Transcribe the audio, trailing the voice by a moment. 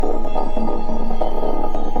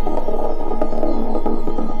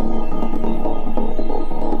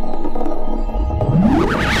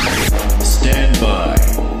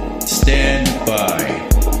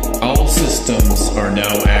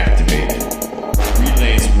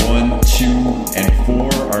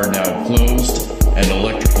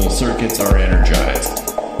circuits are energized.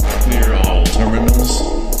 Clear all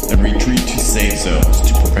terminals and retreat to safe zones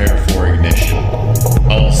to prepare for ignition.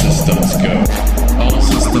 All systems go. All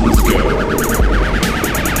systems go.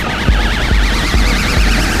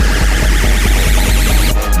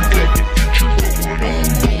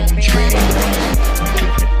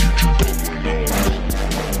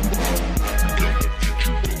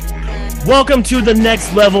 Welcome to the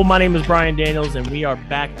next level. My name is Brian Daniels, and we are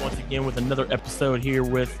back once again with another episode here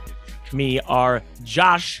with me, our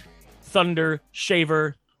Josh Thunder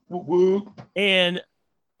Shaver, and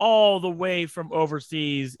all the way from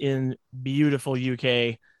overseas in beautiful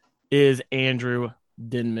UK is Andrew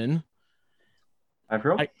Denman. Hi,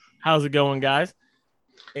 bro. How's it going, guys?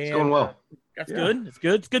 It's going well. That's good. It's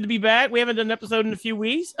good. It's good to be back. We haven't done an episode in a few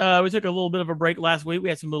weeks. We took a little bit of a break last week. We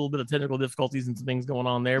had some little bit of technical difficulties and some things going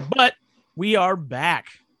on there, but we are back.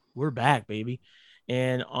 We're back, baby.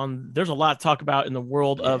 And there's a lot to talk about in the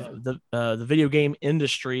world of the video game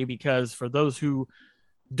industry, because for those who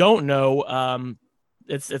don't know,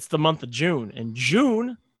 it's the month of June, and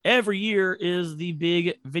June every year is the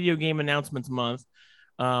big video game announcements month.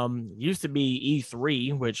 Used to be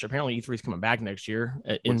E3, which apparently E3 is coming back next year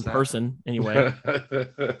in person anyway.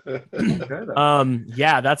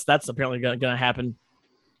 Yeah, that's apparently gonna happen.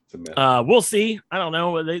 We'll see. I don't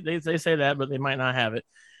know. They say that, but they might not have it.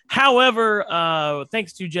 However,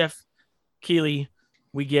 thanks to Jeff Keighley,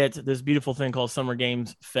 we get this beautiful thing called Summer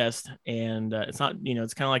Games Fest, and it's not,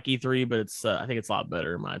 it's kind of like E3, but it's I think it's a lot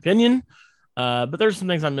better in my opinion. But there's some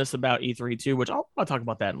things I miss about E3 too, which I'll talk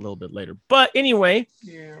about that a little bit later. But anyway,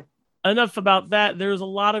 enough about that. There's a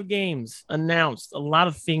lot of games announced, a lot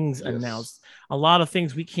of things announced, a lot of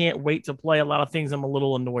things we can't wait to play, a lot of things I'm a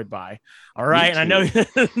little annoyed by. All right. And I know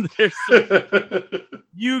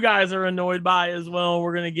you guys are annoyed by as well.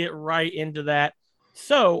 We're going to get right into that.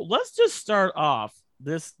 So let's just start off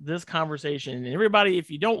this conversation. And everybody, if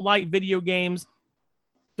you don't like video games,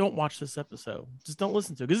 don't watch this episode. Just don't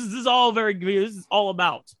listen to it, because this is all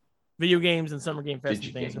about video games and Summer Game Fest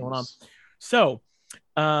and things going on. So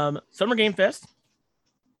Summer Game Fest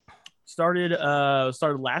started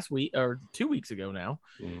last week or 2 weeks ago now.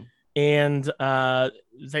 And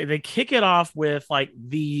they kick it off with like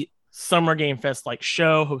the Summer Game Fest like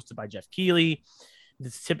show hosted by Jeff Keighley.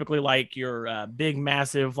 It's typically like your big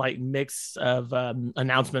massive like mix of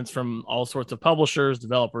announcements from all sorts of publishers,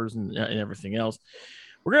 developers, and everything else.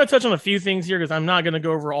 We're going to touch on a few things here, because I'm not going to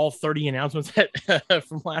go over all 30 announcements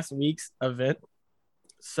from last week's event.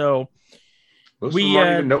 So most of them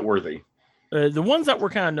aren't even noteworthy. The ones that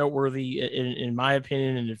were kind of noteworthy, in my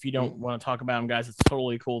opinion, and if you don't want to talk about them, guys, it's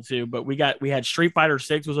totally cool too. But we had Street Fighter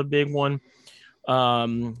 6 was a big one.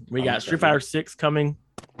 We got Street Fighter 6 coming.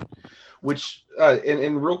 Which,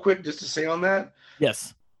 and real quick, just to say on that,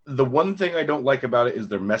 yes, the one thing I don't like about it is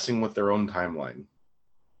they're messing with their own timeline.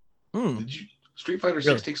 Street Fighter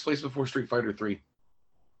 6 takes place before Street Fighter 3.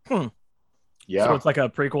 Yeah. So it's like a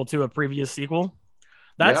prequel to a previous sequel.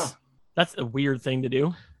 That's a weird thing to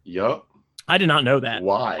do. Yup. I did not know that.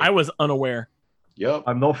 Why? I was unaware. Yup.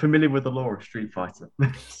 I'm not familiar with the lore of Street Fighter.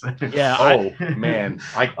 Yeah. Man.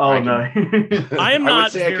 I am not. I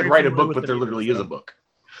would say I could write a book, but there literally is a book.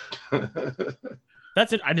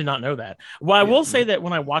 That's it. I did not know that. Well, I will say that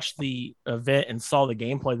when I watched the event and saw the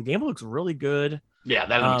gameplay, the game looks really good. Yeah,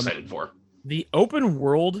 that I'm excited for. The open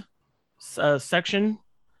world section,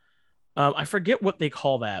 I forget what they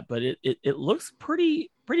call that, but it looks pretty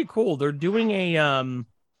cool. They're doing a kind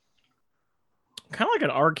of like an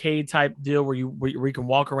arcade type deal where you can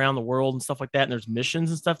walk around the world and stuff like that, and there's missions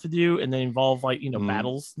and stuff to do, and they involve like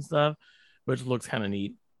battles and stuff, which looks kind of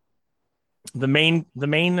neat. The main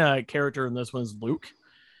character in this one is Luke.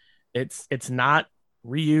 It's not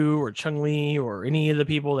Ryu or Chun-Li or any of the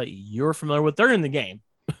people that you're familiar with. They're in the game.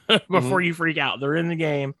 Before you freak out, they're in the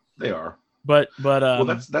game. They are, but well,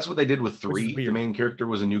 that's what they did with 3. The main character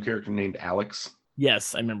was a new character named Alex.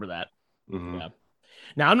 Yes, I remember that. Yeah.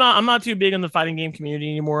 Now I'm not too big in the fighting game community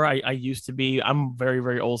anymore. I used to be. I'm very,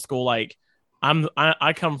 very old school. Like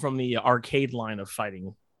I come from the arcade line of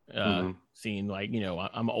fighting scene. Like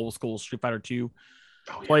I'm an old school Street Fighter 2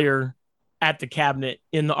 player at the cabinet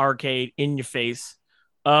in the arcade in your face.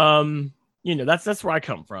 That's where I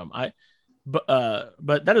come from. But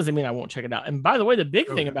that doesn't mean I won't check it out. And by the way, the big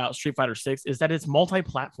thing about Street Fighter 6 is that it's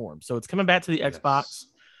multi-platform. So it's coming back to the Xbox,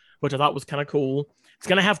 which I thought was kind of cool. It's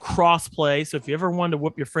going to have cross-play. So if you ever wanted to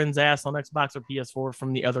whoop your friend's ass on Xbox or PS4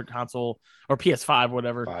 from the other console or PS5,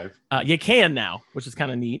 whatever, you can now, which is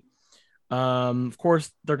kind of neat. Of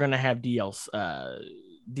course, they're going to have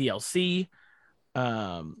DLC,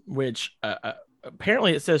 which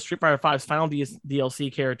apparently it says Street Fighter V's final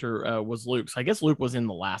DLC character was Luke. So I guess Luke was in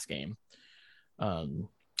the last game.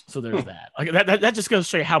 So there's that. Like that just goes to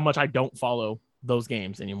show you how much I don't follow those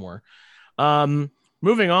games anymore.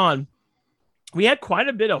 Moving on, we had quite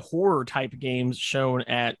a bit of horror type games shown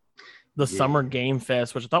at the Summer Game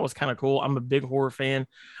Fest, which I thought was kind of cool. I'm a big horror fan.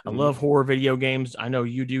 I love horror video games. I know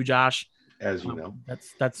you do, Josh. As you know,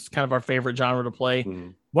 that's kind of our favorite genre to play.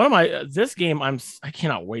 One of my this game I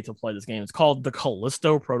cannot wait to play this game. It's called the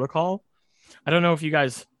Callisto Protocol. I don't know if you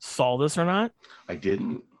guys saw this or not. I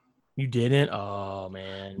didn't. You didn't? Oh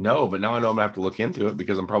man. No, but now I know I'm gonna have to look into it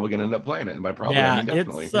because I'm probably gonna end up playing it. And by probably, I mean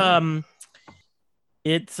definitely.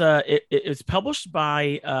 It's published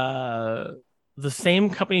by the same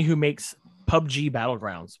company who makes PUBG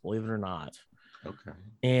Battlegrounds, believe it or not. Okay.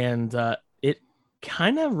 And it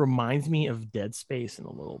kind of reminds me of Dead Space in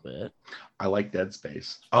a little bit. I like Dead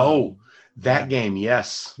Space. Oh, that game,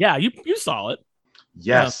 yes. Yeah, you saw it.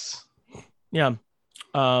 Yes. Yeah.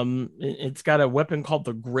 It's got a weapon called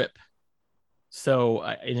the Grip. So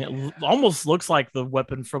and it almost looks like the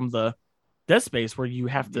weapon from the Dead Space where you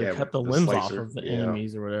have to cut the limbs off of the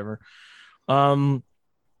enemies or whatever.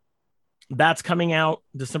 That's coming out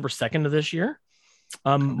December 2nd of this year.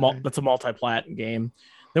 That's a multi-plat game.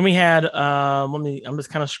 Then we had I'm just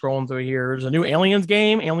kind of scrolling through here. There's a new Aliens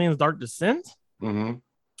game, Aliens Dark Descent. And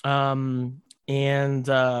those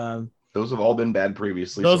have all been bad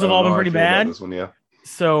previously. Those have all been pretty bad. This one, yeah.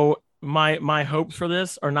 So my hopes for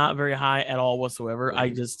this are not very high at all whatsoever.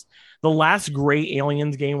 The last great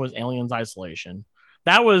Aliens game was Aliens Isolation.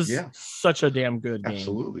 That was such a damn good game.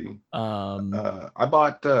 Absolutely. I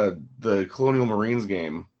bought the Colonial Marines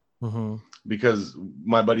game because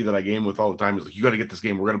my buddy that I game with all the time is like, you got to get this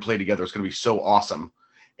game. We're going to play together. It's going to be so awesome.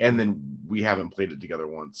 And then we haven't played it together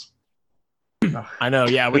once. I know.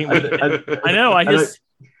 Yeah. I know.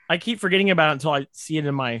 I keep forgetting about it until I see it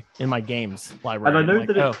in my games library. And I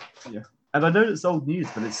know and I know it's old news,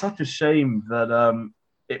 but it's such a shame that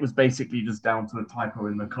it was basically just down to a typo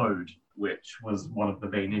in the code, which was one of the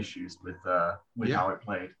main issues with how it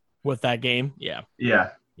played. With that game, yeah.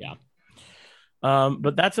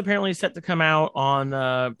 But that's apparently set to come out on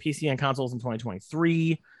PC and consoles in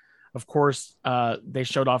 2023. Of course, they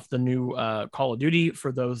showed off the new Call of Duty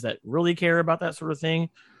for those that really care about that sort of thing.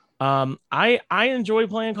 I enjoy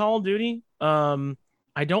playing Call of Duty. I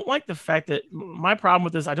don't like the fact that my problem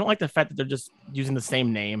with this, I don't like the fact that they're just using the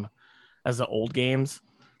same name as the old games.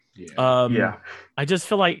 I just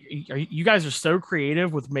feel like you guys are so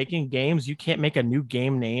creative with making games. You can't make a new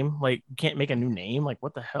game name. Like, you can't make a new name. Like,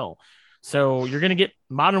 what the hell? So you're going to get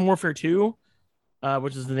Modern Warfare 2,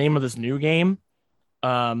 which is the name of this new game.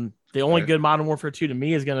 The only good Modern Warfare 2 to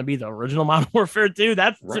me is going to be the original Modern Warfare 2.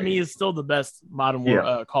 That to me is still the best Modern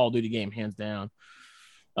Call of Duty game, hands down.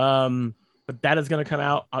 But that is going to come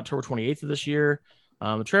out October 28th of this year.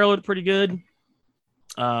 The trailer looked pretty good.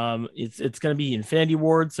 It's going to be Infinity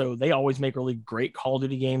Ward, so they always make really great Call of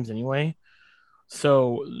Duty games anyway.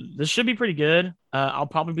 So this should be pretty good. I'll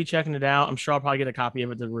probably be checking it out. I'm sure I'll probably get a copy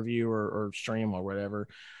of it to review or stream or whatever.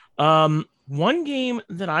 One game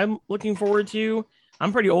that I'm looking forward to,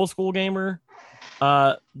 I'm pretty old school gamer.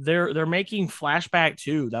 They're making Flashback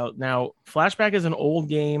 2. Now Flashback is an old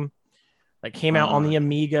game that came out on the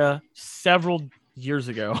Amiga several years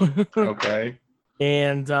ago. Okay.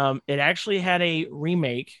 And it actually had a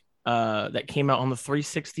remake that came out on the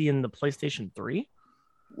 360 and the PlayStation 3.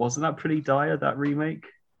 Wasn't that pretty dire, that remake?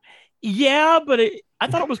 Yeah, but I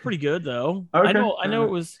thought it was pretty good though. Okay. I know it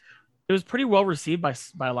was pretty well received by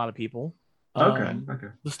a lot of people. Okay.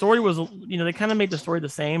 The story was, they kind of made the story the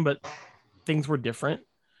same, but things were different.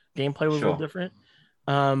 Gameplay was a little different.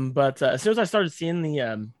 But as soon as I started seeing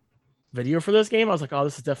the video for this game, I was like, oh,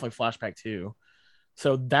 this is definitely Flashback 2.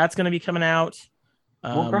 So that's going to be coming out.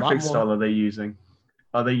 What graphic style are they using?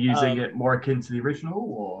 Are they using it more akin to the original,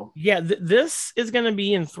 or? Yeah, this is going to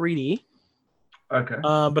be in 3D. Okay.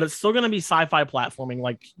 But it's still going to be sci-fi platforming,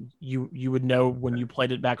 like you would know when you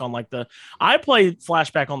played it back on I played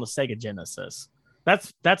Flashback on the Sega Genesis.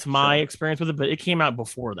 That's my experience with it, but it came out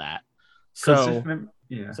before that. So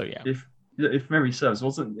if memory serves,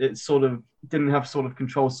 wasn't it didn't have sort of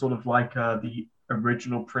control, sort of like the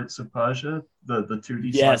original Prince of Persia, the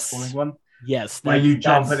 2D side-scrolling one? Yes, where you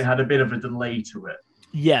jump and it had a bit of a delay to it.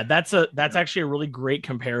 Yeah, that's actually a really great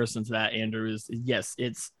comparison to that, Andrew.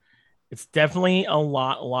 It's definitely a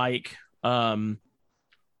lot like the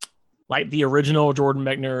original Jordan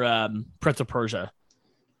Mechner Prince of Persia.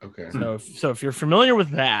 Okay. So if you're familiar with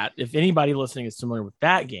that, if anybody listening is familiar with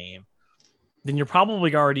that game, then you're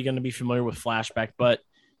probably already going to be familiar with Flashback. But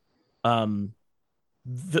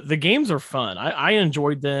The games are fun. I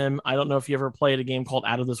enjoyed them. I don't know if you ever played a game called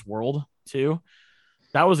Out of This World too.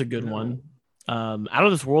 That was a good one. Out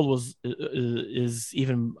of This World is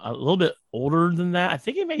even a little bit older than that. I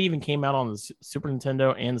think it may even came out on the Super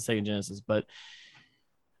Nintendo and the Sega Genesis. But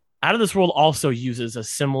Out of This World also uses a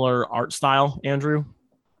similar art style, Andrew,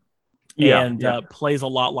 and plays a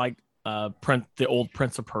lot like the old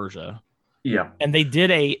Prince of Persia. Yeah, and they did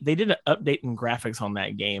an update in graphics on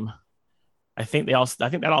that game. I think that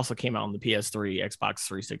also came out on the PS3, Xbox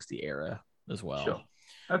 360 era as well. Sure.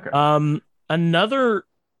 Okay.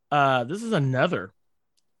 This is another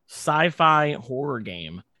sci-fi horror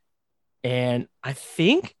game, and I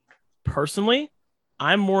think personally,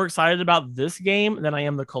 I'm more excited about this game than I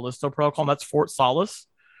am the Callisto Protocol. That's Fort Solis.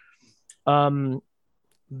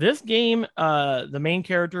 This game, the main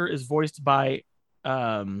character is voiced by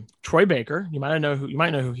Troy Baker. You might know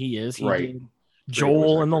who he is. He did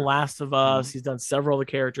Joel in The Last of Us. He's done several other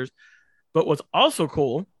characters. But what's also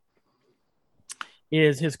cool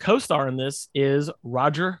is his co-star in this is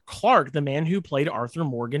Roger Clark, the man who played Arthur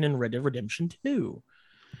Morgan in Red Dead Redemption 2.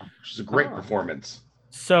 Which is a great performance.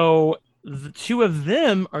 So the two of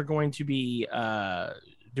them are going to be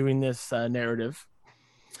doing this narrative.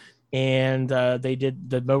 And they did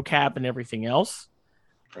the mocap and everything else.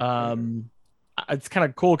 It's kind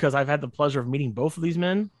of cool because I've had the pleasure of meeting both of these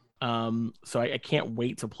men. So I can't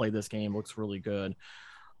wait to play this game. It looks really good.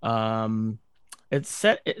 It's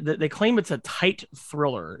set. They claim it's a tight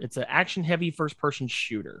thriller. It's an action-heavy first-person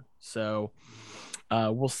shooter. So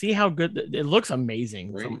we'll see how good it looks.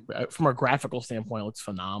 Amazing from a graphical standpoint. It looks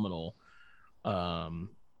phenomenal. And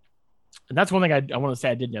that's one thing I want to say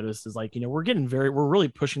I did notice is like, we're really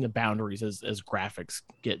pushing the boundaries as graphics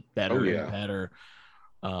get better and better.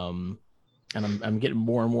 And I'm getting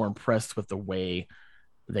more and more impressed with the way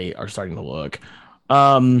they are starting to look.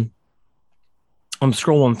 I'm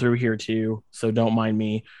scrolling through here too, so don't mind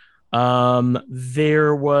me.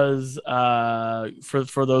 There was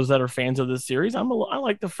for those that are fans of this series, I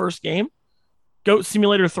like the first game. Goat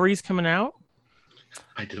Simulator 3 is coming out.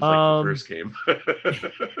 I did like the first game.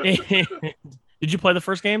 Did you play the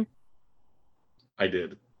first game? I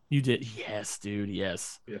did. You did? Yes, dude.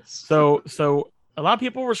 Yes. So a lot of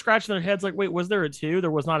people were scratching their heads like, wait, was there a 2?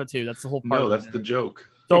 There was not a 2. That's the whole part. No, that's the joke.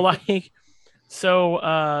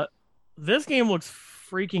 So this game looks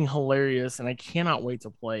freaking hilarious, and I cannot wait to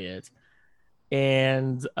play it.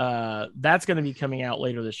 And that's going to be coming out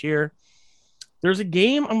later this year. There's a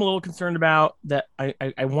game I'm a little concerned about that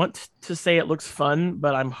I want to say it looks fun,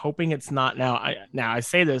 but I'm hoping it's not now. I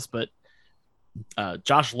say this, but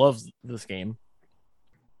Josh loves this game.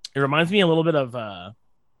 It reminds me a little bit of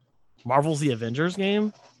Marvel's The Avengers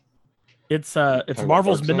game. It's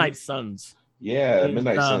Marvel's Midnight Suns. Yeah,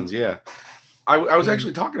 Midnight Suns. Yeah, I was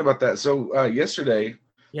actually talking about that. So yesterday,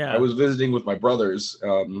 I was visiting with my brothers,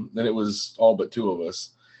 and it was all but two of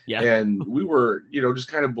us. Yeah, and we were, just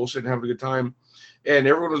kind of bullshitting, having a good time. And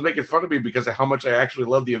everyone was making fun of me because of how much I actually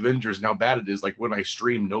love the Avengers and how bad it is. Like when I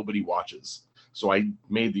stream, nobody watches. So I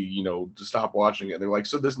made to stop watching it. They're like,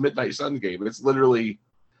 so this Midnight Suns game, it's literally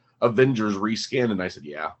Avengers reskinned. And I said,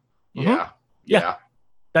 yeah.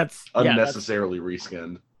 That's unnecessarily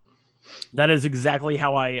reskinned. That is exactly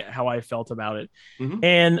how I felt about it. Mm-hmm.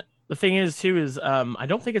 And the thing is too, is I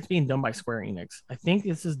don't think it's being done by Square Enix. I think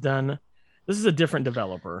this is a different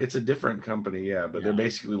developer. It's a different company. But they're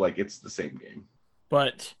basically like, it's the same game.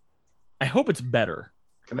 But I hope it's better.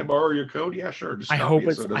 Can I borrow your code? Yeah, sure. I hope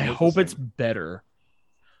it's better.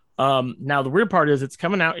 Now the weird part is it's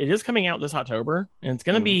coming out. It is coming out this October, and it's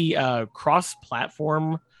going to be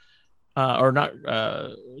cross-platform, or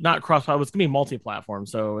not cross-platform. It's going to be multi-platform,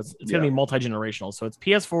 so it's going to be multi-generational. So it's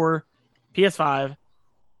PS4, PS5,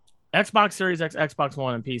 Xbox Series X, Xbox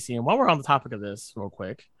One, and PC. And while we're on the topic of this, real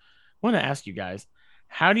quick, I want to ask you guys.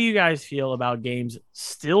 How do you guys feel about games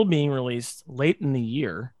still being released late in the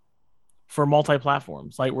year for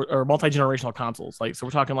multi-platforms, or multi-generational consoles? So we're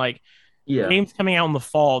talking games coming out in the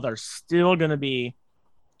fall that are still going to be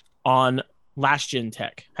on last-gen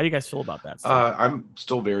tech. How do you guys feel about that? I'm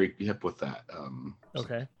still very hip with that.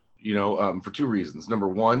 Okay. For two reasons. Number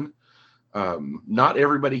one, not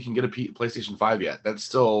everybody can get a PlayStation 5 yet. That's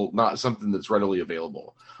still not something that's readily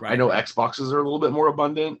available. Right. I know Xboxes are a little bit more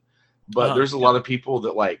abundant. But there's a lot of people that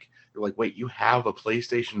they're like, wait, you have a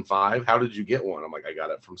PlayStation 5? How did you get one? I'm like, I got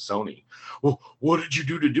it from Sony. Well, what did you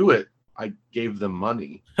do to do it? I gave them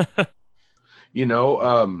money.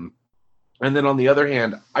 And then on the other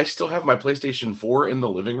hand, I still have my PlayStation 4 in the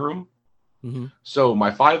living room. Mm-hmm. So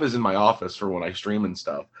my 5 is in my office for when I stream and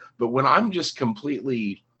stuff. But when I'm just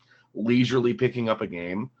completely leisurely picking up a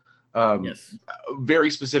game, Yes. Very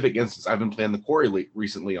specific instance. I've been playing the Quarry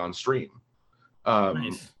recently on stream.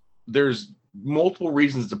 Nice. There's multiple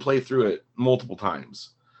reasons to play through it multiple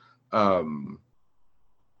times.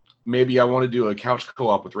 Maybe I want to do a couch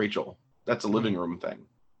co-op with Rachel. That's a living room thing.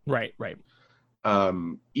 Right.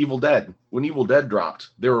 Evil Dead. When Evil Dead dropped,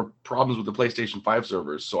 there were problems with the PlayStation 5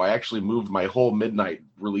 servers, so I actually moved my whole midnight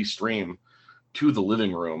release stream to the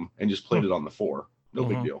living room and just played it on the 4. No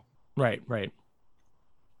big deal. Right.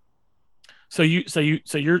 So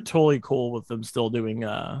you're totally cool with them still doing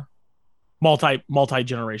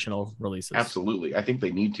multi-generational releases? Absolutely. I think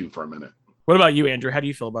they need to for a minute. What about you, Andrew? How do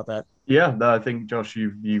you feel about that? Yeah, no, I think Josh,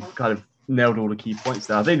 you've kind of nailed all the key points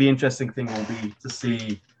there. I think the interesting thing will be to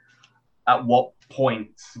see at what point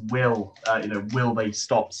will they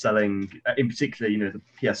stop selling, in particular, the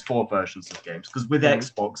PS4 versions of games? Because with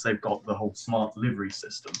Xbox, they've got the whole smart delivery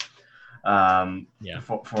system for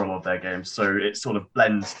a lot of their games. So it sort of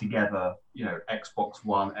blends together, Xbox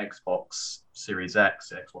One, Xbox Series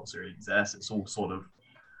X, Xbox Series S. It's all sort of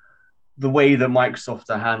the way that Microsoft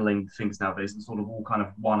are handling things nowadays. It's sort of all kind of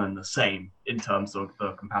one and the same in terms of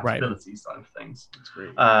the compatibility side of things. That's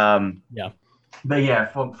great. But yeah,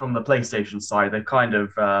 from the PlayStation side, they kind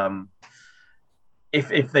of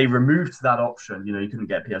if they removed that option, you couldn't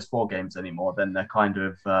get PS4 games anymore, then they're kind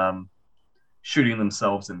of shooting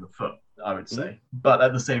themselves in the foot, I would say. But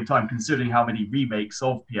at the same time, considering how many remakes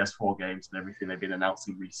of PS4 games and everything they've been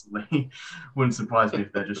announcing recently, wouldn't surprise me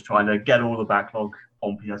if they're just trying to get all the backlog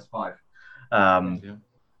on PS5.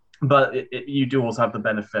 But you do also have the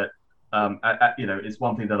benefit. It's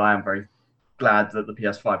one thing that I am very glad that the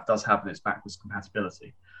PS5 does have in its backwards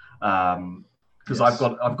compatibility, because I've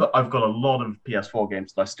got a lot of PS4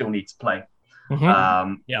 games that I still need to play. And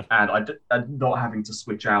I'm not having to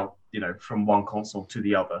switch out, from one console to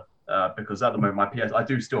the other, because at the moment I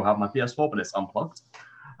do still have my PS4, but it's unplugged.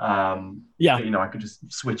 But, I could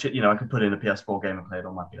just switch it. I could put in a PS4 game and play it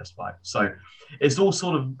on my PS5. So it's all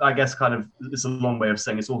sort of, I guess, it's a long way of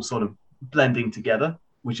saying it's all sort of blending together,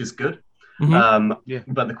 which is good.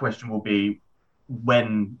 But the question will be,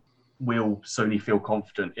 when will Sony feel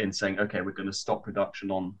confident in saying, okay, we're going to stop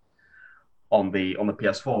production on the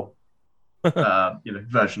PS4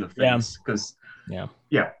 version of things? Because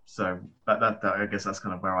so that I guess that's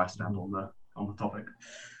kind of where I stand on the topic.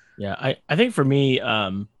 Yeah, I think for me,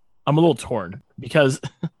 I'm a little torn because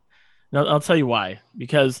I'll tell you why.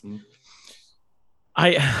 Because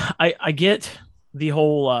I get the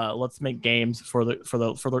whole let's make games for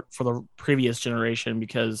the previous generation,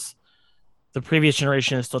 because the previous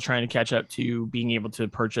generation is still trying to catch up to being able to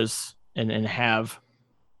purchase and have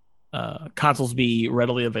consoles be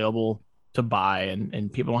readily available to buy,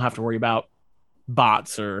 and people don't have to worry about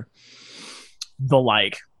bots or the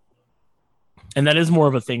like. And that is more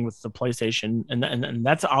of a thing with the PlayStation, and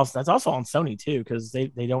that's also on Sony too, because they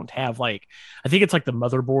don't have, like, I think it's like the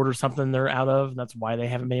motherboard or something they're out of, and that's why they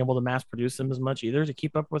haven't been able to mass produce them as much either, to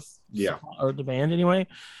keep up with or demand anyway.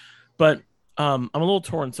 But I'm a little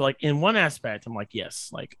torn. So, like, in one aspect, I'm like,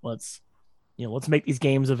 yes, like, let's make these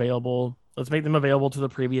games available. Let's make them available to the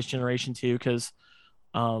previous generation too, because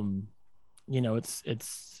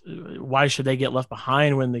it's why should they get left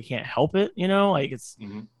behind when they can't help it? Like, it's.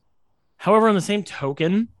 However, on the same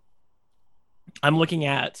token, I'm looking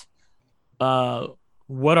at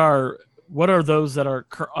what are those that are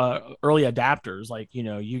early adapters, like,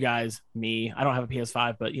 you guys, me. I don't have a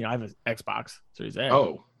PS5, but I have an Xbox Series X.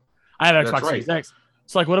 Oh, I have Xbox Series X.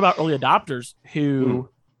 So, like, what about early adopters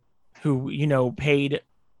who paid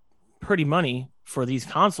pretty money for these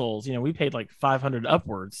consoles? We paid like $500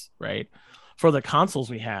 upwards, right, for the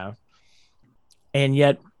consoles we have, and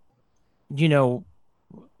yet,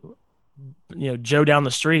 Joe down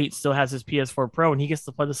the street still has his PS4 Pro, and he gets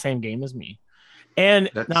to play the same game as me.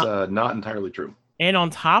 And that's not entirely true. And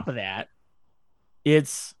on top of that,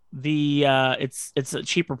 it's it's a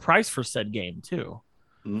cheaper price for said game too.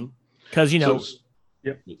 Because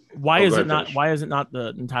why is it not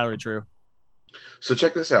the entirely true? So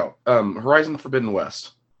check this out. Horizon Forbidden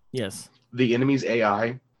West. Yes. The enemy's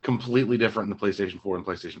AI completely different in the PlayStation 4 and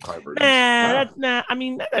PlayStation 5 versions. I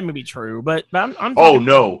mean, that may be true, but I'm oh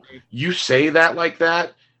no, you say that like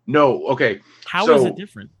that? No, okay. How is it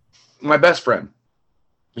different? My best friend,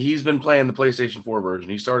 he's been playing the PlayStation 4 version.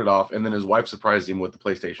 He started off, and then his wife surprised him with the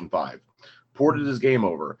PlayStation 5. Ported his game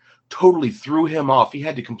over. Totally threw him off. He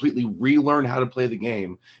had to completely relearn how to play the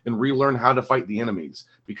game and relearn how to fight the enemies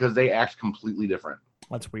because they act completely different.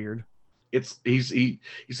 That's weird. He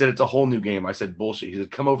said it's a whole new game. I said bullshit. He said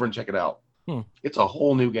come over and check it out. It's a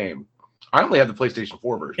whole new game. I only have the PlayStation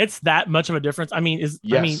 4 version. It's that much of a difference. I mean,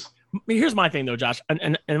 here's my thing though, Josh,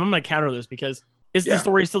 and I'm gonna counter this because Is the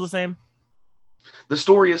story still the same? The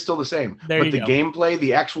story is still the same, but the go. gameplay,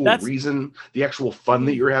 the actual reason, the actual fun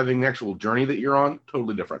that you're having, the actual journey that you're on,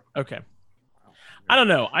 totally different. Okay. I don't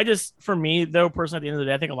know. For me though, personally, at the end of the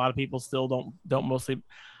day, I think a lot of people still don't mostly.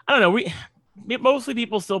 I don't know. Mostly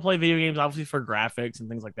people still play video games, obviously for graphics and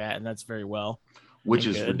things like that, and that's very well. Which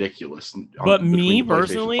is ridiculous. But me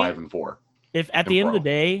personally, 5 and 4. If at the end of the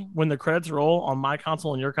day, when the credits roll on my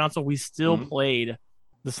console and your console, we still played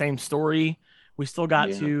the same story, we still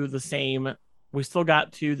got to the same. We still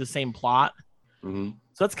got to the same plot. So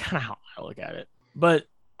that's kind of how I look at it. But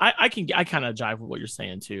I kind of jive with what you're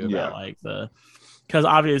saying too about like because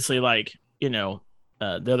obviously like the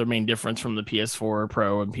other main difference from the PS4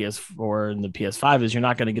 Pro and PS4 and the PS5 is you're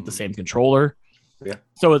not going to get the same controller. Yeah.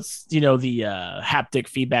 So it's the haptic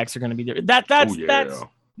feedbacks are going to be different. That's the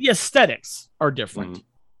aesthetics are different.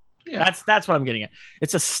 Yeah. That's what I'm getting at.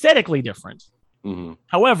 It's aesthetically different.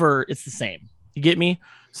 However, it's the same. You get me?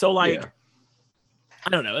 So like. I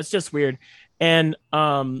don't know. It's just weird. And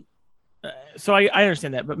so I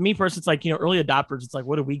understand that. But me personally, it's like, early adopters, it's like,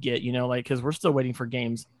 what do we get? Like, because we're still waiting for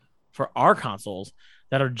games for our consoles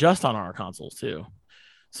that are just on our consoles too.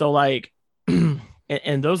 So like,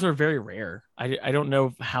 and those are very rare. I don't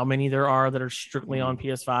know how many there are that are strictly on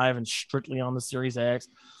PS5 and strictly on the Series X.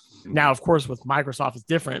 Now, of course, with Microsoft, it's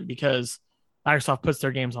different because Microsoft puts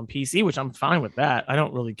their games on PC, which I'm fine with that. I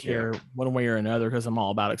don't really care one way or another because I'm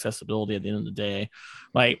all about accessibility at the end of the day.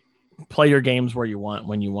 Like, play your games where you want,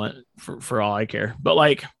 when you want, for all I care. But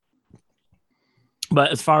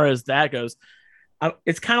as far as that goes,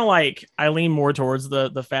 it's kind of like I lean more towards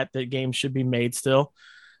the fact that games should be made still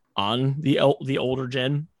on the older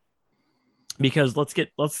gen, because let's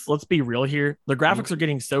be real here. The graphics are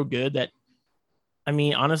getting so good that, I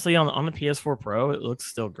mean, honestly, on the PS4 Pro, it looks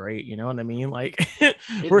still great. You know what I mean? Like,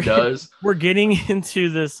 we're getting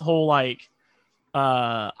into this whole like,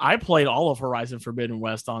 I played all of Horizon Forbidden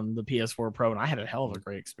West on the PS4 Pro, and I had a hell of a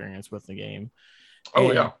great experience with the game.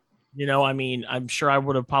 I mean, I'm sure I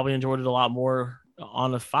would have probably enjoyed it a lot more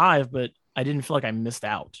on a 5, but I didn't feel like I missed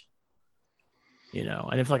out. I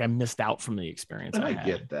didn't feel like I missed out from the experience. I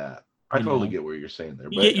get that. I totally get what you're saying there.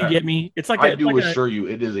 But you get me. It's like I do assure you,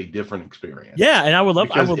 it is a different experience. Yeah, and I would love.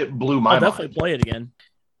 It blew my mind. I'll definitely play it again.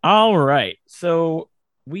 All right, so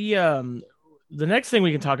we the next thing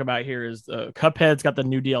we can talk about here is Cuphead's got the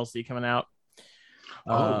new DLC coming out.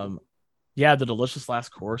 The Delicious Last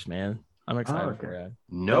Course, man. I'm excited for that.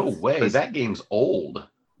 No way, that game's old.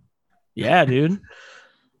 Yeah, dude.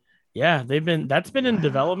 Yeah, that's been in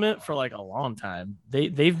development for like a long time.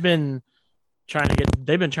 They've been trying to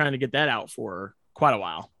get that out for quite a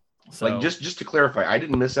while. So like just to clarify, I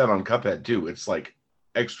didn't miss out on Cuphead too. It's like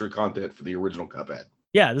extra content for the original Cuphead.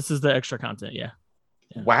 Yeah, this is the extra content. Yeah.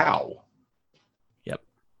 Wow. Yep.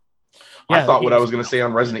 I thought what I was going to say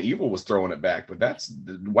on Resident Evil was throwing it back, but that's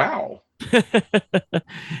wow.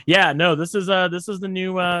 Yeah, no, this is the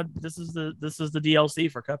new this is the DLC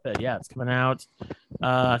for Cuphead. Yeah, it's coming out.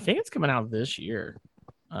 I think it's coming out this year.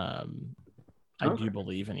 I do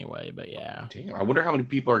believe anyway, but yeah. Damn, I wonder how many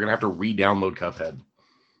people are going to have to re-download Cuphead.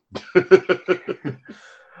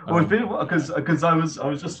 Well, because I was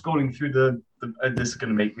just scrolling through the this is going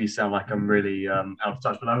to make me sound like I'm really out of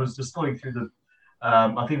touch, but I was just scrolling through the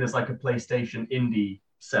I think there's like a PlayStation indie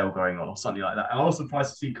sale going on or something like that. And I was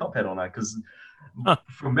surprised to see Cuphead on there because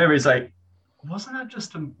from memory, it's like wasn't that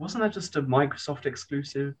just a Microsoft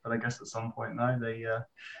exclusive? But I guess at some point now they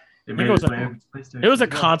it was a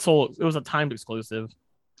console. It was a timed exclusive.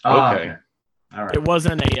 Okay. All right. It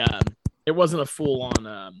wasn't a full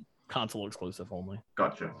on console exclusive only.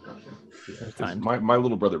 Gotcha. My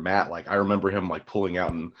little brother Matt, like I remember him like pulling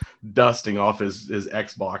out and dusting off his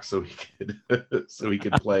Xbox so he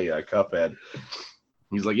could play Cuphead.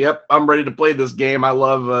 He's like, "Yep, I'm ready to play this game. I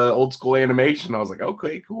love old school animation." I was like,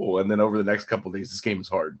 "Okay, cool." And then over the next couple of days, this game is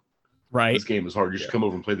hard. Right. This game is hard. You should come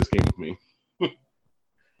over and play this game with me.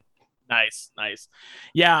 Nice.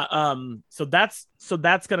 Yeah. So that's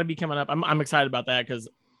gonna be coming up. I'm excited about that because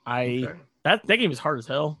that game is hard as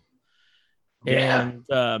hell. Yeah.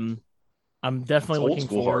 And I'm definitely looking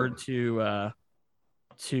forward to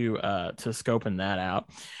scoping that out.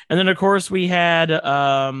 And then of course we had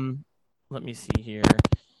let me see here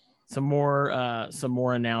some more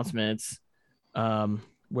announcements,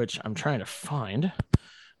 which I'm trying to find.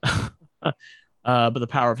 But the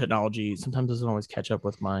power of technology sometimes doesn't always catch up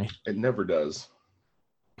with it never does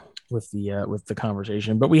with the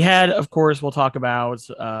conversation. But we had, of course, we'll talk about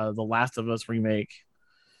the Last of Us remake,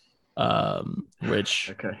 which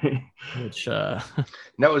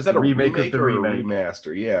now is that a remake or a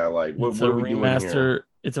remaster? Yeah, like what are we doing here?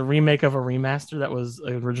 it's a remake of a remaster that was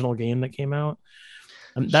an original game that came out.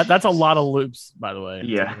 That's a lot of loops, by the way.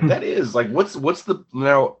 Yeah, that is like what's the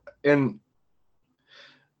now and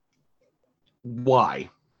why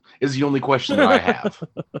is the only question that I have.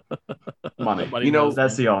 Money. Knows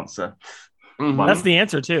that's the answer. Mm-hmm. That's the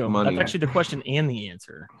answer too. Money. That's actually the question and the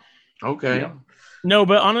answer. Okay. Yeah. No,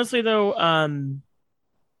 but honestly though,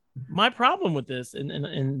 my problem with this,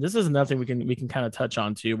 and this is another thing we can kind of touch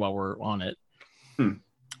on too while we're on it.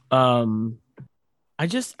 I don't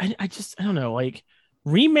know, like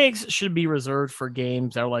remakes should be reserved for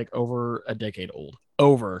games that are like over a decade old.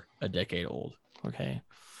 Okay.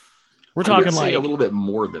 We're talking like a little bit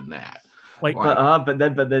more than that. Like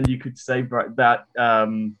but then you could say that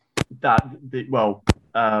the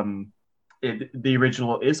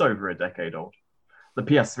original is over a decade old. The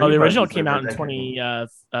PS3. Oh, the original came out in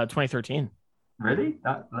 2013. Really?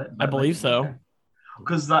 I believe so.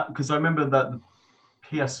 Because I remember that the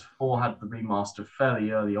PS4 had the remaster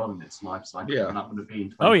fairly early on in its life cycle. Yeah. And that would have been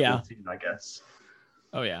 2014, I guess.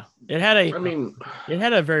 Oh yeah, it had a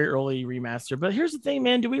very early remaster. But here's the thing,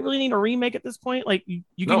 man: do we really need a remake at this point? Like, you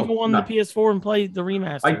can go on the PS4 and play the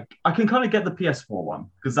remaster. I can kind of get the PS4 one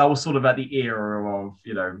because that was sort of at the era of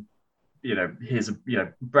here's a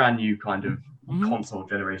brand new kind of console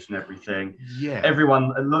generation, everything. Yeah,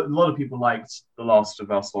 everyone, a lot of people liked The Last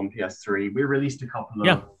of Us on PS3. We released a couple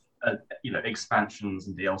of expansions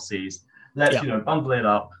and DLCs. Let's bundle it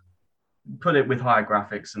up, put it with higher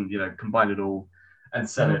graphics, and combine it all. And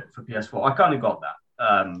sell it for PS4. I kind of got that.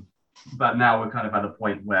 But now we're kind of at a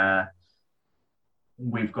point where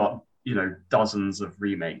we've got, dozens of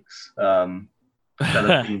remakes that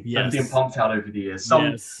have been pumped out over the years.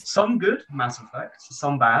 Some good, Mass Effect.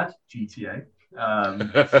 Some bad, GTA.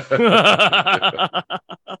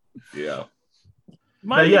 Yeah.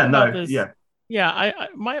 My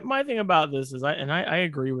thing about this is, I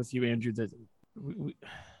agree with you, Andrew, that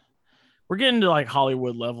we're getting to like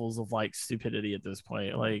Hollywood levels of like stupidity at this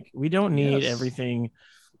point. Like we don't need everything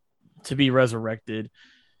to be resurrected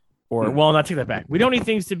not take that back. We don't need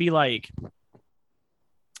things to be like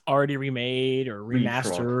already remade or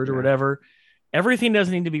remastered or whatever. Everything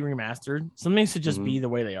doesn't need to be remastered. Some things should just be the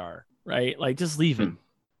way they are, right? Like just leave it.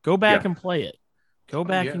 Go back and play it. Go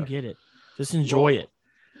back and get it. Just enjoy it.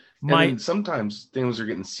 And sometimes things are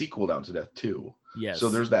getting sequeled out to death too. Yes. So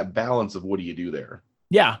there's that balance of what do you do there?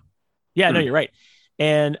 Yeah. Yeah, no, you're right.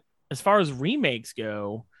 And as far as remakes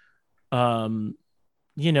go, the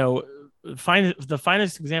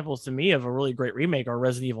finest examples to me of a really great remake are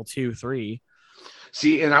Resident Evil 2, 3.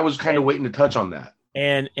 See, and I was kind of waiting to touch on that.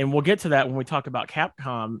 And we'll get to that when we talk about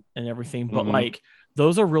Capcom and everything. But like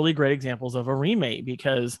those are really great examples of a remake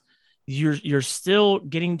because you're still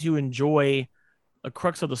getting to enjoy a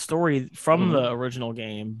crux of the story from the original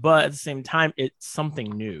game, but at the same time, it's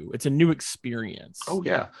something new. It's a new experience. Oh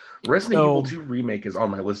yeah, Resident Evil 2 remake is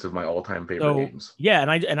on my list of my all-time favorite games. Yeah,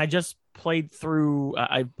 and I just played through.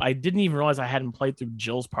 I didn't even realize I hadn't played through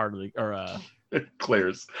Jill's part of the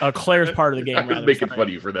Claire's part of the game. I was making fun of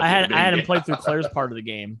you for that. I hadn't played through Claire's part of the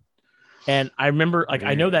game, and I remember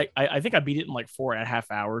I know that I think I beat it in like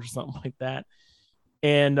 4.5 hours or something like that,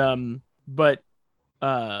 and but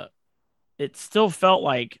it still felt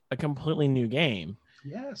like a completely new game.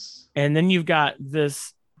 Yes. And then you've got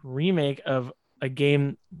this remake of a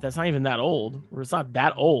game that's not even that old, or it's not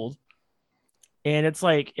that old. And it's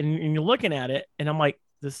like, and you're looking at it, and I'm like,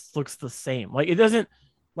 this looks the same. Like, it doesn't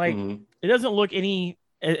look any.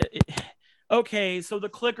 Okay, so the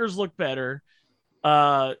clickers look better.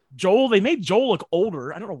 Joel, they made Joel look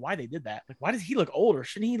older. I don't know why they did that. Like, why does he look older?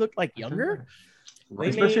 Shouldn't he look like younger?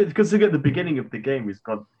 Especially because at the beginning of the game, he's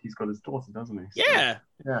got his daughter, doesn't he? So, yeah.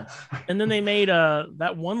 And then they made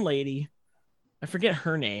that one lady, I forget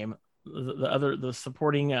her name, the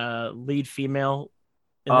supporting lead female.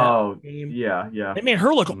 In that game. Yeah. They made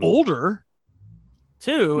her look older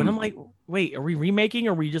too, and I'm like, wait, are we remaking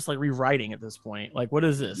or are we just like rewriting at this point? Like, what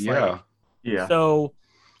is this? Yeah. So,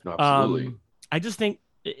 absolutely. I just think.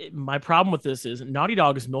 My problem with this is Naughty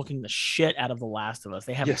Dog is milking the shit out of The Last of Us.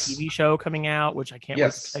 They have a TV show coming out, which I can't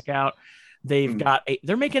wait to check out. They've got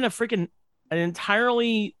they're making an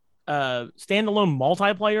entirely standalone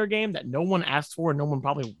multiplayer game that no one asked for and no one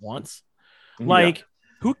probably wants. Like,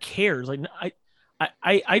 who cares? Like,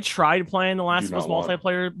 I tried playing The Last of Us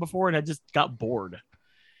multiplayer before and I just got bored.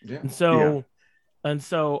 Yeah. And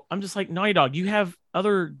so I'm just like, Naughty Dog, you have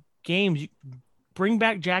other games. Bring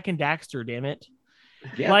back Jak and Daxter, damn it.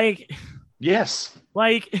 Yeah. Like, yes.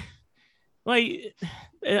 Like, I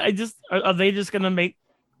just are they just gonna make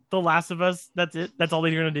The Last of Us? That's it. That's all they're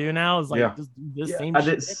gonna do now. Is like just do this same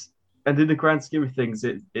shit. And in the grand scheme of things,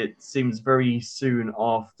 it seems very soon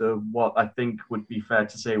after what I think would be fair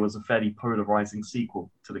to say was a fairly polarizing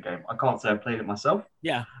sequel to the game. I can't say I played it myself.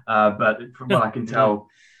 Yeah. But from what I can tell,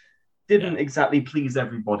 didn't exactly please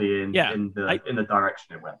everybody in the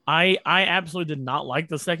direction it went. I absolutely did not like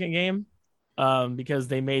the second game because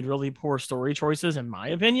they made really poor story choices, in my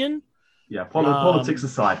opinion. Yeah, politics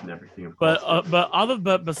aside and everything, of course.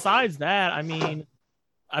 But besides that, I mean,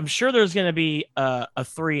 I'm sure there's going to be a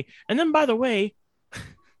 3. And then, by the way,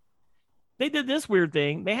 they did this weird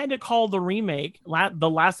thing. They had to call the remake The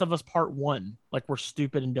Last of Us Part 1. Like, we're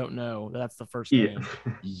stupid and don't know that's the first game.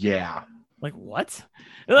 Yeah. Like, what?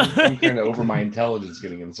 I'm kind of over my intelligence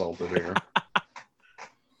getting insulted here.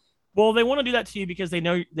 Well, they want to do that to you because they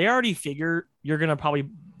already figure you're going to probably,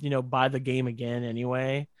 buy the game again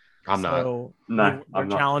anyway. I'm not. They're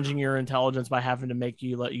challenging your intelligence by having to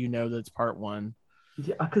let you know that it's Part 1.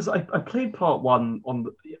 Yeah, because I played Part 1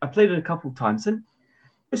 I played it a couple of times and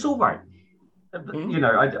it's all right.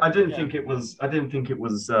 Mm-hmm. I didn't think it was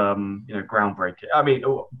groundbreaking. I mean,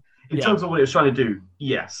 in terms of what it was trying to do,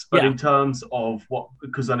 yes, but in terms of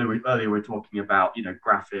because I know earlier we were talking about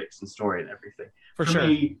graphics and story and everything. For sure.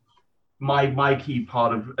 Me, my key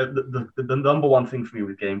part of the number one thing for me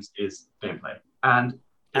with games is gameplay, and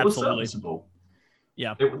it was serviceable.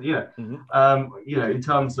 Yeah. In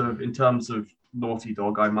terms of Naughty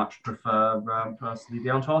Dog, I much prefer personally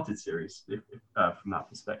the Uncharted series from that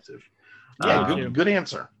perspective. Yeah, good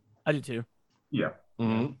answer. I do too. Yeah.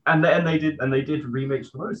 Mm-hmm. And they did remakes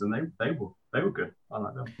for those, and they were good. I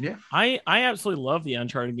like them. Yeah. I absolutely love the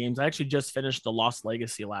Uncharted games. I actually just finished the Lost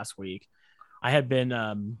Legacy last week. I had been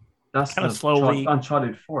that's kind of slowly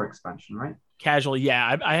Uncharted 4 expansion, right? Casually,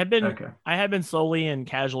 yeah. I had been slowly and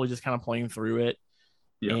casually just kind of playing through it.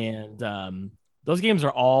 Yeah. And those games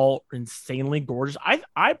are all insanely gorgeous.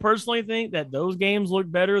 I personally think that those games look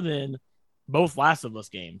better than both Last of Us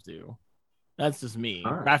games do. That's just me.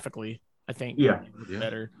 Right. Graphically, I think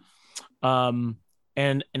better. And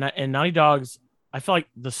Naughty Dog's, I feel like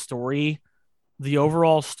the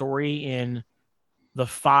overall story in the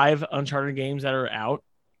 5 Uncharted games that are out,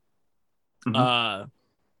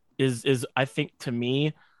 is I think to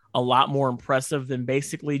me a lot more impressive than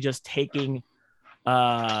basically just taking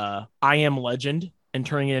I Am Legend and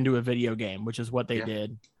turning it into a video game, which is what they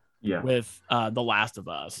did with The Last of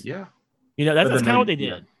Us. Yeah. That's kind of what they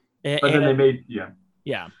did. Yeah. But then they made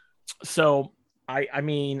So I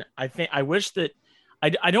mean, I wish that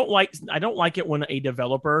I don't like it when a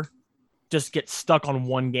developer just gets stuck on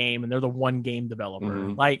one game and they're the one game developer.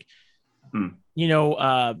 Mm-hmm.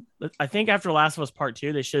 I think after Last of Us Part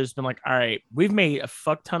 2, they should have been like, all right, we've made a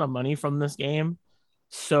fuck ton of money from this game.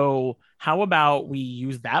 So how about we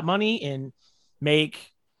use that money and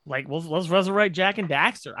make let's resurrect Jak and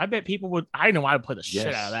Daxter. I bet people would. I know I would play the shit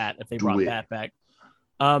out of that if they brought that back.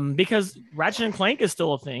 Because Ratchet and Clank is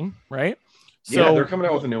still a thing, right? So they're coming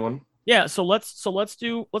out with a new one. Yeah, so let's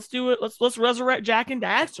do it. Let's resurrect Jak and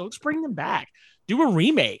Daxter. Let's bring them back. Do a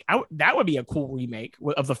remake. That would be a cool remake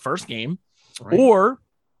of the first game, right. Or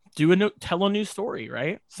tell a new story,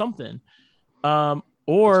 right? Something.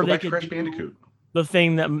 Or they could Crash Bandicoot. The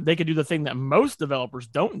thing that most developers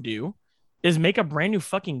don't do is make a brand new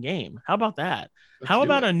fucking game. How about that? How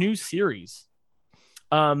about a new series?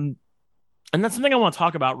 And that's something I want to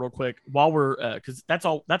talk about real quick while we're because that's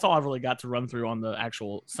all I've really got to run through on the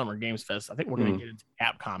actual Summer Games Fest. I think we're going to get into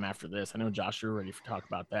Capcom after this. I know, Josh, you're ready to talk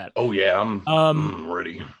about that. Oh yeah, I'm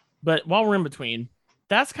ready. But while we're in between,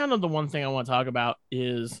 that's kind of the one thing I want to talk about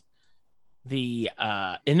is the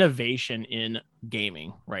innovation in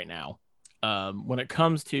gaming right now. When it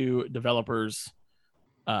comes to developers,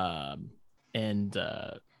 and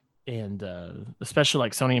especially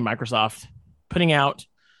like Sony and Microsoft putting out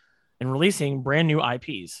and releasing brand new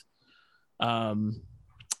IPs, in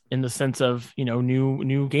the sense of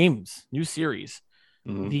new games, new series.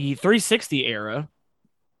 Mm-hmm. The 360 era,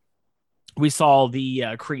 we saw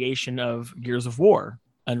the creation of Gears of War,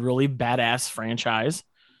 a really badass franchise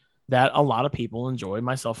that a lot of people enjoy,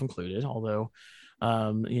 myself included. Although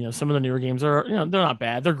some of the newer games are, they're not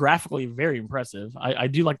bad. They're graphically very impressive. I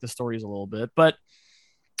do like the stories a little bit, but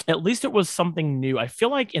at least it was something new. I feel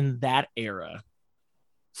like in that era,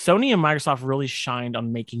 Sony and Microsoft really shined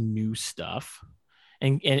on making new stuff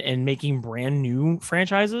and making brand new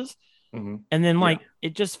franchises. Mm-hmm. And then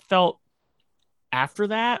it just felt after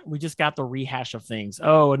that, we just got the rehash of things.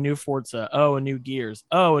 Oh, a new Forza. Oh, a new Gears.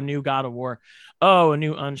 Oh, a new God of War. Oh, a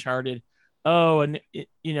new Uncharted. Oh, and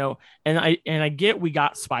I get we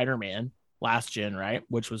got Spider-Man last gen, right?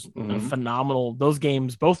 Which was phenomenal. Those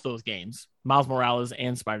games, both those games, Miles Morales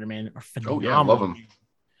and Spider-Man, are phenomenal. Oh yeah, I love them.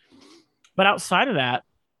 But outside of that,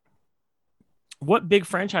 what big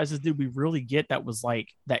franchises did we really get that was like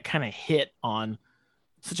that kind of hit on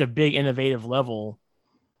such a big innovative level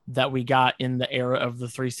that we got in the era of the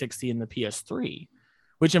 360 and the PS3,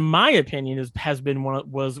 which in my opinion was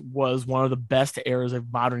one of the best eras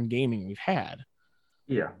of modern gaming we've had.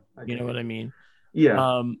 Yeah. You know what I mean?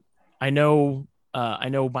 Yeah. I know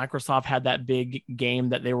Microsoft had that big game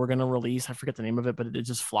that they were going to release. I forget the name of it, but it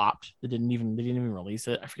just flopped. They didn't even release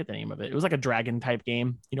it. I forget the name of it. It was like a dragon type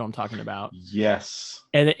game. You know what I'm talking about? Yes.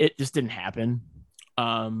 And it just didn't happen.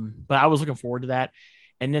 But I was looking forward to that.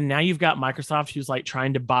 And then now you've got Microsoft who's like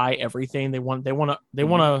trying to buy everything. They want to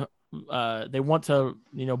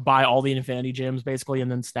buy all the Infinity Gems basically,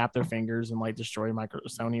 and then snap their fingers and like destroy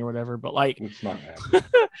Sony or whatever. But like, it's not happening.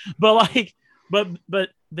 but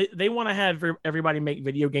they want to have everybody make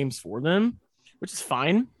video games for them, which is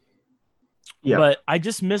fine. Yeah. But I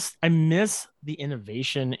miss the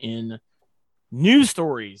innovation in news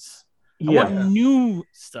stories. I want new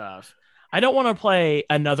stuff. I don't want to play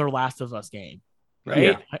another Last of Us game.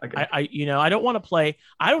 Right. Yeah, I don't want to play.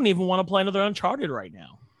 I don't even want to play another Uncharted right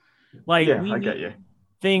now. Like, we need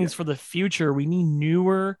things for the future. We need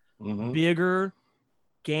newer, bigger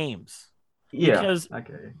games. Yeah. Because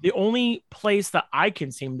the only place that I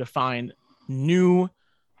can seem to find new,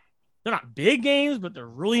 they're not big games, but they're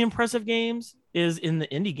really impressive games, is in the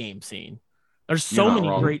indie game scene. There's so many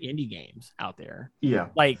great indie games out there. Yeah.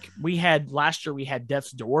 Like last year we had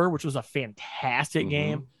Death's Door, which was a fantastic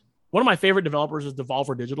game. One of my favorite developers is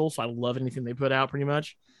Devolver Digital, so I love anything they put out pretty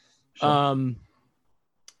much. Sure.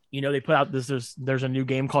 They put out there's a new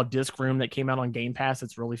game called Disc Room that came out on Game Pass.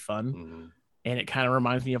 It's really fun. And it kind of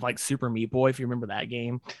reminds me of like Super Meat Boy, if you remember that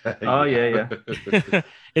game. Oh yeah.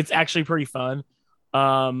 It's actually pretty fun.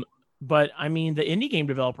 But I mean, the indie game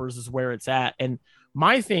developers is where it's at. And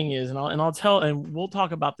my thing is, and we'll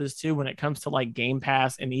talk about this too when it comes to like Game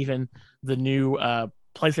Pass and even the new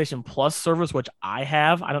PlayStation Plus service, which I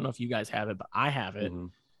have. I don't know if you guys have it, but I have it.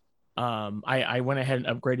 I went ahead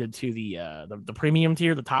and upgraded to the premium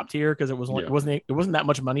tier, the top tier, because it wasn't that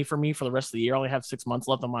much money for me for the rest of the year. I only have 6 months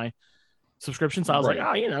left on my subscription, so I was like,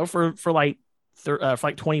 for like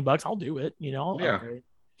 $20, I'll do it. I'll upgrade.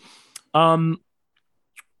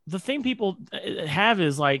 The thing people have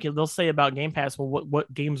is like they'll say about Game Pass, well,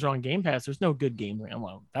 what games are on Game Pass? There's no good games.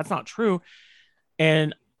 Well, that's not true.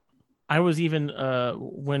 And I was even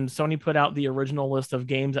when Sony put out the original list of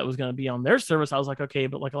games that was going to be on their service, I was like, okay,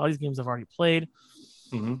 but like a lot of these games I've already played.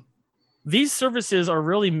 These services are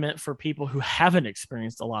really meant for people who haven't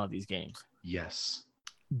experienced a lot of these games. Yes.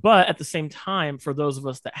 But at the same time, for those of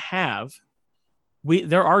us that have,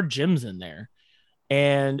 there are gems in there.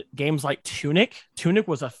 And games like Tunic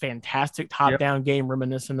was a fantastic top-down game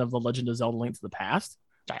reminiscent of The Legend of Zelda: Link to the Past,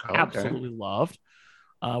 which I absolutely loved,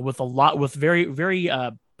 with very, very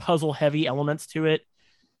puzzle-heavy elements to it,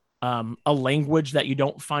 a language that you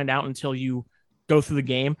don't find out until you go through the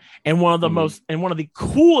game. And one of the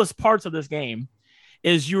coolest parts of this game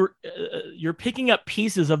is you're picking up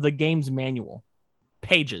pieces of the game's manual,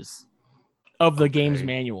 pages of the game's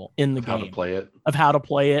manual in the game, of how to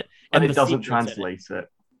play it, and it doesn't translate it.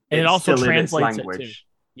 And it also translates it too.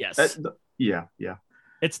 Yes. Yeah.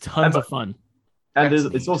 It's tons of fun. And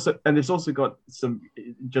it's also got some,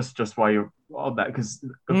 just while you're on that, because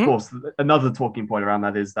of course another talking point around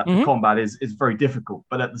that is that the combat is very difficult,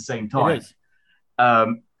 but at the same time,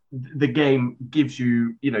 the game gives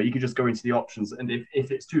you, you can just go into the options, and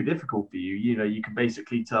if it's too difficult for you, you can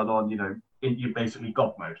basically turn on, you're basically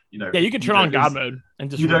God mode. You can turn on God mode and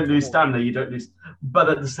just you don't lose stamina, you don't lose, but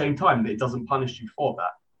at the same time, it doesn't punish you for that.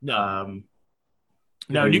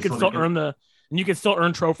 No, you can still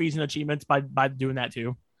earn trophies and achievements by doing that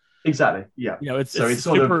too. Exactly. Yeah. It's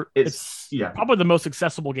probably the most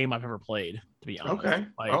accessible game I've ever played, to be honest. Okay.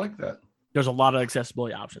 I like that. There's a lot of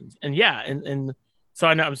accessibility options, and so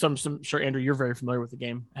I know I'm sure Andrew, you're very familiar with the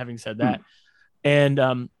game. Having said that,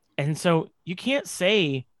 and so you can't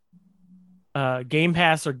say Game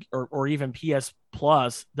Pass or even PS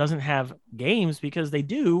Plus doesn't have games, because they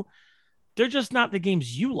do. They're just not the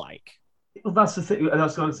games you like. Well, that's the thing. I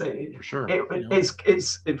was going to say, for sure.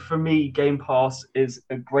 It's for me, Game Pass is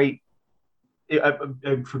a great.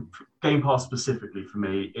 Game Pass specifically for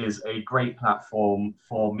me is a great platform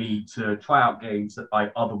for me to try out games that I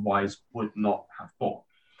otherwise would not have bought.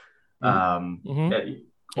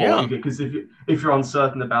 Because if you're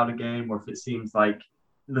uncertain about a game, or if it seems like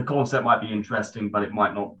the concept might be interesting, but it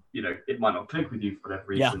might not, it might not click with you for whatever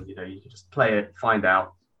reason, you can just play it, find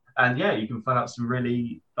out. And you can find out some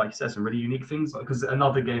really, like you said, some really unique things. Because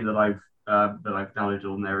another game that I've downloaded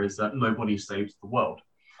on there is Nobody Saves the World.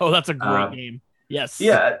 Oh, that's a great game. Yes.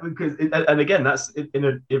 Yeah, because and again, that's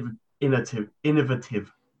in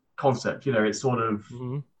innovative concept. You know, it's sort of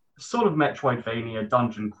Metroidvania,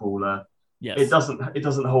 dungeon crawler. Yes. It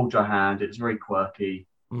doesn't hold your hand. It's very quirky.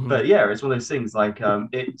 But yeah, it's one of those things like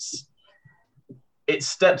it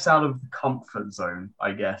steps out of the comfort zone,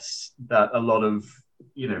 I guess, that a lot of,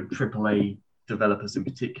 you know, AAA developers in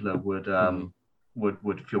particular would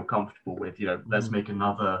feel comfortable with. You know, let's make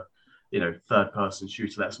another, you know, third-person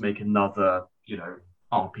shooter. Let's make another, you know,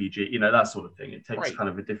 RPG. You know, that sort of thing. It takes kind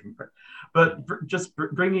of a different. But just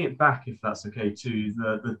bringing it back, if that's okay, to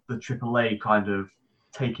the AAA kind of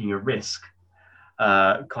taking a risk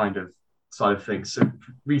kind of side of things. So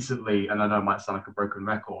recently, and I know it might sound like a broken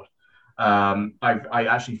record, I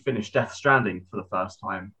actually finished Death Stranding for the first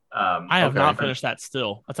time. I have not finished that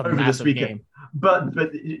still. That's a massive game. But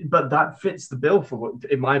that fits the bill for what,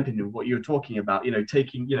 in my opinion, what you're talking about. You know,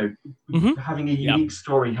 taking, you know, having a unique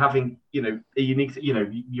story, having, you know, a unique, you know,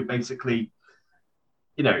 you're basically,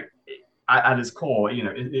 you know, at its core, you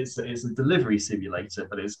know, it's a delivery simulator,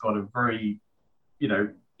 but it's got a very, you know,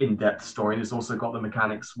 in-depth story. And it's also got the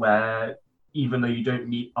mechanics where even though you don't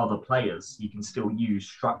meet other players, you can still use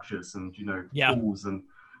structures and, you know, tools and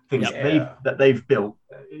things that they've built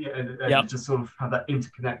and to sort of have that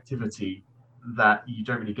interconnectivity that you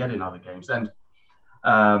don't really get in other games. And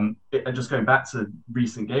just going back to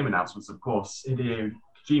recent game announcements, of course, Hideo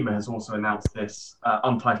Kojima has also announced this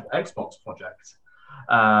untitled Xbox project,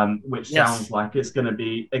 which sounds like it's going to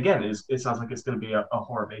be, again, it sounds like it's going to be a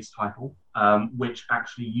horror-based title, which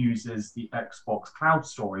actually uses the Xbox cloud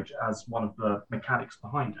storage as one of the mechanics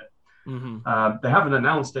behind it. They haven't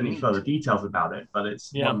announced any further details about it, but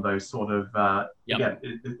it's one of those sort of, again,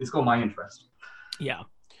 it's got my interest. Yeah.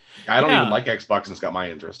 I don't even like Xbox, and it's got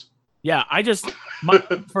my interest. Yeah,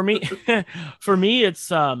 for me,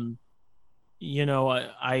 it's you know,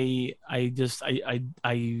 I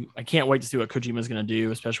can't wait to see what Kojima's gonna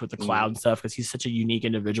do, especially with the cloud stuff, because he's such a unique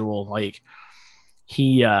individual. Like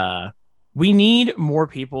we need more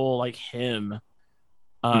people like him.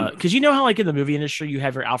 Because you know how, like, in the movie industry, you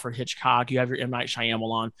have your Alfred Hitchcock, you have your M. Night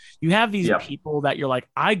Shyamalan, you have these people that you're like,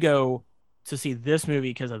 I go to see this movie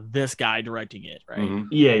because of this guy directing it, right?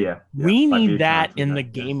 We need that in the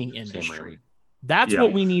gaming industry. That's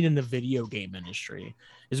what we need in the video game industry.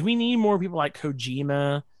 Is we need more people like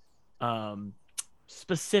Kojima,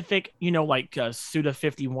 specific, you know, like Suda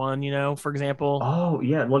 51, you know, for example. Oh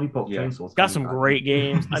yeah, Lollipop Chainsaw got some great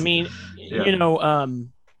games. I mean, you know,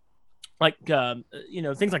 like you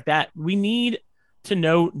know, things like that. We need to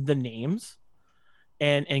know the names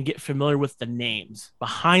and get familiar with the names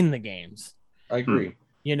behind the games. I agree.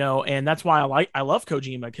 You know, and that's why I love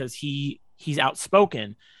Kojima, because he's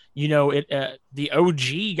outspoken. You know, the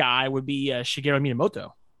OG guy would be Shigeru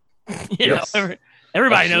Miyamoto. you know,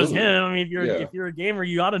 everybody knows him. I mean, if you're a gamer,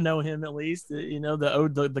 you ought to know him at least. You know,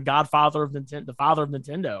 the godfather of Nintendo, the father of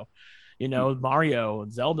Nintendo. You know, Mario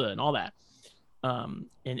and Zelda and all that.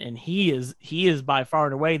 And he is by far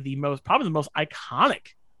and away probably the most iconic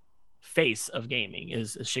face of gaming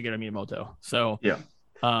is Shigeru Miyamoto. So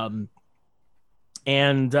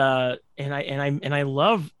and I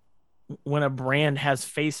love when a brand has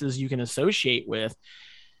faces you can associate with.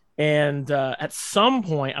 And at some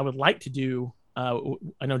point, I would like to do. I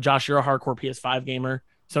know, Josh, you're a hardcore PS5 gamer,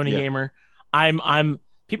 Sony gamer. I'm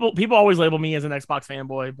people always label me as an Xbox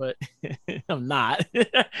fanboy, but I'm not.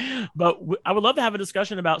 But I would love to have a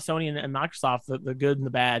discussion about Sony and Microsoft, the good and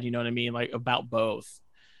the bad. You know what I mean? Like, about both.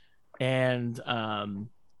 And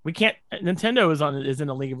we can't. Nintendo is in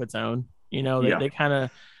a league of its own. You know, they kind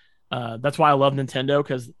of. That's why I love Nintendo,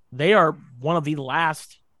 because they are one of the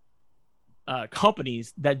last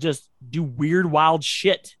companies that just do weird, wild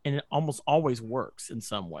shit, and it almost always works in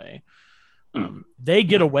some way. They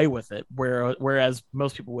get away with it, whereas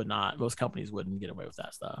most people would not. Most companies wouldn't get away with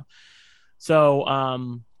that stuff.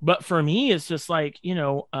 So, but for me, it's just like, you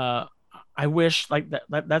know, I wish like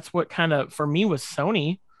that's what kind of for me with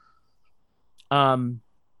Sony.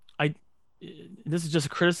 This is just a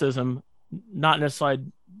criticism, not necessarily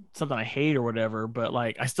something I hate or whatever, but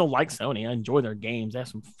like I still like Sony. I enjoy their games. They have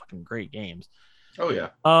some fucking great games. Oh yeah.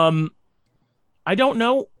 I don't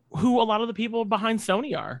know who a lot of the people behind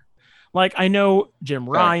Sony are. Like, I know Jim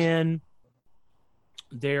Ryan.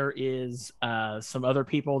 There is some other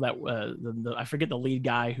people that I forget the lead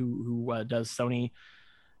guy who does Sony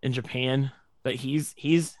in Japan, but he's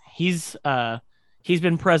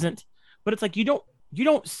been present. But it's like you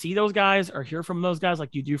don't see those guys or hear from those guys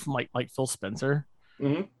like you do from like Phil Spencer.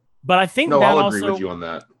 Mm-hmm. But I think I'll agree with you on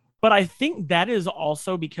that. But I think that is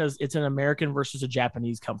also because it's an American versus a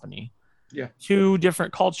Japanese company. Yeah, two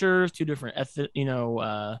different cultures, two different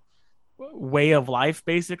way of life,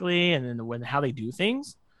 basically, and then how they do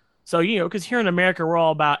things. So, because here in America, we're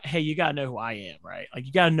all about, hey, you got to know who I am, right? Like,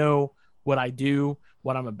 you got to know what I do,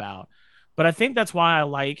 what I'm about. But I think that's why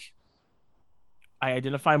I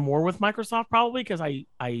identify more with Microsoft, probably because I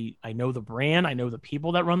know the brand, I know the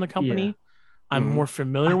people that run the company. Yeah. I'm more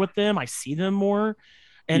familiar with them. I see them more.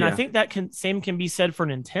 And I think that same can be said for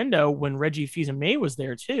Nintendo when Reggie Fils-Aimé was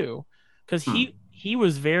there too, because he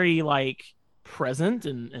was very like present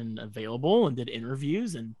and available and did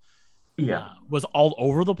interviews and was all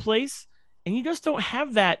over the place. And you just don't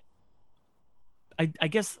have that, I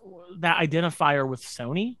guess, that identifier with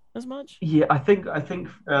Sony as much. Yeah, I think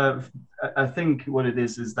what it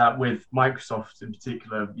is that with Microsoft in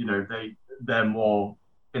particular, they're more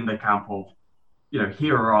in the camp of,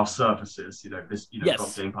 here are our services, this,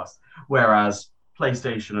 got Game Pass. Whereas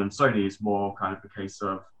PlayStation and Sony is more kind of the case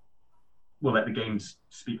of, we'll let the games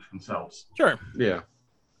speak for themselves. Sure. Yeah.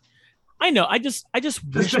 I know. I just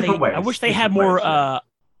wish they had more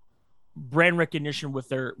brand recognition with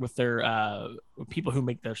their people who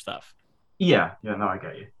make their stuff. Yeah. No, I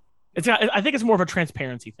get you. I think it's more of a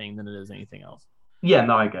transparency thing than it is anything else. Yeah,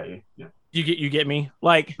 no, I get you. Yeah. You get me?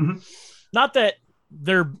 Like, not that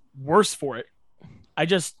they're worse for it. I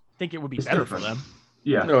just think it would be better for them.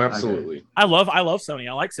 Yeah. No, absolutely. I love Sony.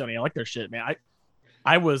 I like Sony. I like their shit, man.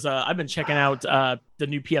 I've been checking out the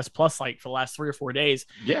new PS Plus for the last 3 or 4 days.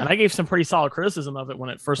 Yeah. And I gave some pretty solid criticism of it when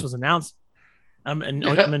it first was announced. And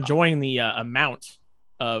I'm enjoying the amount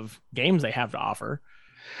of games they have to offer.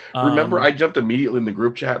 Remember, I jumped immediately in the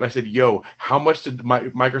group chat and I said, "Yo, how much did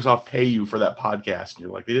Microsoft pay you for that podcast?" And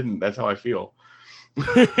you're like, "They didn't." That's how I feel.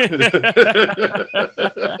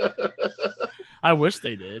 I wish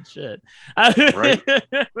they did. Shit.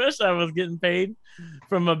 I wish I was getting paid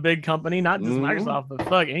from a big company, not just Microsoft, but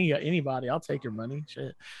fuck anybody. I'll take your money.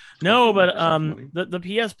 Shit. No, but the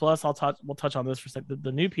PS Plus, we'll touch on this for a second.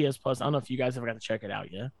 The new PS Plus, I don't know if you guys ever got to check it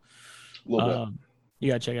out yet. A little bit. You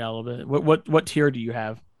gotta check it out a little bit. What tier do you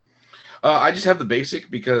have? I just have the basic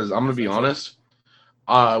because I'm gonna be honest.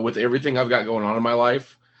 With everything I've got going on in my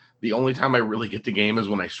life, the only time I really get the game is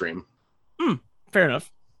when I stream. Fair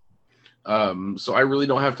enough. So I really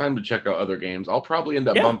don't have time to check out other games. I'll probably end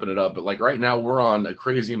up bumping it up, but like right now we're on a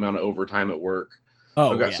crazy amount of overtime at work.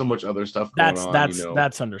 I've got so much other stuff going on.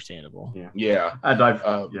 That's understandable. Yeah.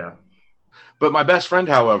 And But my best friend,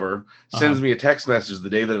 however, sends me a text message the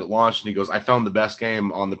day that it launched, and he goes, "I found the best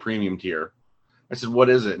game on the premium tier." I said, "What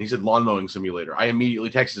is it?" And he said, "Lawn Mowing Simulator." I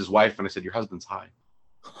immediately texted his wife, and I said, "Your husband's high.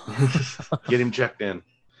 Get him checked in."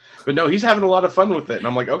 But no, he's having a lot of fun with it. And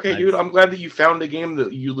I'm like, okay, dude, I'm glad that you found a game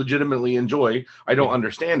that you legitimately enjoy. I don't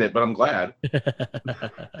understand it, but I'm glad.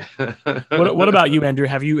 What about you, Andrew?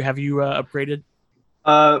 Have you upgraded?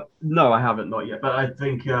 No, I haven't, not yet. But I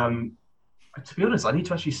think, to be honest, I need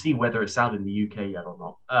to actually see whether it's out in the UK yet or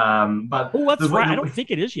not. But that's right. I don't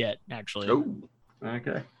think it is yet, actually. Oh.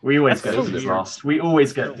 Okay. We always get things last. We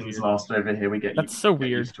always get things last over here. We get that's so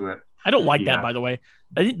weird. Used to it. I don't like that, by the way.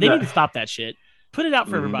 They need to stop that shit. Put it out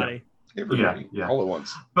for everybody. Yeah, all at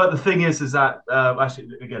once. But the thing is that actually,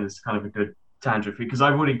 again, it's kind of a good tangent for you because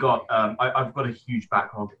I've already got I've got a huge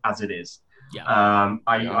backlog as it is. Yeah.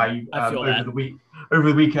 I feel over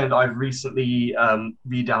the weekend I've recently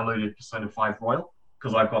re-downloaded Persona 5 Royal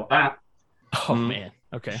because I've got that. Oh man.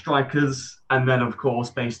 Okay. Strikers, and then of course,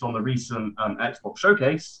 based on the recent Xbox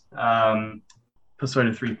showcase,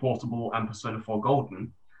 Persona 3 Portable and Persona 4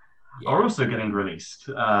 Golden are also getting released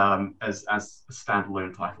as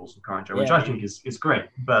standalone titles from current gen, which I think is great.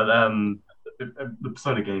 But the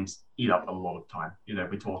Persona games eat up a lot of time. We're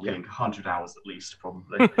talking 100 hours at least,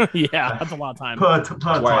 probably. That's a lot of time per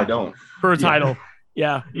title. Why I don't per title.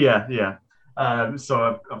 Yeah.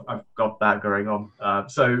 So I've got that going on.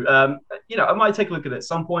 I might take a look at it at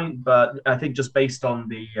some point, but I think just based on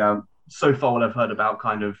the so far what I've heard about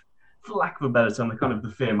kind of, for lack of a better term, the kind of the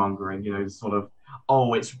fear mongering, sort of,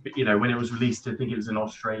 it's, when it was released, I think it was in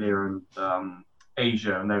Australia and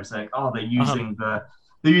Asia, and they were saying, they're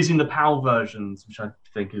using the PAL versions, which I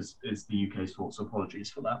think is the UK's fault, so apologies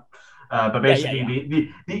for that. But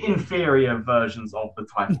basically, the inferior versions of the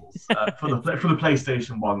titles for the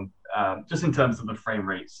PlayStation 1, just in terms of the frame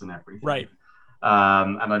rates and everything. Right.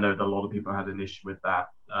 And I know that a lot of people had an issue with that.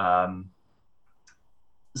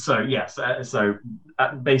 So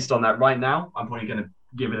based on that, right now, I'm probably going to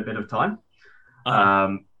give it a bit of time.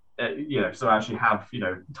 So I actually have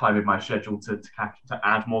time in my schedule to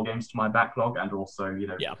add more games to my backlog, and also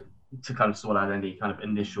to kind of sort out any kind of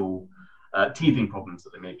initial teething problems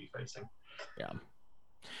that they may be facing.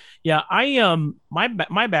 I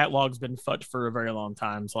my backlog's been fucked for a very long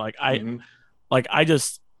time. So I've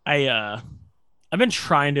been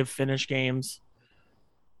trying to finish games.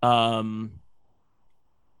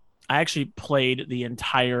 I actually played the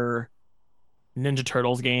entire Ninja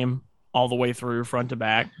Turtles game all the way through front to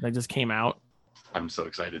back. That just came out. I'm so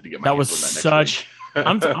excited to get my that was hands on that such next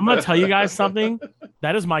I'm going to tell you guys something.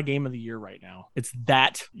 That is my game of the year right now. It's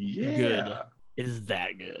that good. It is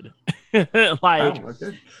that good. Like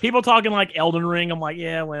people talking like Elden Ring. I'm like,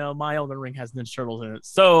 yeah, well, my Elden Ring has Ninja Turtles in it,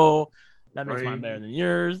 so that makes mine better than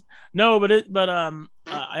yours. No, but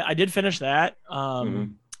I did finish that.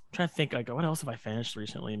 I'm trying to think like what else have I finished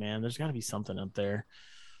recently, man? There's got to be something up there.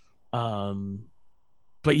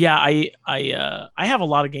 But yeah, I have a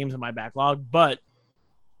lot of games in my backlog, but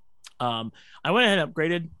I went ahead and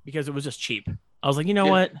upgraded because it was just cheap. I was like, you know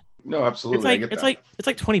what? No, absolutely. It's like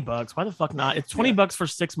 $20. Why the fuck not? It's $20 for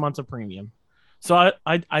 6 months of premium. So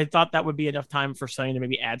I thought that would be enough time for Sony to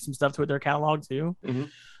maybe add some stuff to their catalog too,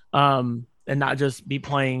 and not just be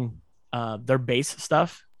playing their base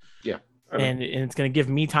stuff. Yeah, and it's going to give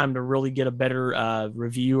me time to really get a better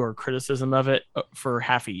review or criticism of it for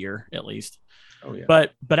half a year at least. Oh yeah.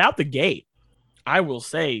 But out the gate, I will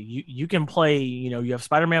say you can play. You have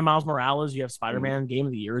Spider-Man Miles Morales, you have Spider-Man Game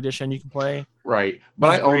of the Year edition. You can play. Right,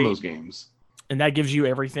 but I own those games, and that gives you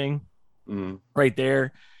everything right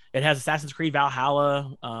there. It has Assassin's Creed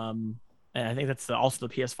Valhalla, and I think that's also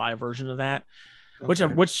the PS5 version of that, which I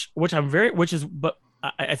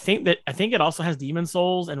think it also has Demon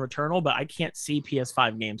Souls and Returnal, but I can't see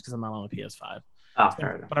PS5 games because I'm not on a PS5.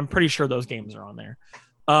 But I'm pretty sure those games are on there.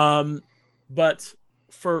 But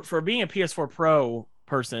for being a PS4 Pro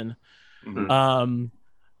person,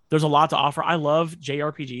 there's a lot to offer. I love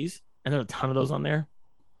JRPGs, and there's a ton of those on there,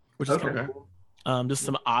 which is kind of cool. Just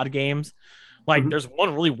some odd games. Like there's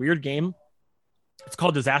one really weird game. It's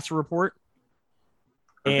called Disaster Report.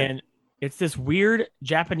 And it's this weird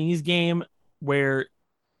Japanese game where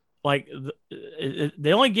like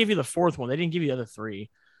they only give you the fourth one. They didn't give you the other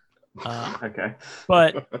three.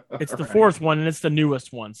 But it's the fourth one and it's the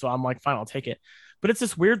newest one. So I'm like, fine, I'll take it. But it's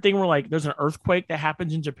this weird thing where like there's an earthquake that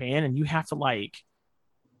happens in Japan and you have to like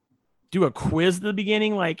do a quiz at the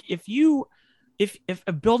beginning. Like if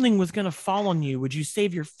a building was going to fall on you, would you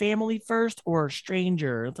save your family first or a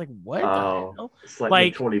stranger? It's like, what? Oh, it's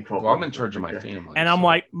like well, I'm in charge of my family. And I'm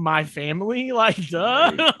like, my family? Like,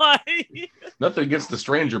 duh. Like, nothing against the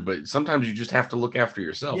stranger, but sometimes you just have to look after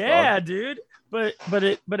yourself. Yeah, dog. dude. But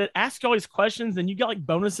it asks you all these questions and you get like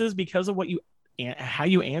bonuses because of how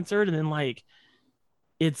you answered. And then like,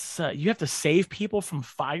 it's, you have to save people from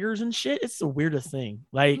fires and shit. It's the weirdest thing.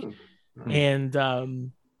 Like, and,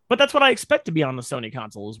 but that's what I expect to be on the Sony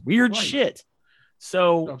console is weird shit.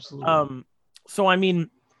 So, so I mean,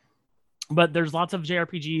 but there's lots of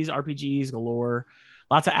JRPGs, RPGs galore,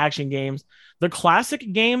 lots of action games. The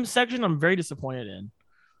classic game section, I'm very disappointed in.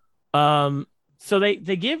 So they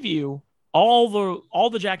give you all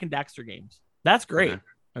the Jak and Daxter games. That's great.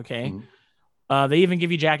 Okay. They even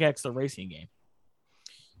give you Jak X, the racing game.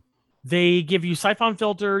 They give you Siphon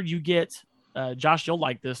Filter. You get Josh, you'll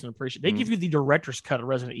like this and appreciate. They give you the director's cut of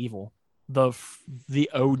Resident Evil, the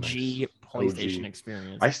OG PlayStation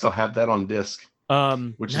experience. I still have that on disc,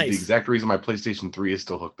 which is the exact reason my PlayStation 3 is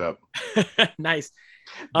still hooked up. Nice.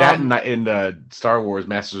 That and Star Wars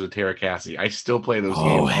Masters of Terakassi. I still play those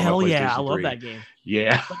games. Oh hell yeah, I love that game.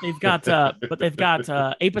 Yeah, but they've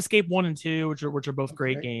got Ape Escape 1 and 2, which are both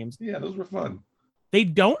great games. Yeah, those were fun. They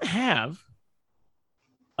don't have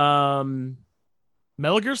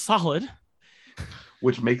Metal Gear Solid.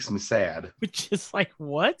 Which makes me sad. Which is like,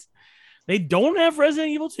 what? They don't have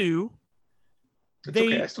Resident Evil 2. It's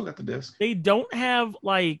okay. I still got the disc. They don't have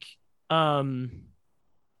like, what am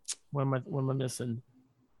I missing?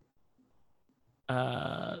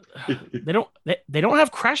 They don't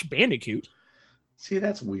have Crash Bandicoot. See,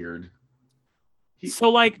 that's weird. So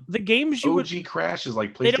like the games you OG Crash is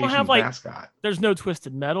like PlayStation's they don't have like mascot. There's no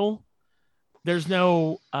Twisted Metal. There's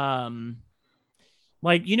no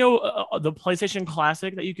like, the PlayStation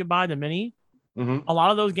Classic that you could buy, the mini. A lot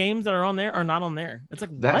of those games that are on there are not on there. It's like,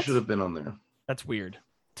 that what? should have been on there. That's weird.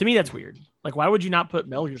 To me, that's weird. Like, why would you not put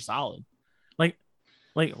Metal Gear Solid? Like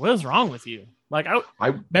what is wrong with you? Like,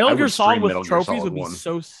 Metal Gear Solid with trophies would be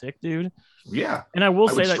so sick, dude. Yeah. And I will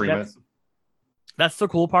say that's the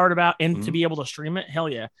cool part about, and to be able to stream it, hell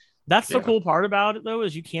yeah. That's the cool part about it, though,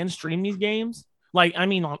 is you can stream these games. Like, I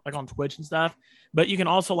mean, like on Twitch and stuff, but you can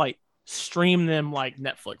also like stream them like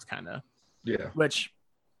Netflix kind of. Yeah. Which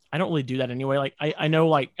I don't really do that anyway. Like I know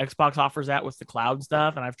like Xbox offers that with the cloud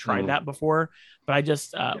stuff, and I've tried that before, but I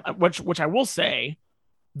just which I will say,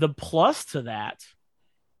 the plus to that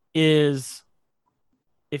is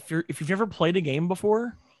if you've ever played a game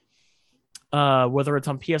before, whether it's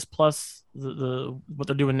on PS Plus, the what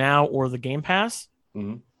they're doing now, or the Game Pass,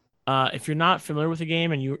 If you're not familiar with the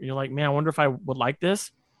game and you're like, man, I wonder if I would like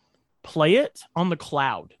this, play it on the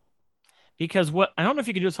cloud. Because I don't know if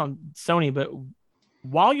you can do this on Sony, but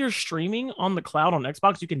while you're streaming on the cloud on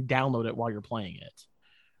Xbox, you can download it while you're playing it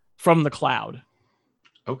from the cloud.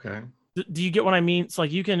 Okay. Do you get what I mean? It's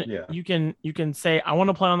like you can say I want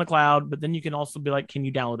to play on the cloud, but then you can also be like, can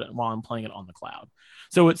you download it while I'm playing it on the cloud?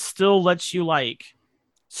 So it still lets you like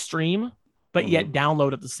stream, but yet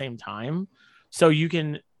download at the same time. So you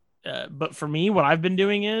can. But for me, what I've been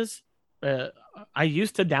doing is I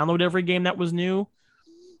used to download every game that was new,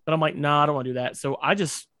 but I'm like, no, I don't want to do that. So I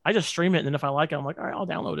just stream it, and then if I like it, I'm like, all right, I'll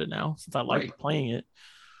download it now since I like playing it.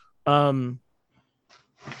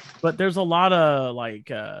 But there's a lot of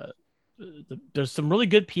like there's some really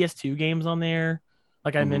good PS2 games on there.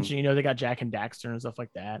 Like I mentioned, they got Jak and Daxter and stuff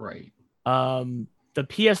like that. Right. The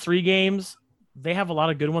PS3 games, they have a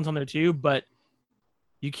lot of good ones on there too, but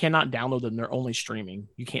you cannot download them. They're only streaming.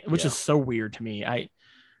 You can't, which is so weird to me.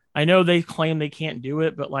 I know they claim they can't do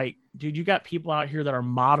it, but like, dude, you got people out here that are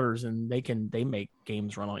modders and they make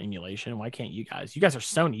games run on emulation. Why can't you guys? You guys are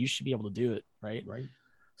Sony. You should be able to do it, right? Right.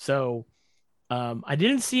 So, I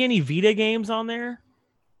didn't see any Vita games on there,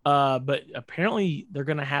 but apparently they're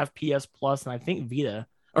gonna have PS Plus and I think Vita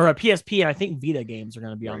or a PSP and I think Vita games are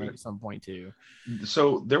gonna be on there at some point too.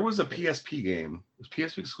 So there was a PSP game, it was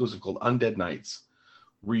PSP exclusive called Undead Knights,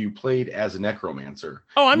 where you played as a necromancer.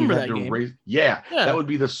 Oh, I remember that game. Yeah, that would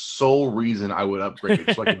be the sole reason I would upgrade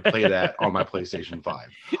it so I could play that on my PlayStation 5.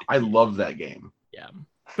 I love that game. Yeah,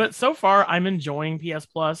 but so far I'm enjoying PS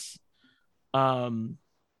Plus.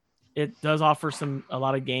 It does offer a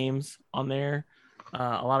lot of games on there,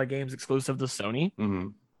 a lot of games exclusive to Sony. Mm-hmm.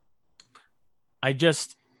 I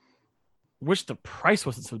just wish the price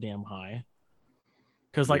wasn't so damn high,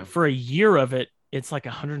 because like for a year of it, it's like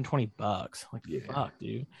 $120. Like, fuck,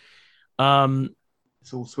 dude.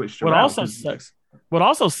 It's all switched around. What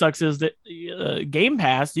also sucks is that Game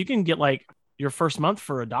Pass, you can get like your first month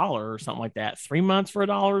for $1 or something like that. 3 months for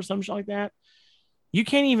 $1 or something like that. You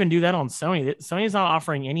can't even do that on Sony. Sony's not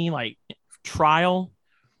offering any like trial.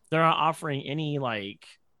 They're not offering any like.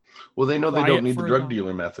 Well, they know they don't need the drug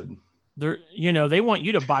dealer method. They want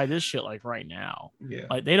you to buy this shit like right now. Yeah.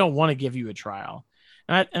 Like they don't want to give you a trial.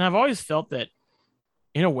 And I've always felt that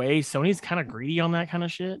in a way, Sony's kind of greedy on that kind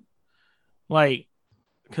of shit. Like,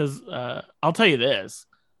 because I'll tell you this.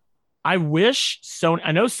 I wish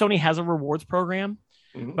I know Sony has a rewards program,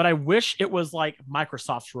 but I wish it was like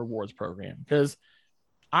Microsoft's rewards program, because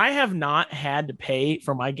I have not had to pay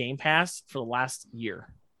for my Game Pass for the last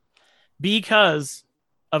year because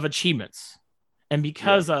of achievements and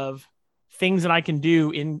because of things that I can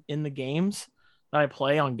do in the games that I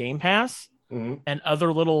play on Game Pass and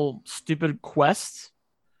other little stupid quests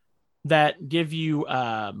that give you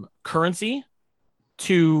currency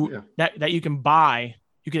that you can buy,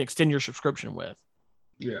 you can extend your subscription with.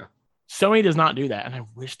 Yeah. Sony does not do that, and I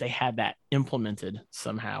wish they had that implemented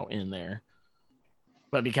somehow in there.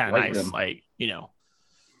 But it'd be kind of nice, them. Like,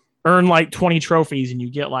 earn like 20 trophies and you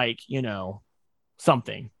get like,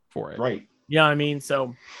 something for it. Right. You know what I mean?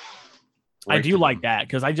 So I do like that,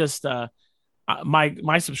 because I just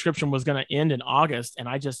my subscription was going to end in August, and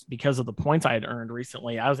I just, because of the points I had earned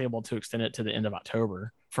recently, I was able to extend it to the end of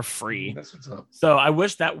October for free. That's what's up. So I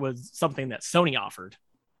wish that was something that Sony offered.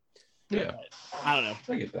 Yeah. But I don't know.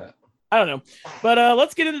 I get that. I don't know. But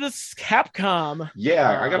let's get into this Capcom.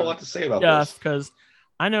 Yeah, I got a lot to say about this. Because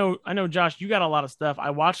I know, Josh, you got a lot of stuff. I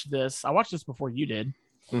watched this before you did.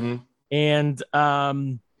 Mm-hmm. And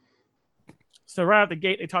so right out the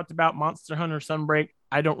gate, they talked about Monster Hunter Sunbreak.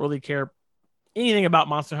 I don't really care anything about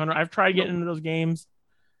Monster Hunter. I've tried getting into those games,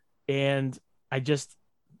 and I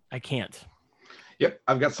can't. Yep,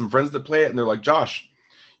 I've got some friends that play it, and they're like, Josh,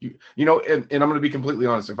 and I'm going to be completely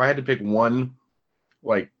honest. If I had to pick one,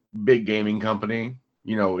 like, big gaming company,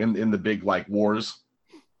 in the big like wars,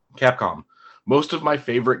 Capcom. Most of my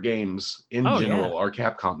favorite games in general are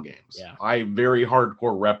Capcom games. Yeah. I very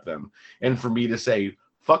hardcore rep them. And for me to say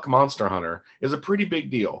fuck Monster Hunter is a pretty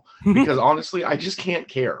big deal, because honestly, I just can't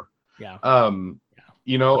care. Yeah.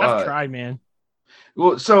 I've tried, man.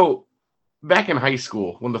 Well, so back in high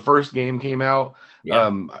school when the first game came out,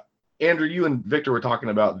 Andrew, you and Victor were talking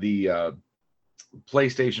about the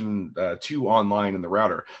PlayStation 2 online and the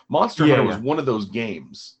router. Monster Hunter was one of those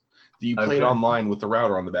games that you played online with the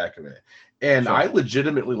router on the back of it. And I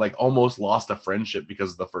legitimately like almost lost a friendship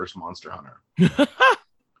because of the first Monster Hunter.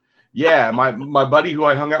 Yeah, my buddy who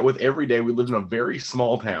I hung out with every day, we lived in a very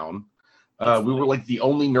small town. We were like the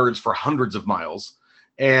only nerds for hundreds of miles.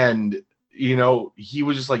 And, he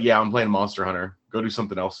was just like, yeah, I'm playing Monster Hunter. Go do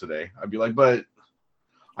something else today. I'd be like, but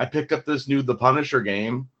I picked up this new The Punisher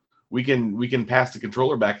game We can pass the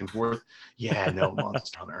controller back and forth. Yeah, no,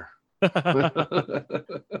 Monster Hunter.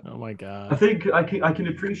 Oh my god! I think I can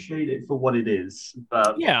appreciate it for what it is,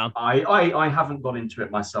 but yeah, I haven't got into it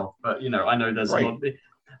myself. But I know there's a lot.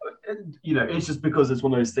 It's just because it's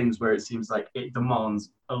one of those things where it seems like it demands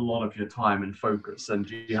a lot of your time and focus, and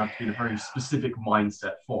you have to be in a very specific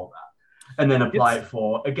mindset for that, and then apply it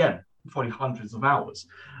for again probably hundreds of hours.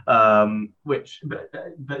 But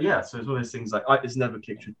yeah, so it's one of those things like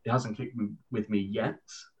it hasn't clicked with me yet.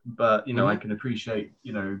 But I can appreciate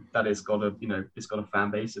that it's got a fan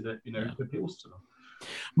base and it appeals to them.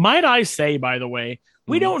 Might I say, by the way,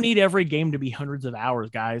 we don't need every game to be hundreds of hours,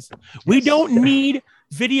 guys. We don't need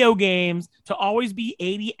video games to always be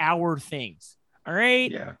 80-hour things. All right?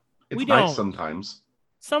 Yeah. We don't.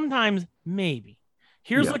 Sometimes maybe.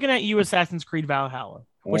 Here's looking at you, Assassin's Creed Valhalla,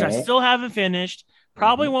 which I still haven't finished.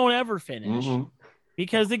 Probably won't ever finish.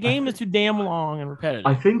 Because the game is too damn long and repetitive.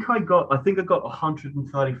 I think I got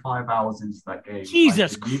 135 hours into that game.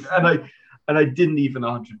 Jesus Christ. And I didn't even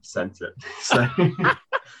 100% it. So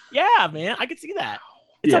yeah, man, I could see that.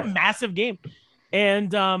 It's a massive game.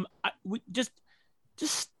 And we just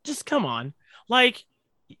come on. Like,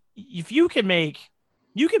 if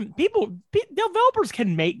developers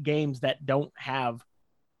can make games that don't have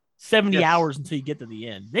 70 hours until you get to the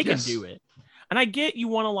end. They can do it. And I get you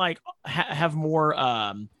want to like have more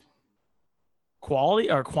quality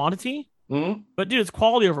or quantity, but dude, it's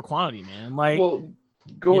quality over quantity, man. Like, well,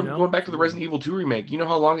 going back to the Resident Evil 2 remake, you know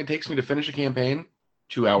how long it takes me to finish a campaign?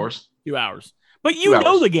 2 hours. 2 hours. But you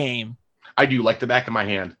know the game. I do, like the back of my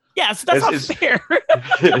hand. Yeah, so that's not fair.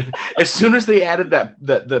 As soon as they added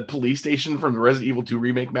the police station from the Resident Evil 2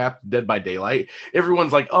 remake map, Dead by Daylight,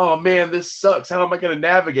 everyone's like, "Oh man, this sucks. How am I going to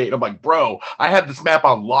navigate?" And I'm like, "Bro, I had this map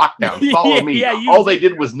on lockdown. Follow me." All they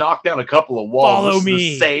did was knock down a couple of walls. Follow me.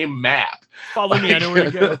 The same map. Follow me. I know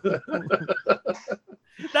where to go.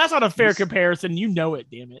 That's not a fair comparison. You know it,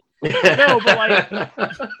 damn it. No, but like,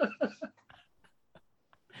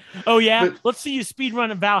 oh yeah, let's see you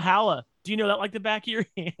speedrun Valhalla. Do you know that like the back of your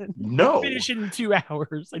hand? No. Finish it in 2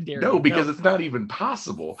 hours. I dare you. No, because it's not even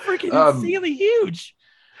possible. Freaking insanely huge.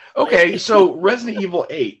 Okay, so Resident Evil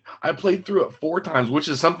 8, I played through it 4 times, which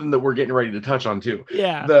is something that we're getting ready to touch on too.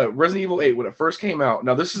 Yeah. The Resident Evil 8, when it first came out,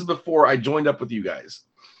 now this is before I joined up with you guys.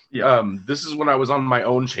 Yeah. This is when I was on my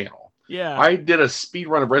own channel. Yeah. I did a speed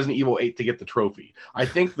run of Resident Evil 8 to get the trophy. I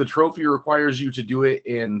think the trophy requires you to do it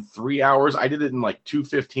in 3 hours. I did it in like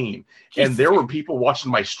 2:15. And there were people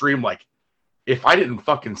watching my stream like, if I didn't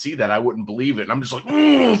fucking see that, I wouldn't believe it. And I'm just like,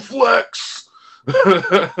 flex.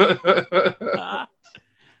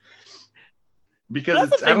 Because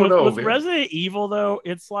that's it's, I don't know. With Resident Evil, though,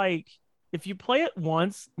 it's like, if you play it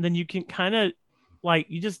once, then you can kind of,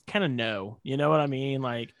 like, you just kind of know. You know what I mean?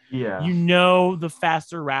 Like, you know the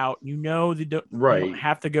faster route. You know you don't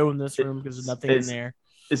have to go in this room because there's nothing in there.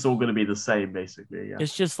 It's all going to be the same, basically. Yeah.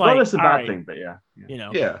 It's just like, that's a bad thing, but yeah. You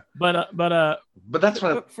know. Yeah. But that's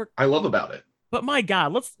what I love about it. But my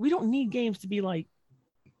God, we don't need games to be like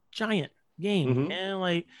giant games, man.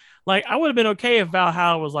 Like I would have been okay if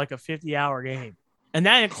Valhalla was like a 50-hour game, and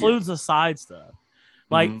that includes the side stuff.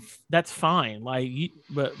 Like that's fine. Like,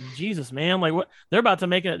 but Jesus, man, like what they're about to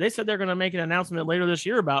make it. They said they're going to make an announcement later this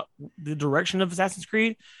year about the direction of Assassin's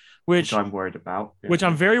Creed, which I'm worried about. Yeah. Which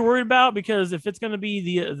I'm very worried about, because if it's going to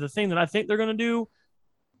be the thing that I think they're going to do.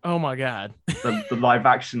 Oh my God! The live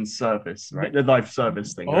action service, right? The live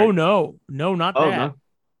service thing. Oh right? no, not that. No.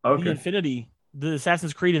 Okay. The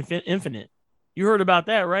Assassin's Creed Infinite. You heard about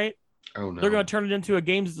that, right? Oh no. They're going to turn it into a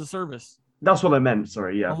games as a service. That's what I meant.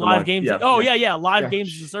 Sorry, yeah. Live games. Yeah. Oh yeah. Live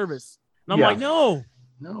games as a service. And I'm like, no,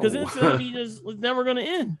 because Infinity is never going to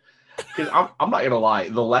end. Because I'm not gonna lie,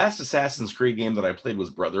 the last Assassin's Creed game that I played was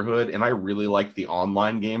Brotherhood, and I really liked the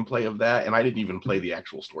online gameplay of that, and I didn't even play the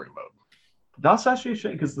actual story mode. That's actually a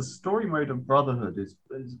shame, because the story mode of Brotherhood is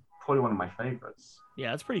probably one of my favorites.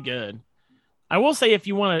 Yeah, it's pretty good. I will say, if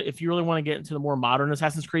you really want to get into the more modern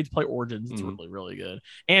Assassin's Creed, play Origins. It's really, really good.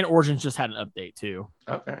 And Origins just had an update too.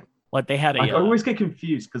 Okay. Like they had I always get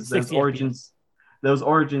confused because there's Origins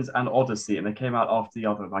and Odyssey, and they came out after the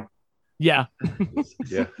other. Like, yeah,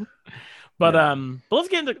 yeah. But let's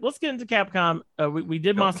get into Capcom. We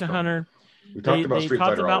did Monster Hunter. We talked about Street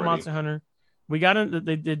Fighter already. Monster Hunter. We got into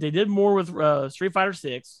they did more with Street Fighter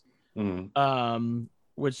 6.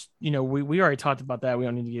 Which, we already talked about that. We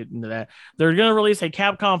don't need to get into that. They're going to release a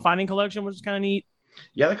Capcom Fighting Collection, which is kind of neat.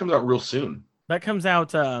 Yeah, that comes out real soon. That comes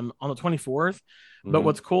out on the 24th. But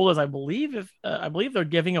what's cool is I believe they're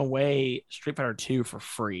giving away Street Fighter 2 for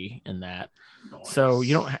free in that. Nice. So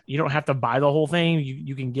you don't have to buy the whole thing.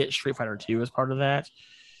 You can get Street Fighter 2 as part of that.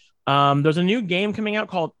 There's a new game coming out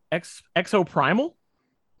called Exoprimal,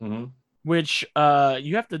 which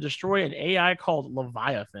you have to destroy an AI called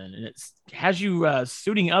Leviathan, and it has you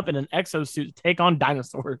suiting up in an exosuit to take on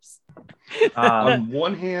dinosaurs. On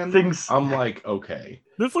one hand, I'm like, okay,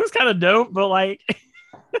 this looks kind of dope, but like.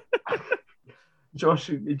 Josh,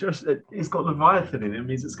 he's got Leviathan in it. It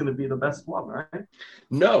means it's going to be the best one, right?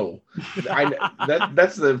 No,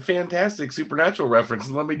 that's the fantastic Supernatural reference.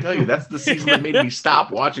 And let me tell you, that's the season that made me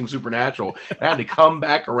stop watching Supernatural. I had to come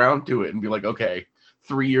back around to it and be like, okay,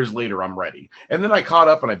 3 years later, I'm ready. And then I caught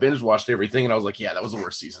up and I binge watched everything, and I was like, yeah, that was the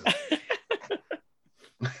worst season.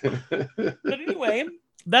 But anyway,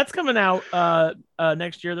 that's coming out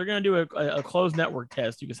next year. They're going to do a closed network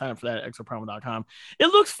test. You can sign up for that at exoprimal.com. It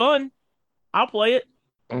looks fun. I'll play it.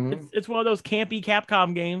 It's one of those campy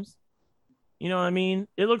Capcom games. You know what I mean?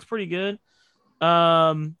 It looks pretty good.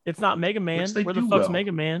 It's not Mega Man. Where the fuck's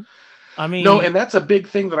Mega Man? I mean, no, and that's a big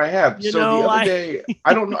thing that I have. So the other day,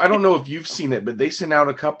 I don't know if you've seen it, but they sent out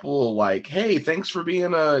a couple like, "Hey, thanks for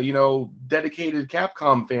being a dedicated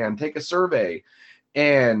Capcom fan. Take a survey,"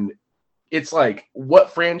 and it's like,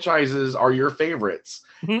 what franchises are your favorites?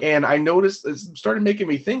 And I noticed it started making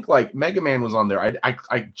me think like Mega Man was on there.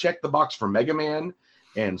 I checked the box for Mega Man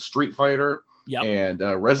and Street Fighter and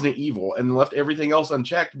Resident Evil and left everything else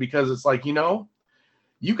unchecked because it's like,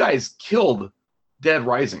 you guys killed Dead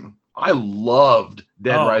Rising. I loved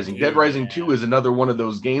Dead Rising. Dead Rising 2 is another one of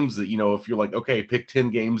those games that, if you're like, okay, pick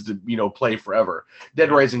 10 games to, play forever. Dead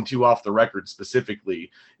Rising 2 off the record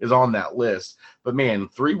specifically is on that list. But man,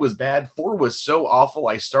 3 was bad. 4 was so awful.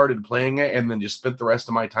 I started playing it and then just spent the rest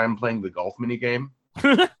of my time playing the golf mini game,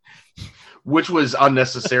 which was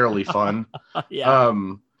unnecessarily fun. But,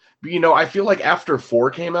 I feel like after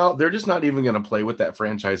 4 came out, they're just not even going to play with that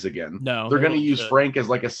franchise again. No, they're going to use Frank as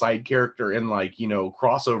like a side character in like,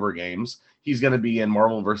 crossover games. He's going to be in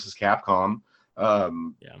Marvel versus Capcom.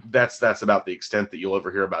 That's about the extent that you'll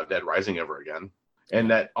ever hear about Dead Rising ever again.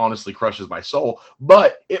 And that honestly crushes my soul.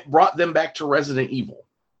 But it brought them back to Resident Evil.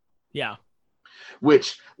 Yeah.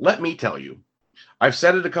 Which, let me tell you, I've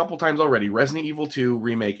said it a couple times already. Resident Evil 2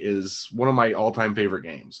 Remake is one of my all-time favorite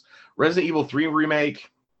games. Resident Evil 3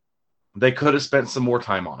 Remake, they could have spent some more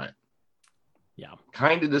time on it. Yeah.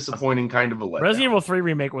 Kind of disappointing, kind of a letdown. Resident Evil 3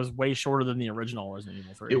 Remake was way shorter than the original Resident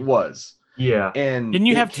Evil 3. It was. Yeah. And didn't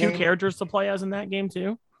you have 2 characters to play as in that game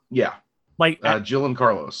too? Yeah. Like Jill and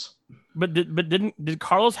Carlos. But did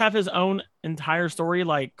Carlos have his own entire story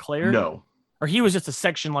like Claire? No. Or he was just a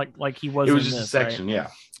section like he was. It was just a section, right?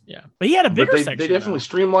 Yeah. But he had a bigger section. They definitely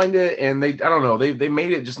streamlined it, and I don't know, they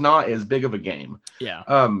made it just not as big of a game. Yeah.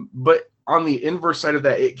 But on the inverse side of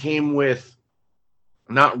that, it came with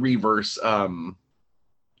not reverse. The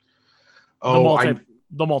multiplayer.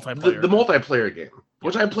 The multiplayer game,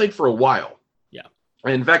 which I played for a while. Yeah.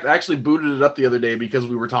 And in fact, I actually booted it up the other day because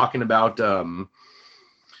we were talking about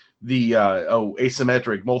the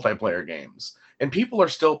asymmetric multiplayer games, and people are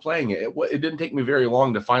still playing it. It didn't take me very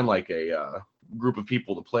long to find like a group of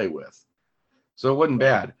people to play with, so it wasn't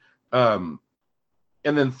bad.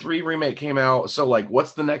 And then 3 Remake came out. So like,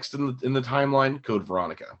 what's the next in the timeline? Code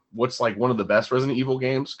Veronica. What's like one of the best Resident Evil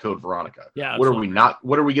games? Code Veronica. Yeah. What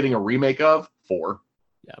are we getting a remake of? 4.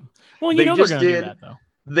 Yeah. Well, they're going to do that though.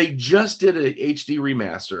 They just did a HD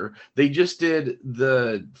remaster. They just did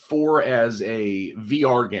the 4 as a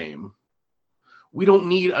VR game. We don't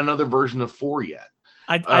need another version of 4 yet.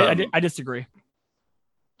 I disagree.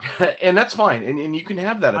 And that's fine, and you can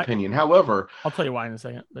have that opinion. However, I'll tell you why in a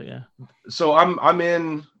second. But yeah. So I'm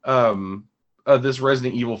in this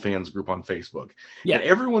Resident Evil fans group on Facebook. Yeah. And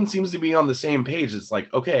everyone seems to be on the same page. It's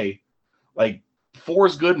like, okay, like 4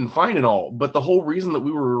 is good and fine and all, but the whole reason that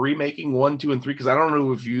we were remaking 1, 2, and 3, because I don't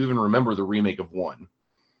know if you even remember the remake of 1.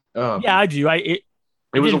 Yeah, I do. It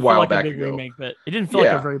was a while back ago. Remake, but it didn't feel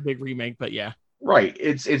like a very big remake. But yeah. Right.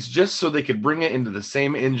 It's just so they could bring it into the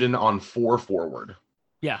same engine on 4 forward.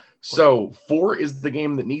 Yeah. So 4 is the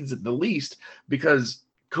game that needs it the least because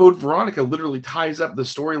Code Veronica literally ties up the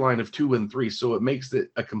storyline of 2 and 3, so it makes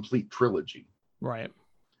it a complete trilogy. Right.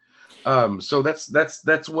 So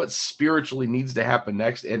that's what spiritually needs to happen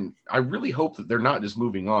next, and I really hope that they're not just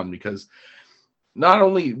moving on, because not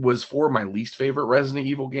only was 4 my least favorite Resident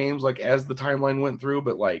Evil games, like as the timeline went through,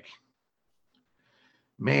 but like,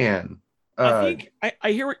 man. I think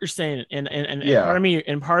I hear what you're saying, and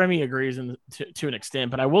part of me agrees to an extent.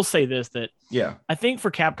 But I will say this: that I think for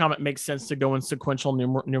Capcom it makes sense to go in sequential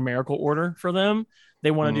numerical order for them. They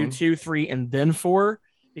want to do 2, 3, and then 4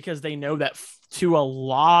 because they know that to a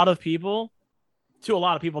lot of people,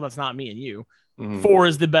 that's not me and you, 4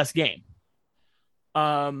 is the best game.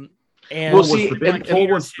 And we'll see.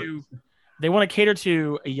 they want to cater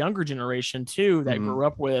to a younger generation too that grew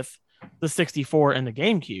up with the 64 and the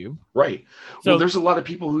GameCube. Right. So there's a lot of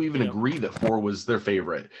people who even agree that 4 was their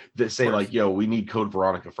favorite, that say like, yo, we need Code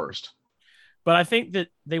Veronica first. But I think that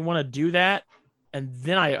they want to do that, and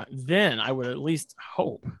then I would at least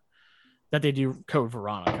hope that they do Code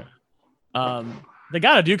Veronica. They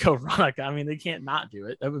got to do Code Veronica. I mean, they can't not do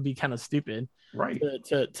it. That would be kind of stupid, right?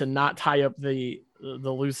 To not tie up the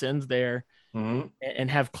loose ends there, and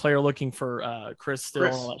have Claire looking for Chris still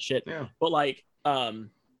and all that shit. Yeah. But like,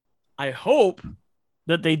 I hope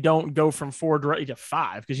that they don't go from 4 directly to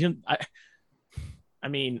 5, because I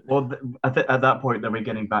mean, well, at that point, then we're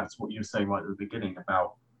getting back to what you were saying right at the beginning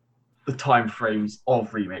about the time frames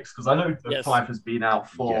of remakes, because I know that 5 has been out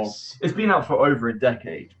for it's been out for over a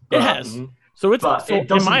decade. It has. So it's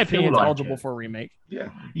in my opinion, it's eligible for a remake. Yeah,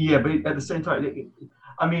 but at the same time,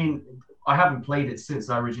 I mean, I haven't played it since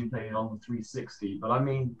I originally played it on the 360, but I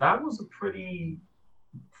mean, that was a pretty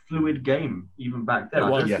fluid game even back then. It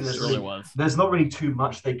really was. There's not really too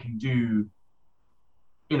much they can do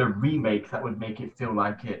in a remake that would make it feel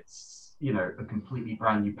like it's, you know, a completely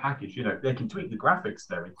brand new package. You know, they can tweak the graphics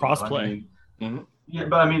and everything. Crossplay. Yeah,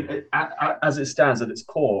 but I mean, as it stands at its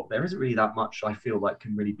core, there isn't really that much I feel like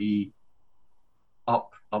can really be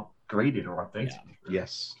upgraded or updated.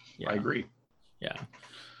 Yes, I agree. Yeah,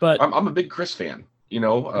 but I'm a big Chris fan, you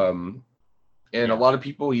know, and a lot of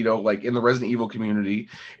people, you know, like in the Resident Evil community,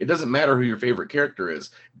 it doesn't matter who your favorite character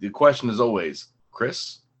is. The question is always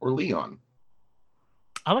Chris or Leon.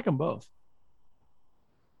 I like them both.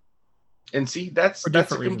 And see, that's a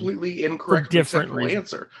completely incorrect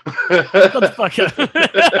answer. That's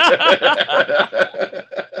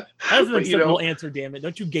an acceptable answer, damn it.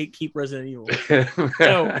 Don't you gatekeep Resident Evil.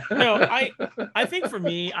 No, I think for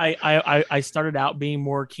me, I started out being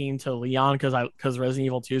more keen to Leon because Resident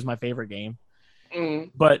Evil 2 is my favorite game.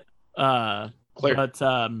 But Claire. But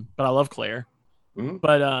I love Claire.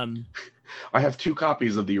 But I have 2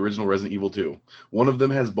 copies of the original Resident Evil 2. One of them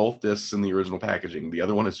has both discs in the original packaging. The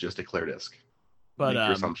other one is just a Claire disc. But Make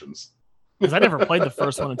your assumptions. Because I never played the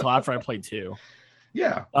first one until after I played 2.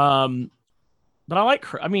 Yeah. But I like.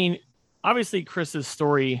 I mean, obviously Chris's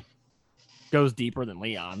story goes deeper than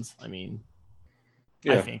Leon's. I mean,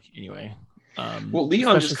 I think anyway. Well,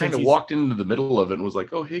 Leon just kind of walked into the middle of it and was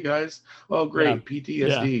like, "Oh, hey guys, oh great,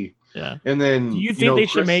 PTSD." Yeah. And then do you think they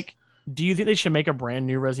should make? Do you think they should make a brand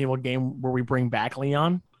new Resident Evil game where we bring back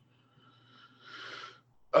Leon?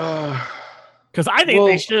 Because I think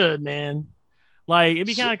they should, man. Like, it'd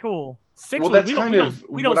be kind of cool. 6. Well, that's we kind of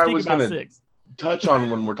we don't what I speak was about gonna 6. Touch on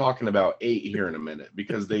when we're talking about 8 here in a minute,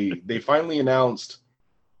 because they finally announced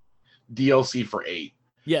DLC for 8.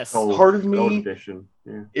 Yes. Part of me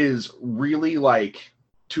is really like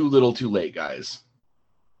too little too late, guys.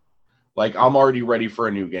 Like, I'm already ready for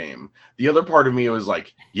a new game. The other part of me was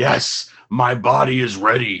like, yes, my body is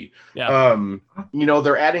ready. Yeah. You know,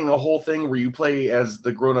 they're adding a whole thing where you play as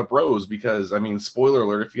the grown-up Rose, because, I mean, spoiler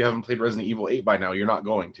alert, if you haven't played Resident Evil 8 by now, you're not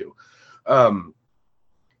going to.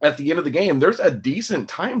 At the end of the game, there's a decent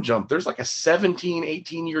time jump. There's like a 17,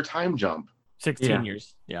 18-year time jump. 16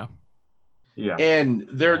 years. Yeah. Yeah. And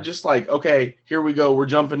they're just like, okay, here we go. We're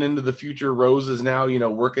jumping into the future. Rose is now, you know,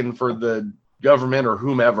 working for the government or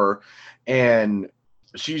whomever, and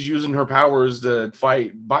she's using her powers to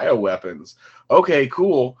fight bioweapons. Okay,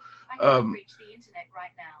 cool. I can't reach the internet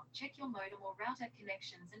right now. Check your modem or router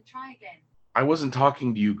connections and try again. I wasn't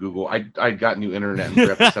talking to you, Google. I got new internet and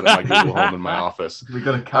forgot to set up my Google Home in my office. We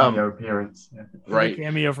got a cameo appearance. Yeah. Right. A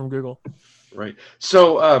cameo from Google. Right.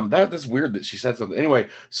 So that's weird that she said something. Anyway,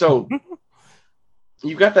 so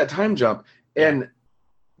you've got that time jump, and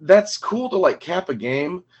that's cool to like cap a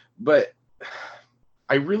game, but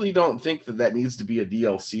I really don't think that needs to be a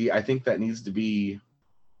DLC. I think that needs to be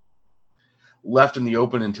left in the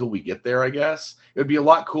open until we get there, I guess. It would be a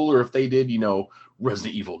lot cooler if they did, you know,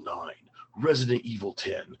 Resident Evil 9, Resident Evil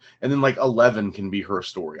 10, and then like 11 can be her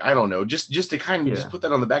story. I don't know. Just to kind of just put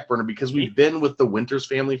that on the back burner, because we've been with the Winters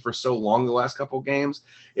family for so long the last couple of games.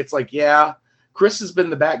 It's like, yeah, Chris has been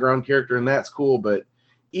the background character, and that's cool, but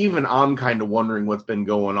even I'm kind of wondering what's been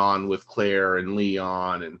going on with Claire and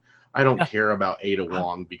Leon, and I don't care about Ada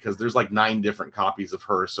Wong, because there's like 9 different copies of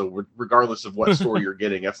her. So regardless of what story you're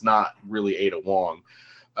getting, that's not really Ada Wong.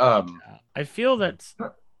 I feel that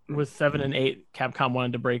with 7 and 8, Capcom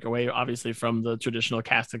wanted to break away, obviously, from the traditional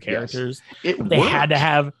cast of characters. Yes, they had to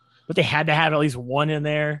have at least one in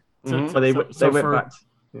there. They went back.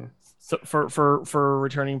 Yeah. So for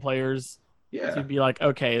returning players. Yeah. To be like,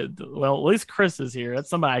 okay, well, at least Chris is here. That's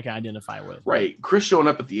somebody I can identify with. Right. Chris showing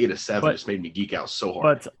up at the 8 of 7 just made me geek out so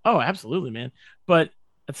hard. But absolutely, man. But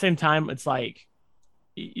at the same time, it's like,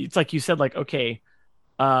 it's like you said, like, okay,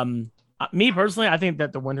 me personally, I think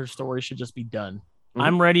that the winter story should just be done. Mm-hmm.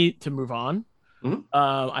 I'm ready to move on. Mm-hmm.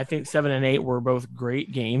 I think 7 and 8 were both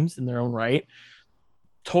great games in their own right.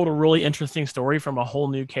 Told a really interesting story from a whole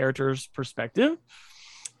new character's perspective.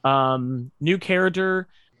 New character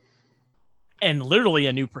and literally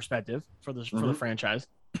a new perspective for the franchise,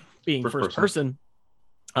 being first person.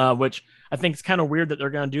 Which I think is kind of weird that they're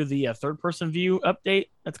going to do the third person view update.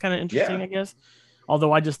 That's kind of interesting, I guess.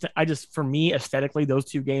 Although I just for me aesthetically, those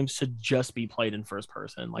two games should just be played in first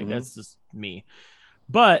person. Like that's just me.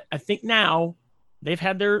 But I think now they've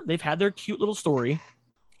had their cute little story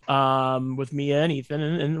with Mia and Ethan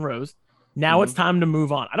and Rose. Now it's time to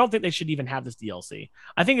move on. I don't think they should even have this DLC.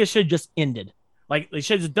 I think it should just ended. Like they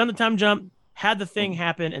should have just done the time jump, had the thing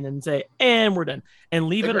happen, and then say, and we're done. And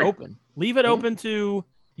leave it open. Leave it open to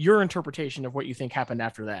your interpretation of what you think happened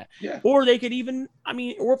after that. Yeah. Or they could even,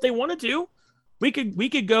 or if they wanted to, we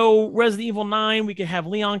could go Resident Evil 9. We could have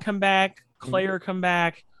Leon come back, Claire come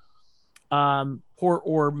back,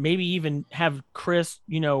 or maybe even have Chris,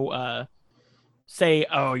 say,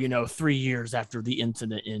 3 years after the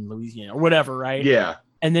incident in Louisiana or whatever, right? Yeah.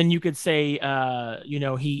 And then you could say,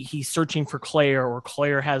 he's searching for Claire, or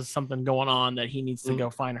Claire has something going on that he needs to go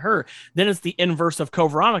find her. Then it's the inverse of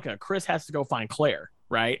Code Veronica. Chris has to go find Claire,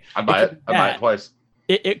 right? I buy it twice.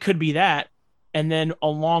 It could be that. And then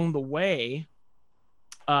along the way,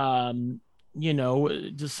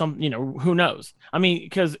 just some, who knows?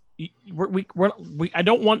 Because I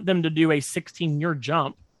don't want them to do a 16-year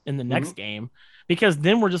jump in the next game, because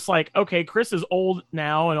then we're just like, okay, Chris is old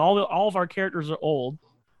now, and all of our characters are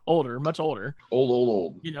much older,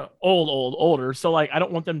 older. So like, I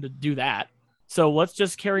don't want them to do that. So let's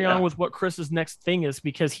just carry on with what Chris's next thing is,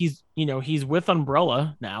 because he's with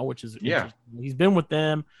Umbrella now, which is he's been with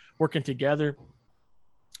them working together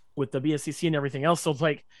with the BSCC and everything else. So it's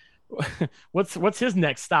like, what's his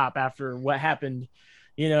next stop after what happened,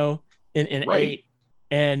 in 8,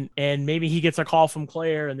 and maybe he gets a call from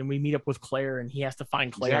Claire, and then we meet up with Claire, and he has to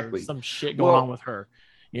find Claire, some shit going on with her,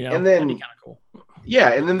 and then that'd be kind of cool.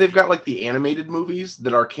 Yeah, and then they've got like the animated movies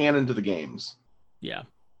that are canon to the games. Yeah.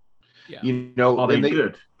 Are they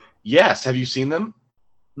good? Yes. Have you seen them?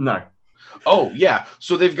 No. Oh yeah.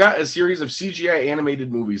 So they've got a series of CGI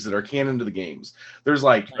animated movies that are canon to the games. There's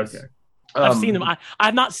like, I've seen them.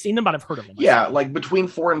 I've not seen them, but I've heard of them. Yeah, like between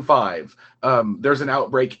 4 and 5, there's an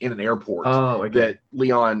outbreak in an airport that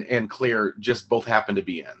Leon and Claire just both happen to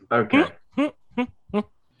be in. Okay.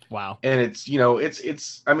 Wow. And it's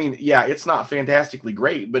it's not fantastically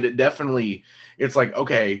great, but it's like,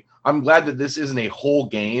 okay, I'm glad that this isn't a whole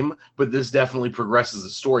game, but this definitely progresses the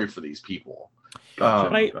story for these people.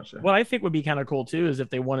 What I think would be kind of cool too is if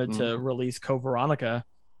they wanted to release Code Veronica,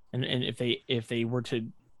 and if they were to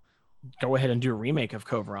go ahead and do a remake of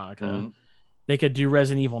Code Veronica, they could do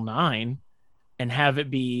Resident Evil 9 and have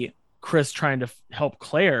it be Chris trying to help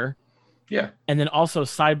Claire. Yeah. And then also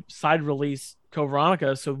side release Code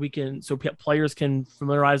Veronica so players can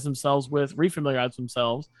refamiliarize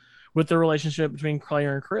themselves with the relationship between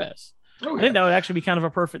Claire and Chris. I think that would actually be kind of a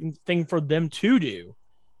perfect thing for them to do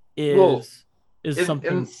is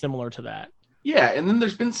something similar to that. Yeah, and then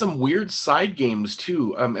there's been some weird side games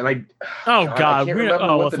too. And I can't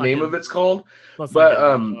remember what the name of it's called.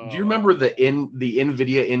 Do you remember the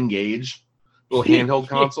NVIDIA Engage little handheld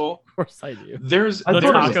console? Of course I do. There's the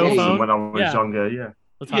taco phone when I was younger.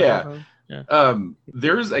 Yeah.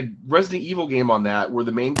 There's a Resident Evil game on that where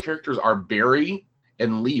the main characters are Barry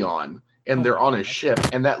and Leon, and they're on a ship,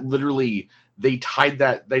 and that literally they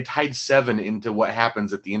tied 7 into what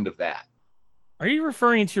happens at the end of that. Are you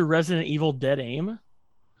referring to Resident Evil Dead Aim?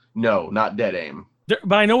 No, not Dead Aim.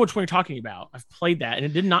 But I know which one you're talking about. I've played that, and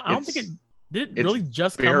it did not. I don't think it did. It really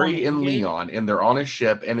just Barry and Leon, and they're on a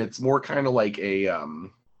ship, and it's more kind of like a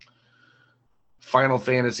Final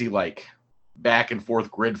Fantasy like back and forth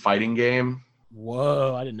grid fighting game.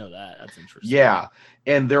 Whoa, I didn't know that. That's interesting. Yeah,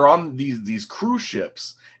 and they're on these cruise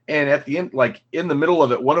ships, and at the end, like in the middle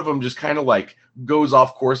of it, one of them just kind of like goes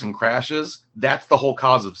off course and crashes. That's the whole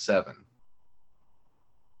cause of 7.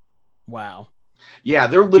 Wow. Yeah,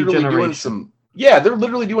 they're literally doing some. Yeah, they're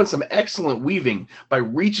literally doing some excellent weaving by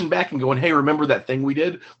reaching back and going, "Hey, remember that thing we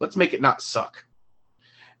did? Let's make it not suck."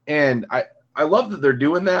 And I love that they're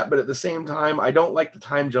doing that, but at the same time, I don't like the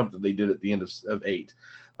time jump that they did at the end of 8.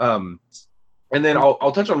 And then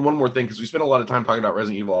I'll touch on one more thing because we spent a lot of time talking about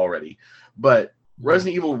Resident Evil already. But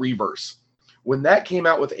Resident Evil Reverse, when that came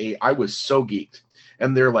out with 8, I was so geeked.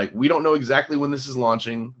 And they're like, we don't know exactly when this is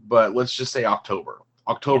launching, but let's just say October.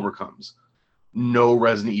 October comes. no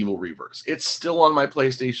Resident Evil Reverse. It's still on my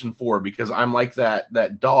PlayStation 4 because I'm like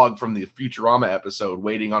that dog from the Futurama episode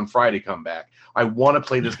waiting on Fry to come back. I want to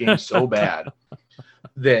play this game so bad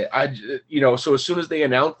that so as soon as they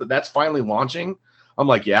announced that that's finally launching, I'm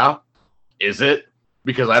like, yeah, is it?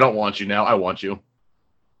 Because I don't want you now. I want you.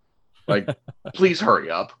 Like, please hurry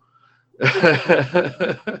up.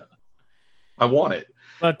 I want it.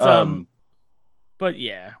 But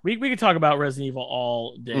yeah, we could talk about Resident Evil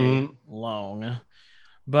all day long.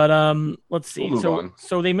 But let's see.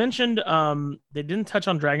 So they mentioned they didn't touch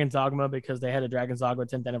on Dragon's Dogma because they had a Dragon's Dogma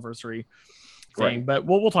 10th anniversary thing. Right. But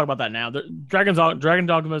we'll talk about that now. Dragon's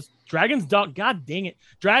Dogma.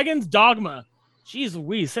 Jeez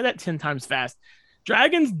Louise, say that 10 times fast.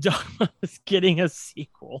 Dragon's Dogma is getting a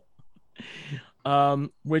sequel.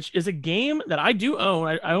 Which is a game that I do own.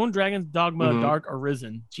 I own Dragon's Dogma Dark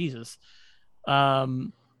Arisen. Jesus.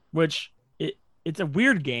 Which it's a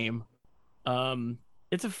weird game.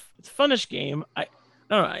 It's a funnish game. I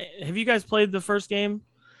don't know. Have you guys played the first game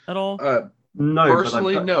at all? No,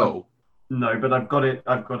 personally, no. No, but I've got it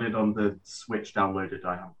on the Switch downloaded.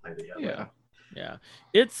 I haven't played it yet. Yeah.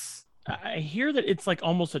 I hear that it's like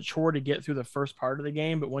almost a chore to get through the first part of the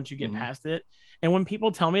game, but once you get past it, and when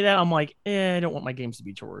people tell me that, I'm like, I don't want my games to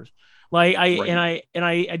be chores. Like I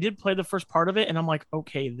did play the first part of it, and I'm like,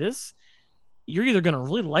 okay, you're either gonna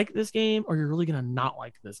really like this game or you're really gonna not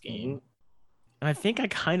like this game. And I think I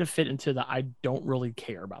kind of fit into the I don't really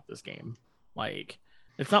care about this game. Like,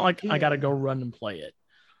 it's not like I gotta go run and play it.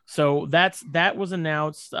 So that was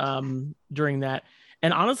announced during that,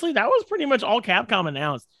 and honestly, that was pretty much all Capcom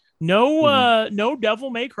announced. No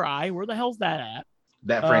Devil May Cry. Where the hell's that at?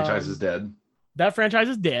 That franchise is dead. That franchise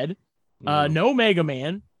is dead. No Mega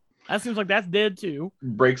Man. That seems like that's dead too.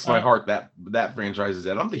 Breaks my heart that franchise is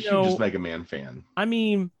dead. I'm the hugest Mega Man fan. I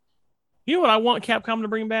mean, you know what I want Capcom to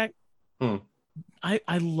bring back?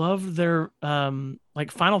 I love their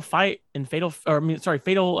like Final Fight and Final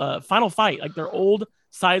Fight, like their old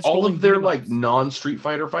side-scrolling. All of their like non-Street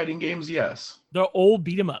Fighter fighting games, yes. Their old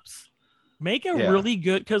beat 'em ups. Make it really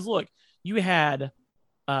good, because look, you had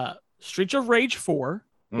Streets of Rage 4,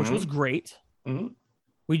 which was great.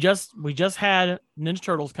 We just had Ninja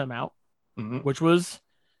Turtles come out, which was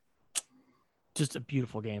just a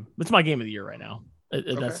beautiful game. It's my game of the year right now.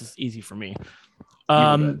 That's just easy for me.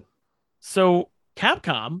 So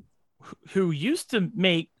Capcom, who used to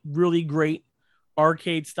make really great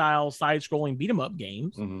arcade style side-scrolling beat 'em up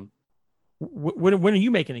games, when are you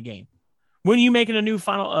making a game? When are you making a new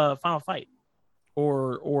Final Fight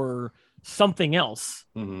or something else?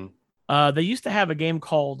 They used to have a game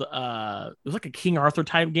called it was like a King Arthur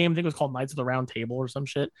type game. I think it was called Knights of the Round Table or some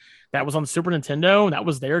shit. That was on Super Nintendo, and that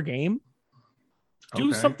was their game.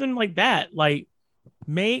 Do something like that. Like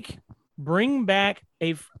bring back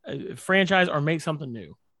a franchise or make something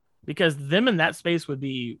new, because them in that space would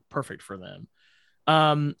be perfect for them.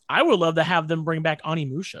 I would love to have them bring back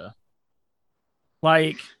Onimusha.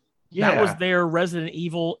 Like, that was their Resident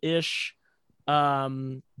Evil-ish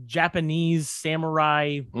Japanese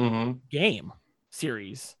samurai game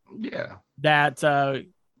series. Yeah. That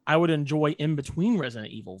I would enjoy in between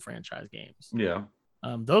Resident Evil franchise games. Yeah.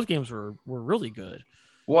 Those games were really good.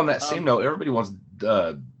 Well, on that same note, everybody wants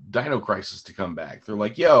Dino Crisis to come back. They're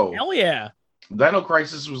like, yo. Hell yeah. Dino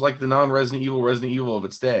Crisis was like the non-Resident Evil of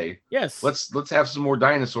its day. Yes. Let's have some more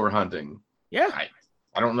dinosaur hunting. Yeah.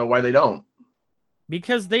 I don't know why they don't.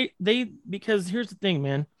 Because because here's the thing,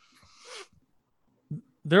 man.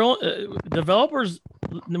 They're developers,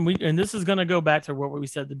 and this is going to go back to what we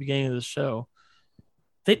said at the beginning of the show.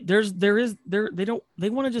 They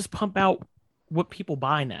want to just pump out what people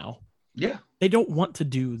buy now. Yeah. They don't want to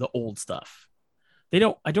do the old stuff. I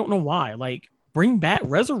don't know why. Like,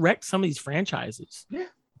 resurrect some of these franchises. Yeah.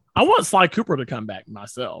 I want Sly Cooper to come back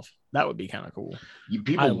myself. That would be kind of cool.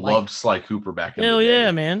 People loved Sly Cooper back in the day. Hell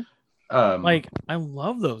yeah, man. Like, I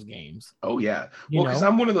love those games. Oh yeah. Well, because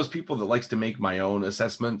I'm one of those people that likes to make my own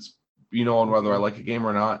assessments, on whether I like a game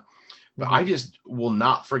or not. But I just will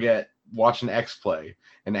not forget watching X play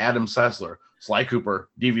and Adam Sessler, Sly Cooper,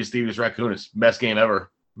 Devious Raccoonus, best game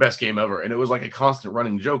ever. And it was like a constant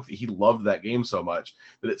running joke that he loved that game so much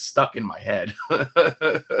that it stuck in my head. But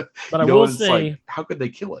I will say, like, how could they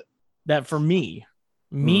kill it? That for me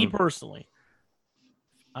personally,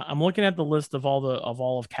 I'm looking at the list of all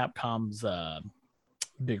of Capcom's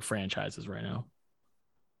big franchises right now.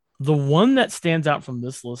 The one that stands out from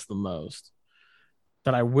this list the most,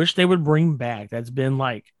 that I wish they would bring back, that's been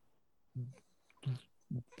like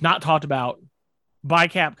not talked about by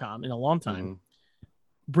Capcom in a long time.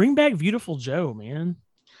 Bring back Beautiful Joe, man.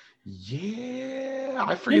 Yeah,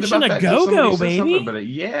 I forget about that. Go-Go, baby. But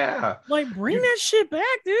yeah. Like, bring that shit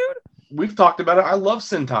back, dude. We've talked about it. I love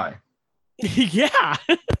Sentai. Yeah.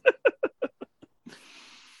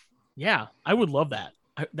 Yeah, I would love that.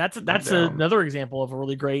 That's another example of a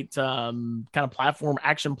really great kind of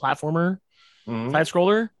action platformer, side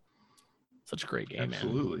scroller. Such a great game,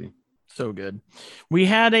 Absolutely. Man. So good. We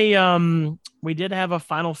had we did have a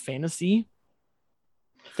Final Fantasy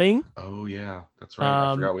thing. Oh yeah, that's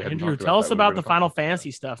right. I forgot we hadn't Andrew, talked tell us about the Final about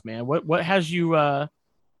Fantasy stuff, man. What has you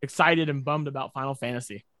excited and bummed about Final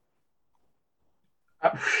Fantasy?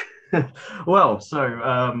 Well, so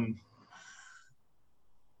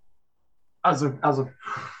I'm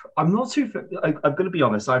not too. I'm going to be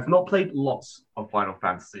honest. I've not played lots of Final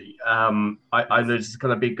Fantasy. I know this is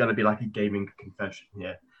going to be like a gaming confession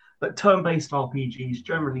here, but turn-based RPGs,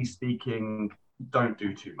 generally speaking, don't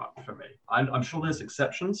do too much for me. I'm sure there's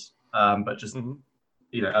exceptions, but just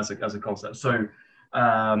as a concept. So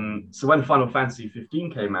when Final Fantasy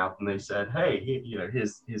 15 came out and they said, hey,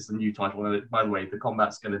 here's the new title, and by the way, the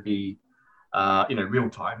combat's going to be real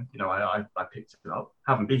time. I picked it up,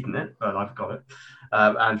 haven't beaten it, but I've got it.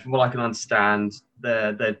 And from what I can understand,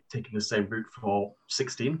 they're taking the same route for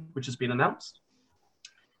 16, which has been announced.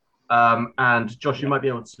 And Josh, you might be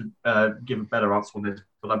able to give a better answer on this,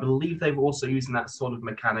 but I believe they're also using that sort of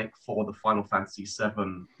mechanic for the Final Fantasy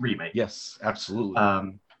VII remake. Yes, absolutely.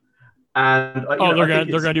 And they're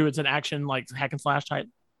gonna do it's an action like hack and slash type.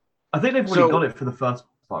 I think they've already got it for the first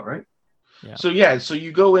part, right? Yeah. So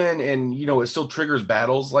you go in and it still triggers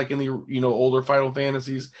battles like in the older Final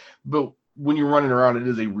Fantasies, but when you're running around, it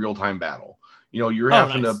is a real time battle. You're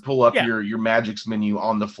having to pull up your magics menu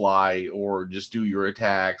on the fly or just do your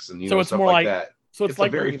attacks and so it's stuff more like that. So it's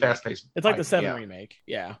like very fast paced. It's like the 7 remake.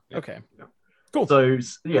 Yeah. Okay. Yeah. Cool. So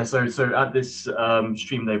at this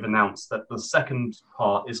stream, they've announced that the second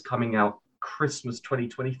part is coming out Christmas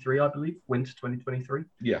 2023, I believe, winter 2023.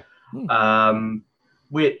 Yeah.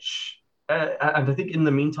 Which, and I think in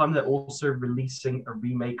the meantime, they're also releasing a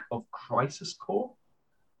remake of Crisis Core.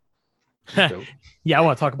 Yeah, I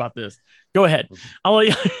want to talk about this. Go ahead. I'll let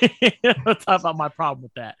you talk about my problem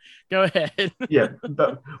with that. Go ahead. Yeah,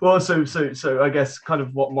 but so I guess kind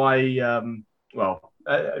of what my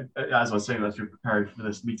as I was saying, as we're preparing for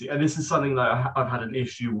this meeting, and this is something that I've had an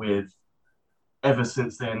issue with ever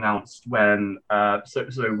since they announced when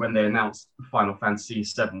when they announced Final Fantasy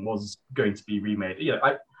VII was going to be remade.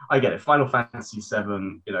 I get it. Final Fantasy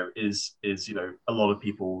VII, is a lot of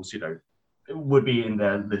people's would be in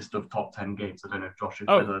their list of top 10 games. I don't know if Josh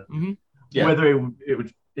whether it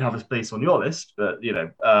would have a place on your list, but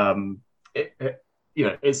it's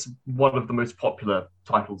one of the most popular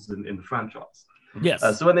titles in the franchise. Yes.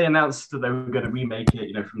 So when they announced that they were going to remake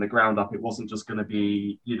it, from the ground up, it wasn't just going to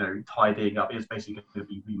be, tidying up. It was basically going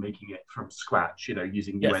to be remaking it from scratch,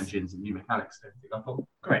 using new engines and new mechanics and everything. I thought,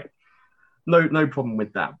 great. No problem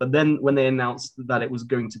with that. But then when they announced that it was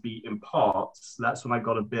going to be in parts, that's when I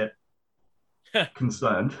got a bit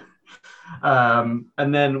concerned. And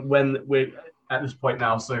then when we're at this point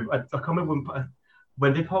now, so I can't remember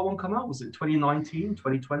when did part 1 come out? Was it 2019,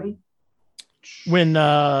 2020? When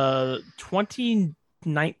 2020,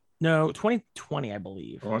 I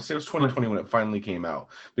believe. I want to say it was 2020 when it finally came out,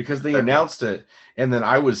 because they announced it, and then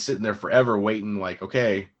I was sitting there forever waiting, like,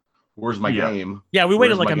 okay, where's my game? Yeah, we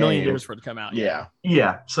waited like a million years for it to come out. Yeah.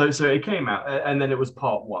 So it came out, and then it was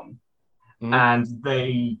part 1, and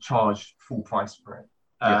they charged full price for it.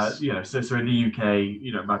 So in the UK,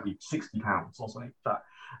 it might be £60 or something like that.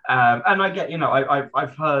 And I get,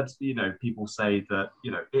 I've heard, people say that,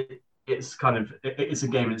 it's kind of it's a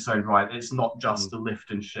game in its own right. It's not just a lift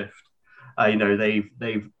and shift.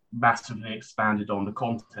 They've massively expanded on the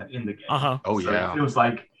content in the game. Oh, so yeah.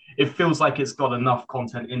 It feels like it's got enough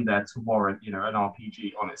content in there to warrant an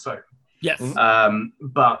RPG on its own. Yes.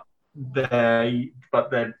 But they're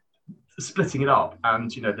splitting it up, and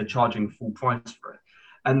they're charging full price for it,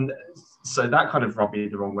 and so that kind of rubbed me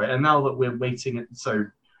the wrong way. And now that we're waiting, so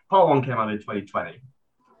part 1 came out in 2020.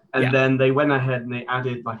 And then they went ahead and they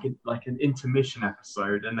added like an intermission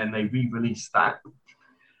episode, and then they re-released that.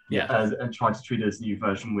 And tried to treat it as a new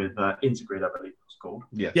version with Intergrade, I believe it was called.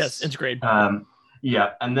 Yes, Intergrade.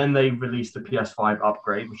 And then they released the PS5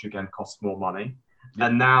 upgrade, which again costs more money.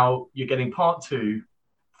 And now you're getting part 2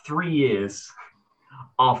 3 years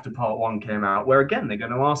after part 1 came out, where again they're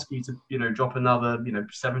going to ask you to drop another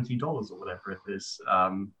 $70 or whatever it is.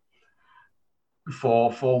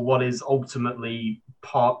 For what is ultimately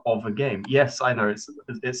part of a game. Yes, I know it's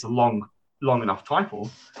a long enough title,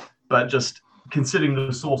 but just considering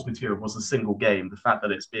the source material was a single game, the fact that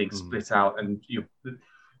it's being split out and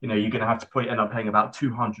you're going to have to end up paying about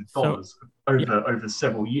 $200 over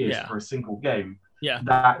several years for a single game. Yeah,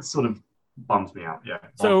 that sort of bums me out. Yeah.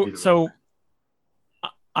 So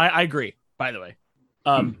I agree. By the way,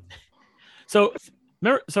 so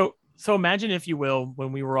imagine, if you will,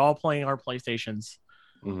 when we were all playing our PlayStations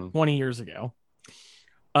 20 years ago.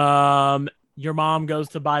 Your mom goes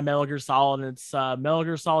to buy Metal Gear Solid, and it's Metal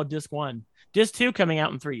Gear Solid Disc 1. Disc 2 coming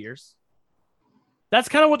out in 3 years. That's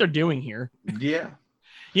kind of what they're doing here. Yeah.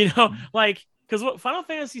 Like, because Final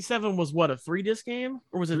Fantasy VII was what, a 3-disc game?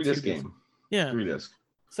 Or was it a 3-disc game? Yeah. 3-disc.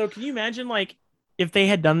 So can you imagine, like, if they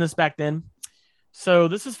had done this back then? So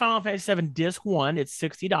this is Final Fantasy VII Disc 1. It's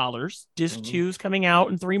 $60. Disc 2 is coming out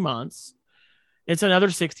in 3 months. It's another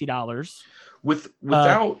 $60.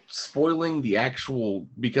 Without spoiling the actual,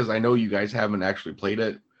 because I know you guys haven't actually played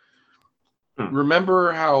it.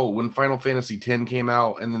 Remember how when Final Fantasy X came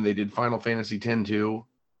out and then they did Final Fantasy X-2?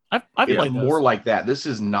 I've played more those. Like that. This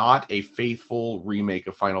is not a faithful remake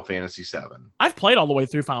of Final Fantasy VII. I've played all the way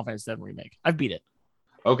through Final Fantasy VII Remake. I've beat it.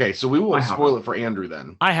 Okay, so we won't spoil it for Andrew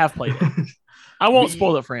then. I have played it. I won't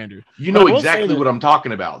spoil it for Andrew. You know exactly what I'm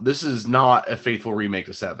talking about. This is not a faithful remake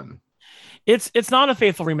of 7. It's not a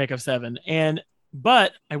faithful remake of 7,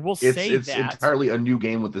 but I will say it's entirely a new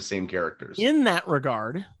game with the same characters. In that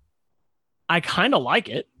regard, I kind of like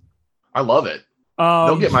it. I love it.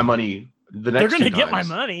 They'll get my money. They're going to get my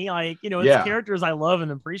money. Like, it's characters I love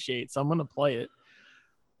and appreciate, so I'm going to play it.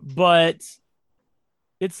 But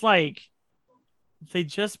it's like they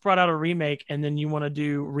just brought out a remake, and then you want to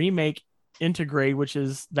do remake integrate, which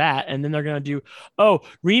is that, and then they're going to do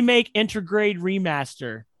remake integrate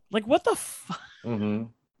remaster. Like, what the fuck?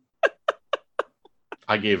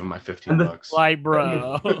 I gave him my $15. Like,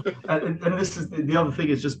 bro. and this is the other thing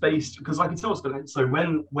is just based, because I can tell what's going to. So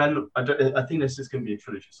when I think this is going to be a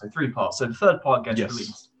trilogy, so 3 parts. So the third part gets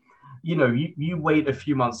released. You wait a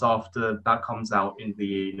few months after that comes out in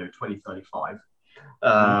the 2035,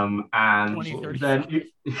 and then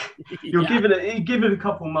you're given it a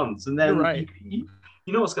couple months, and then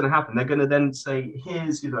you know what's going to happen. They're going to then say,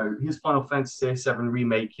 here's Final Fantasy VII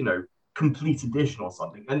remake, complete edition or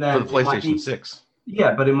something, and then for the PlayStation 6.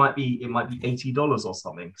 Yeah, but it might be $80 or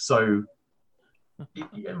something. So,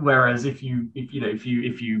 whereas if you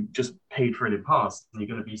just paid for it in past, you're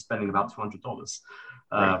going to be spending about $200.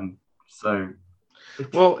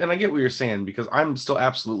 Well, and I get what you're saying, because I'm still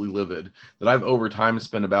absolutely livid that I've over time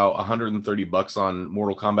spent about $130 on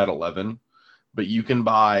Mortal Kombat 11, but you can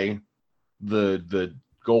buy the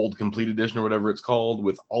gold complete edition or whatever it's called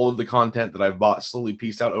with all of the content that I've bought slowly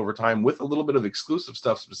pieced out over time with a little bit of exclusive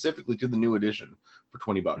stuff specifically to the new edition for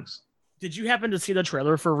 $20. Did you happen to see the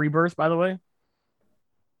trailer for Rebirth, by the way?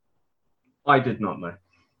 I did not know.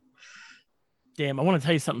 Damn, I want to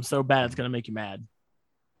tell you something so bad it's going to make you mad.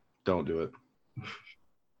 Don't do it.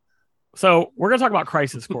 So we're going to talk about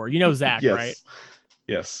Crisis Core. You know Zach, yes. right?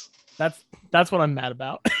 Yes. That's what I'm mad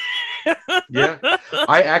about. Yeah,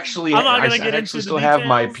 I actually still have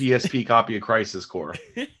my PSP copy of Crisis Core.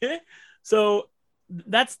 So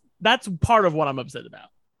that's part of what I'm upset about.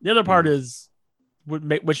 The other part is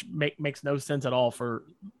which makes no sense at all for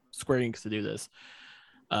Square Enix to do this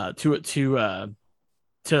to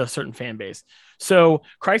a certain fan base. So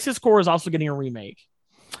Crisis Core is also getting a remake,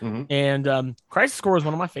 and Crisis Core is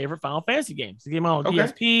one of my favorite Final Fantasy games. The game on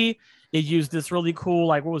PSP. It used this really cool,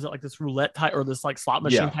 like, what was it, like this roulette type or this like slot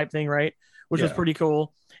machine type thing, right? Which was pretty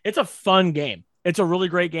cool. It's a fun game. It's a really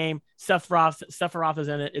great game. Sephiroth is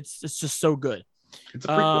in it. It's just so good. It's a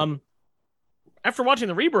prequel. After watching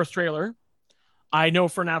the Rebirth trailer, I know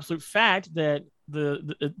for an absolute fact that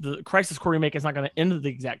the Crisis Core remake is not going to end the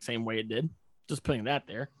exact same way it did. Just putting that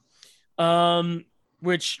there,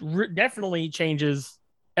 which definitely changes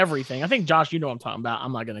everything. I think, Josh, you know what I'm talking about.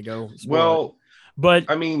 I'm not going to go spoil it. But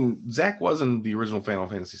I mean, Zach wasn't the original Final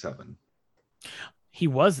Fantasy VII. He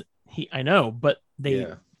was. I know, but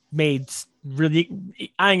they made really.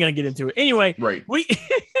 I ain't gonna get into it anyway. Right.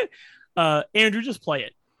 Andrew, just play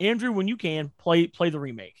it. Andrew, when you can play the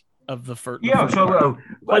remake of the first. Yeah, sure.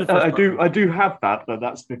 I do have that, but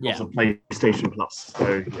that's because of PlayStation Plus.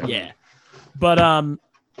 So yeah. But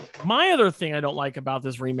my other thing I don't like about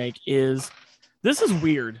this remake is this is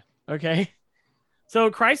weird. Okay,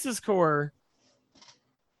 so Crisis Core.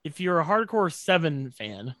 If you're a hardcore 7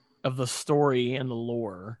 fan of the story and the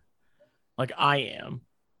lore, like I am,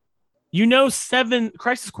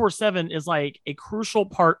 Crisis Core 7 is like a crucial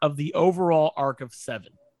part of the overall arc of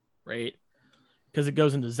 7, right? Because it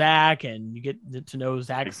goes into Zack and you get to know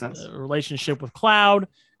Zack's relationship with Cloud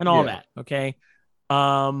and all that, okay?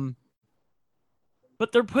 But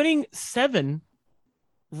they're putting 7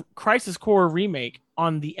 Crisis Core remake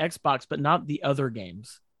on the Xbox, but not the other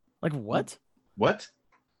games. Like what? What?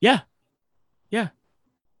 Yeah.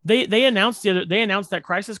 They announced that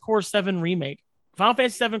Crisis Core 7 remake, Final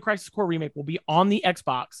Fantasy 7 Crisis Core remake will be on the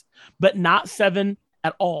Xbox, but not 7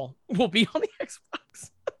 at all. Will be on the Xbox.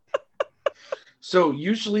 So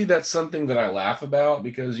usually that's something that I laugh about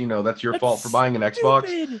because that's your fault for buying an Xbox.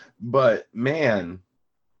 Stupid. But man,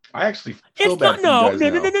 I actually feel bad for no. you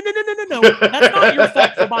guys now. That's not your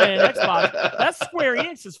fault for buying an Xbox. That's Square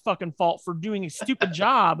Enix's fucking fault for doing a stupid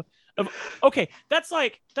job. Okay, that's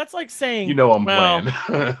like saying I'm playing.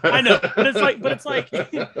 I know,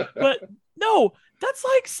 but no, that's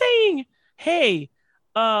like saying, hey,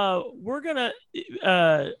 we're gonna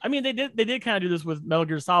I mean they did kind of do this with Metal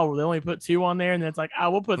Gear Solid where they only put 2 on there and then it's like,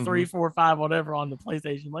 we'll put 3, 4, 5, whatever on the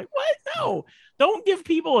PlayStation. Like, what? No, don't give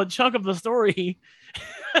people a chunk of the story.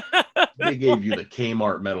 They gave you the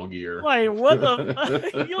Kmart Metal Gear. Like, what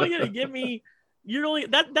the you only gonna give me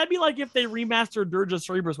that'd be like if they remastered Dirge of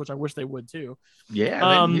Cerberus, which I wish they would too. Yeah,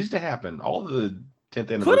 that needs to happen. All the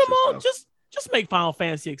 10th anniversary put them all stuff. just make Final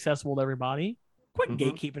Fantasy accessible to everybody. Quit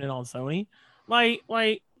gatekeeping it on Sony. Like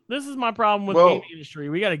this is my problem with the game industry.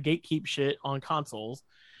 We got to gatekeep shit on consoles.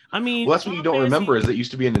 I mean, that's what you don't remember is it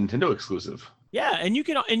used to be a Nintendo exclusive. Yeah, and you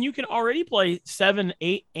can already play 7,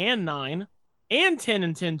 8, and 9, and 10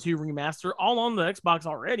 and 10-2 remaster all on the Xbox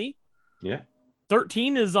already. Yeah,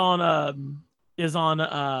 13 is on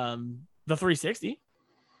the 360.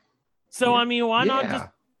 So I mean, why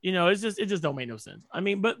not just it just don't make no sense. I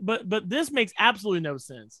mean, but this makes absolutely no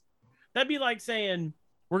sense. That'd be like saying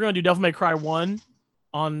we're gonna do Devil May Cry 1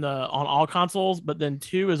 on all consoles, but then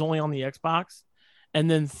 2 is only on the Xbox, and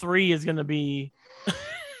then 3 is gonna be.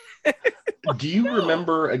 Do you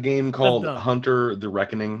remember a game called Hunter: The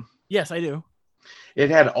Reckoning? Yes, I do. It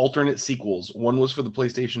had alternate sequels. One was for the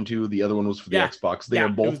PlayStation 2, the other one was for the Xbox. They are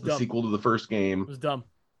both the sequel to the first game. It was dumb.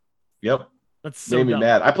 Yep. That's so made me dumb.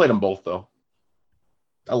 mad. I played them both though.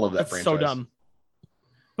 I love that franchise. So dumb.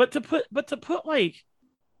 But to put like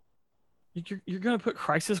you're gonna put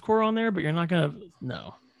Crisis Core on there, but you're not gonna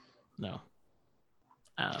no.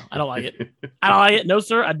 I don't like it. I don't like it. No,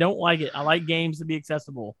 sir, I don't like it. I like games to be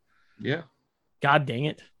accessible. Yeah. God dang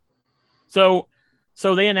it. So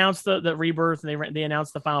they announced the Rebirth, and they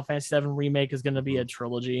announced the Final Fantasy VII remake is going to be a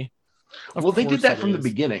trilogy. Well, they did that from the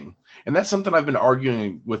beginning, and that's something I've been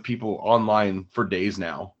arguing with people online for days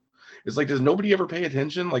now. It's like, does nobody ever pay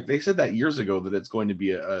attention? Like they said that years ago that it's going to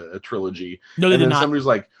be a trilogy. No, they did not. Somebody's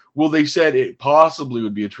like, well, they said it possibly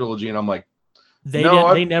would be a trilogy, and I'm like, they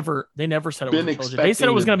never said it was a trilogy. They said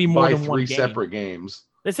it was going to be more than one game. 3 separate games.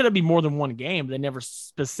 They said it'd be more than one game. They never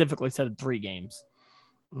specifically said 3 games.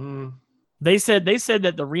 Mm. They said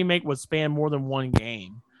that the remake would span more than one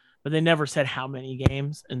game, but they never said how many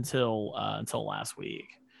games until last week.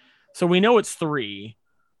 So we know it's 3,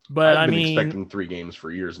 but I've been expecting 3 games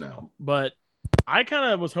for years now. But I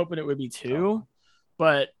kind of was hoping it would be 2,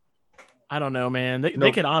 but I don't know, man.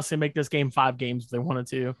 They could honestly make this game 5 games if they wanted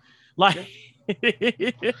to. Like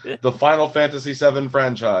the Final Fantasy VII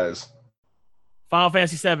franchise. Final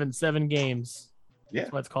Fantasy 7 games. Yeah,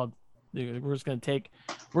 that's what it's called. Dude, we're gonna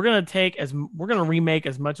remake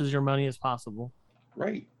as much as your money as possible.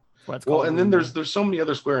 Right. Well, and then there's so many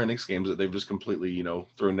other Square Enix games that they've just completely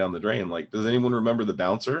thrown down the drain. Like, does anyone remember The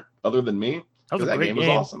Bouncer other than me? That game was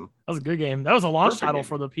awesome. That was a good game. That was a launch title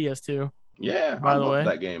for the PS2. Yeah, by the way,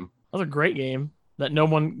 that game. That was a great game that no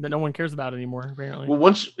one cares about anymore, apparently.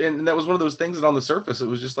 Well, and that was one of those things that on the surface it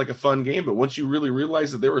was just like a fun game, but once you really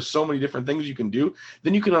realize that there were so many different things you can do,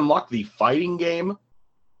 then you can unlock the fighting game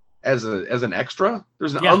as an extra.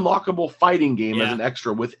 There's an unlockable fighting game as an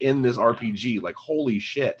extra within this RPG. Like, holy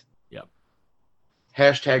shit. Yep.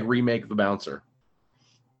 # remake The Bouncer.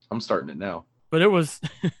 I'm starting it now. But it was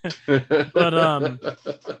and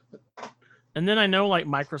then I know like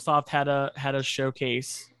Microsoft had a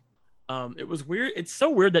showcase. It was weird. It's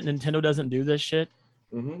so weird that Nintendo doesn't do this shit.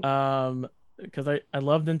 Mm-hmm. Because I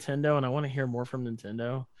love Nintendo and I want to hear more from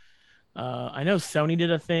Nintendo. I know Sony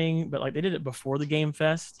did a thing, but like they did it before the Game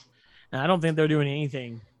Fest, and I don't think they're doing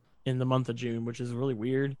anything in the month of June, which is really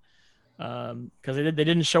weird. Because they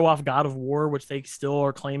didn't show off God of War, which they still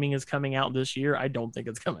are claiming is coming out this year. I don't think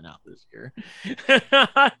it's coming out this year.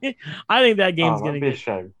 I think that game's going to be a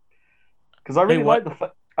shame. Because I really like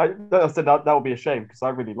I said that would be a shame because I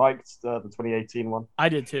really liked the 2018 one. I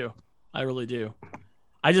did too. I really do.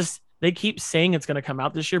 They keep saying it's going to come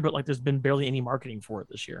out this year, but like there's been barely any marketing for it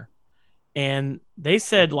this year. And they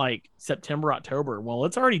said like September, October. Well,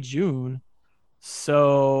 it's already June.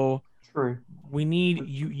 So true. We need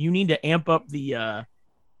you need to amp up the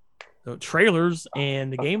trailers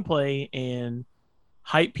and the gameplay and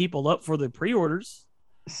hype people up for the pre-orders.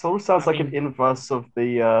 sort of sounds like an inverse of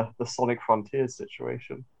the Sonic Frontiers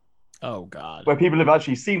situation. Oh God! Where people have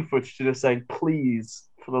actually seen footage and are saying, "Please,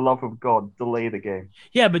 for the love of God, delay the game."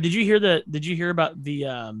 Yeah, but did you hear about the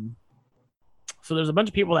So there's a bunch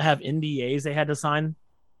of people that have NDAs they had to sign,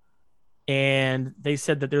 and they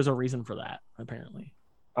said that there's a reason for that. Apparently.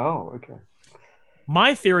 Oh, okay.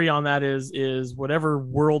 My theory on that is whatever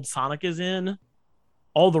world Sonic is in,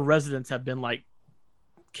 all the residents have been like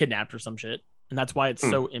kidnapped or some shit, and that's why it's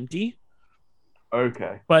so empty.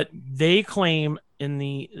 Okay. But they claim in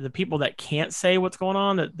the people that can't say what's going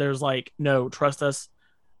on that there's like, no, trust us,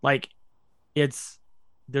 like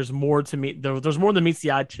there's more to meet. There's more than meets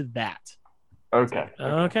the eye to that.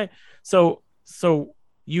 Okay. So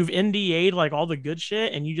you've NDA'd like all the good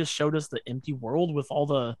shit, and you just showed us the empty world with all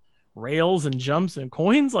the rails and jumps and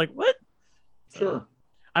coins. Like what? Sure.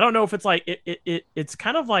 I don't know if it's like it's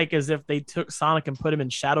kind of like as if they took Sonic and put him in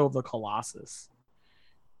Shadow of the Colossus.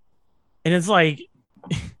 And it's like,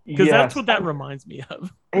 because that's what that reminds me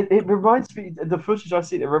of. It reminds me, the footage I've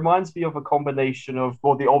seen, it reminds me of a combination of,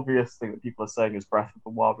 well, the obvious thing that people are saying is Breath of the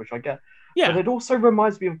Wild, which I get. Yeah. But it also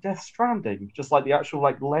reminds me of Death Stranding, just like the actual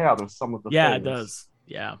like layout of some of the things. It does.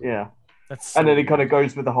 Yeah. Yeah. That's and then it kind of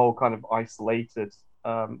goes with the whole kind of isolated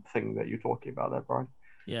thing that you're talking about there, Brian.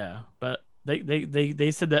 Yeah, but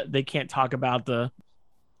they said that they can't talk about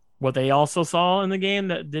what they also saw in the game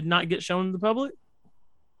that did not get shown to the public,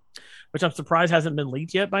 which I'm surprised hasn't been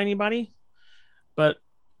leaked yet by anybody. But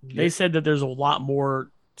they said that there's a lot more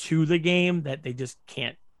to the game that they just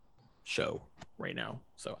can't show right now.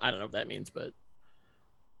 So I don't know what that means, but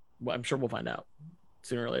I'm sure we'll find out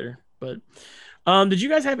sooner or later. But did you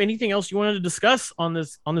guys have anything else you wanted to discuss on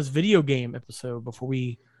this video game episode before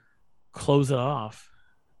we close it off?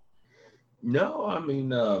 No, I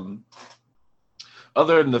mean,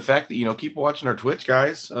 other than the fact that keep watching our Twitch,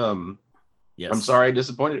 guys. Yes. I'm sorry I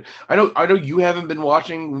disappointed. I know you haven't been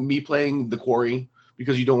watching me playing The Quarry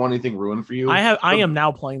because you don't want anything ruined for you. I am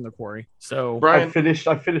now playing The Quarry. So Brian,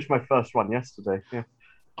 I finished my first one yesterday. Yeah.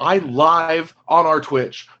 I live on our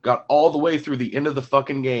Twitch got all the way through the end of the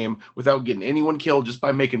fucking game without getting anyone killed, just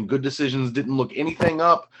by making good decisions, didn't look anything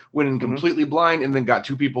up, went in completely blind, and then got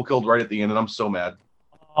 2 people killed right at the end, and I'm so mad.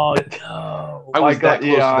 Oh no! I was that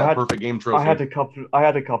close to that perfect game trophy. I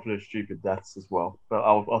had a couple of stupid deaths as well, but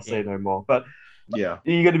I'll say no more. But yeah, are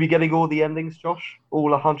you going to be getting all the endings, Josh? All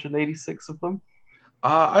 186 of them?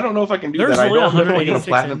 I don't know if I can do There's that. Only I don't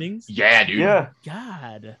 186 endings? Yeah, dude. Yeah.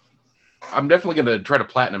 God. I'm definitely going to try to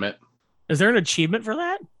platinum it. Is there an achievement for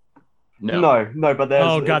that? No. But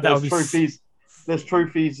there's that would be trophies. There's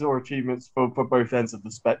trophies or achievements for both ends of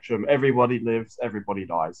the spectrum. Everybody lives, everybody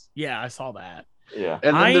dies. Yeah, I saw that. Yeah.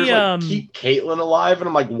 And then there's like keep Caitlyn alive, and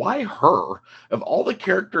I'm like, why her? Of all the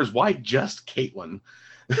characters, why just Caitlyn?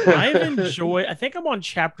 I think I'm on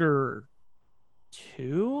chapter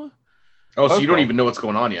 2. Oh, so you don't even know what's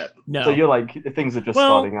going on yet? No. So you're like, things are just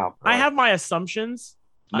starting up. Right? I have my assumptions.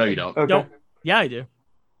 No, you don't. Okay. Yeah, I do.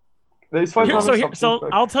 So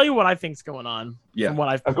I'll tell you what I think's going on. Yeah. From what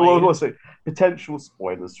I've played. Also, potential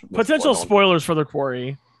spoilers. Potential spoilers for The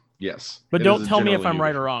Quarry. Yes. But don't tell me if I'm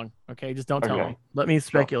right or wrong. Okay, just don't tell me. Let me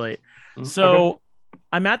speculate. Sure. So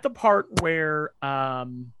I'm at the part where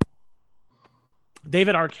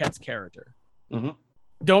David Arquette's character. Mm-hmm.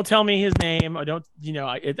 Don't tell me his name. I don't.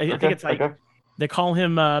 I think it's like they call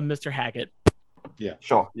him Mr. Hackett. Yeah.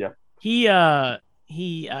 Sure. Yeah.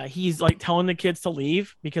 He's like telling the kids to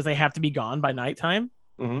leave because they have to be gone by nighttime.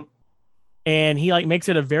 Mm-hmm. And he like makes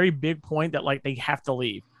it a very big point that like they have to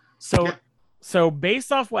leave. So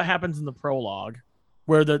based off what happens in the prologue,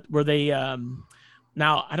 where they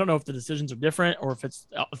now I don't know if the decisions are different or if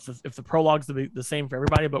the prologue's the same for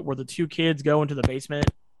everybody, but where the 2 kids go into the basement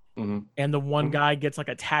and the one guy gets like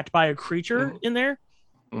attacked by a creature in there,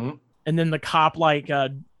 and then the cop like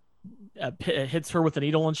hits her with a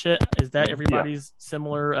needle and shit. Is that everybody's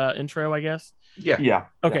similar intro? I guess. Yeah.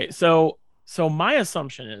 Okay, so my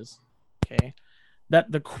assumption is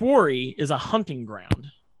that the Quarry is a hunting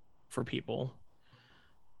ground for people,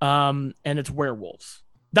 and it's werewolves.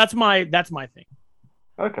 That's my thing.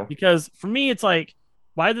 Okay. Because for me, it's like,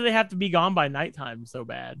 why do they have to be gone by nighttime so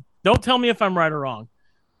bad? Don't tell me if I'm right or wrong.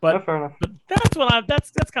 But, fair enough. But that's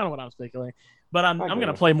kind of what I'm speculating. But I'm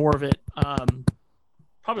gonna play more of it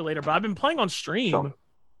probably later. But I've been playing on stream.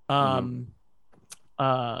 Little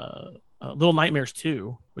Nightmares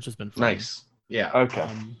 2, which has been fun. Nice. Yeah. Okay.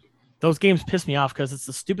 Those games piss me off because it's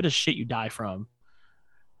the stupidest shit you die from.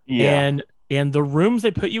 Yeah. And the rooms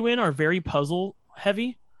they put you in are very puzzle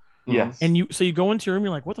heavy. Yes. And you go into your room,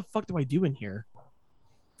 you're like, what the fuck do I do in here?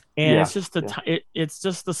 And it's just it's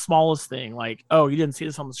just the smallest thing. Like, oh, you didn't see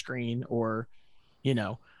this on the screen, or you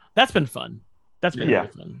know, that's been fun. That's been really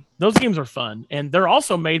fun. Those games are fun, and they're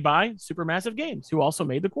also made by Supermassive Games, who also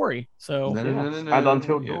made The Quarry. So and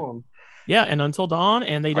Until Dawn. Yeah, and Until Dawn,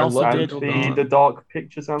 and they also did the Dark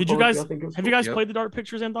Pictures anthology. Did you guys have you guys played the Dark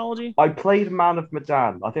Pictures anthology? I played Man of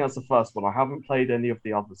Medan. I think that's the first one. I haven't played any of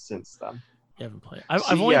the others since then. You haven't played.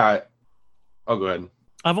 Oh, go ahead.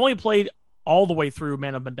 I've only played all the way through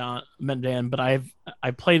Man of Medan, but I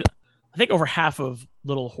played I think over half of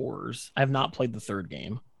Little Horrors. I have not played the third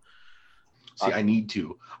game. See, I need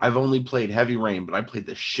to. I've only played Heavy Rain, but I played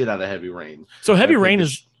the shit out of Heavy Rain. So Heavy Rain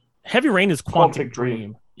is Quantic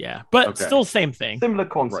Dream. Yeah, but still same thing. Similar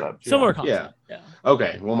concept. Right. Similar concept. Yeah.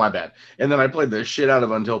 Okay, well, my bad. And then I played the shit out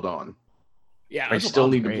of Until Dawn. Yeah, I still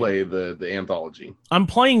need to play the anthology. I'm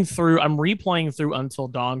replaying through Until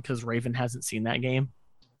Dawn because Raven hasn't seen that game.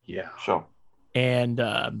 Yeah, sure. And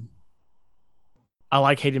I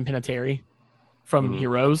like Hayden Panettiere from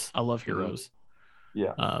Heroes. I love Heroes.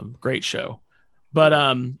 Yeah. Great show. But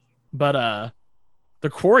The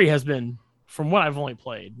Quarry has been, from what I've only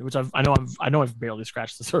played, which I know I've barely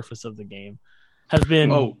scratched the surface of the game, has been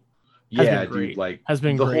dude, like has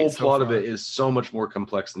been the great whole so plot far. of it is so much more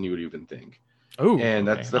complex than you would even think. Oh, and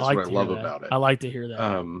that's what I love about it. I like to hear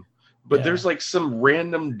that. But there's like some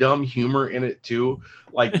random dumb humor in it too.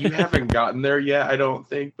 Like you haven't gotten there yet, I don't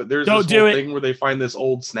think. But there's this whole thing where they find this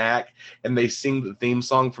old snack and they sing the theme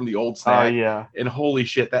song from the old snack. And holy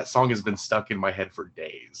shit, that song has been stuck in my head for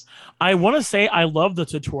days. I want to say I love the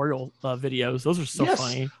tutorial videos. Those are so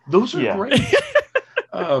funny. Those are great.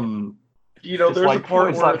 You know, there's like, a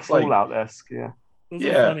part where it's like Fallout-esque, Those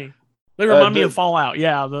are funny. They remind me of Fallout.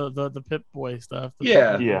 Yeah, the Pip-Boy stuff.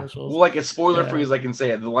 Well, like a spoiler free as I can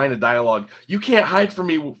say it. The line of dialogue: "You can't hide from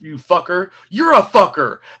me, you fucker. You're a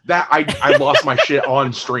fucker." That I lost my shit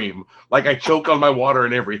on stream. Like I choked on my water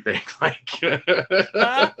and everything. Like,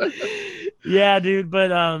 yeah, dude.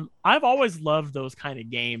 But I've always loved those kind of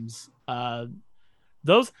games. I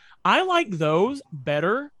like those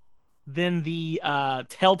better than the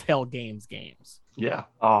Telltale games. Yeah,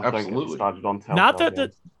 absolutely. Started on Telltale.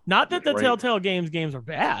 Not that the Telltale games are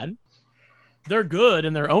bad. They're good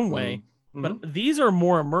in their own way, but these are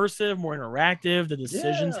more immersive, more interactive. The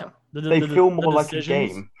decisions they feel more like a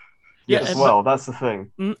game. Yeah, as well. That's the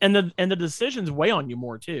thing. And the decisions weigh on you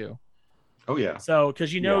more too. Oh yeah. So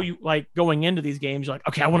because you like going into these games, you're like,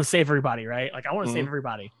 okay, I want to save everybody, right? Like I want to save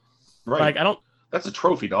everybody. Right. Like I don't. That's a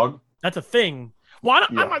trophy, dog. That's a thing. Well,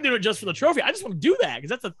 I'm not doing it just for the trophy. I just want to do that because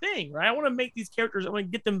that's a thing, right? I want to make these characters. I want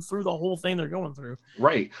to get them through the whole thing they're going through.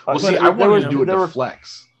 Right. Well, see, I wanted to do it to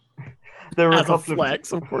flex. There were a couple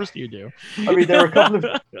flex, of course you do. I mean, there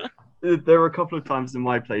were a couple of times in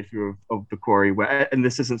my playthrough of The Quarry where, and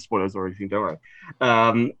this isn't spoilers or anything, don't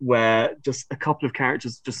worry, where just a couple of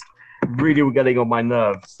characters just really were getting on my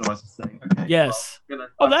nerves. So I was just saying, okay, yes.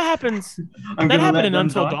 That happens. That happened in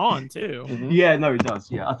Until Dawn too. Yeah, no, it does.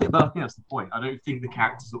 Yeah, I think that's the point. I don't think the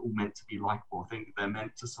characters are all meant to be likable. I think they're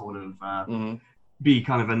meant to sort of be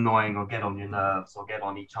kind of annoying or get on your nerves or get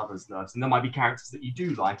on each other's nerves. And there might be characters that you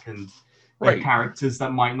do like, and characters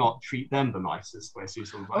that might not treat them the nicest. Where you're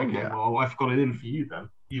sort of like, well, I've got it in for you then,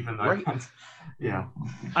 even though,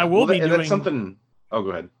 I will be doing. That's something. Oh, go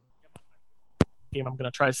ahead. Game I'm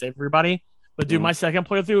gonna try to save everybody, but dude, my second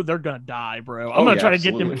playthrough, they're gonna die, bro. I'm gonna try to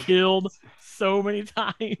get them killed so many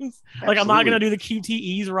times. Like I'm not gonna do the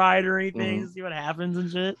QTEs right or anything. See what happens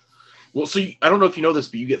and shit. Well, so I don't know if you know this,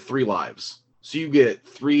 but you get 3 lives, so you get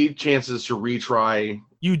 3 chances to retry.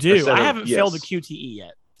 You do. I haven't failed the QTE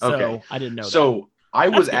yet, so I didn't know. So I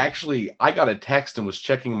was I got a text and was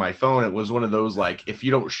checking my phone. It was one of those like, if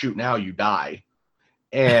you don't shoot now, you die.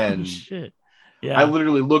 And shit. Yeah. I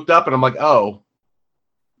literally looked up and I'm like, oh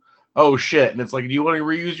shit. And it's like, do you want to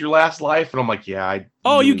reuse your last life? And I'm like, yeah,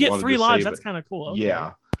 you get 3 lives. That's kind of cool. Okay.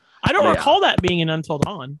 Yeah. I don't recall that being in Until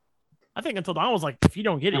Dawn. I think Until Dawn was like, if you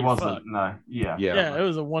don't get it, you're fucked. No. Yeah. Yeah. It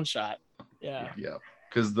was a one shot. Yeah. Yeah.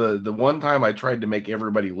 Because the one time I tried to make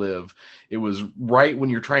everybody live, it was right when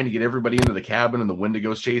you're trying to get everybody into the cabin and the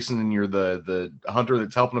Wendigos chasing and you're the hunter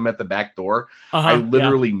that's helping them at the back door. I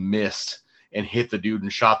literally missed and hit the dude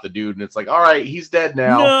and shot the dude. And it's like, all right, he's dead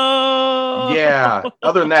now. No! Yeah.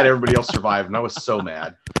 Other than that, everybody else survived. And I was so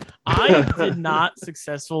mad. I did not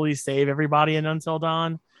successfully save everybody in Until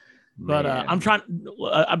Dawn. But I'm trying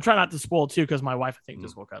not to spoil too, because my wife, I think,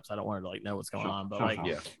 just woke up. So I don't want her to like know what's going on.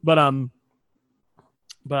 But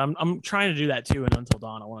I'm trying to do that too in Until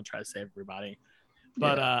Dawn. I want to try to save everybody.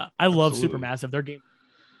 But I love Supermassive. Their game.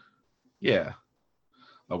 Yeah.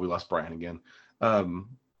 Oh, we lost Brian again.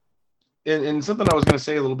 And something I was going to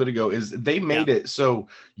say a little bit ago is they made it so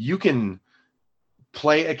you can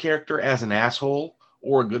play a character as an asshole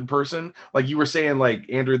or a good person. Like you were saying, like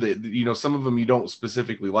Andrew, that some of them you don't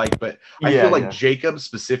specifically like, but I feel like Jacob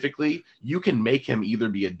specifically, you can make him either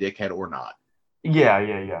be a dickhead or not.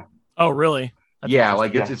 Yeah. Oh, really?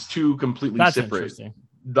 That's it's two completely separate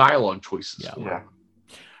dialogue choices. Yeah.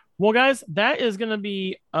 Well, guys, that is going to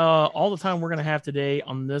be all the time we're going to have today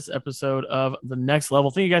on this episode of The Next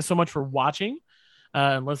Level. Thank you guys so much for watching.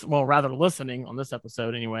 Listening on this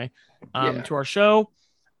episode anyway, to our show.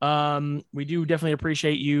 We do definitely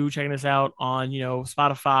appreciate you checking us out on,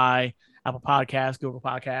 Spotify, Apple Podcasts, Google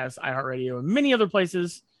Podcasts, iHeartRadio, and many other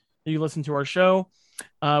places that you listen to our show.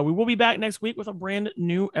 We will be back next week with a brand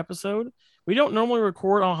new episode. We don't normally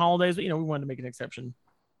record on holidays, but, we wanted to make an exception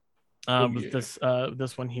with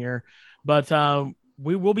this one here. But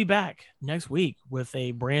we will be back next week with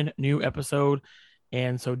a brand new episode.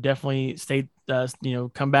 And so definitely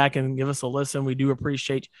come back and give us a listen. We do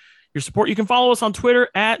appreciate your support. You can follow us on Twitter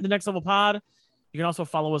at The Next Level Pod. You can also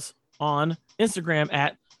follow us on Instagram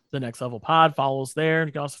at The Next Level Pod. Follow us there.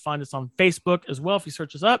 You can also find us on Facebook as well. If you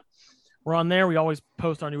search us up, we're on there. We always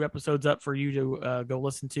post our new episodes up for you to go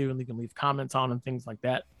listen to, and you can leave comments on and things like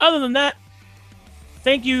that. Other than that,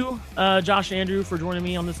 thank you, Josh and Andrew, for joining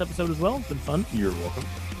me on this episode as well. It's been fun. You're welcome.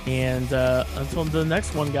 And until the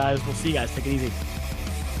next one, guys, we'll see you guys. Take it easy.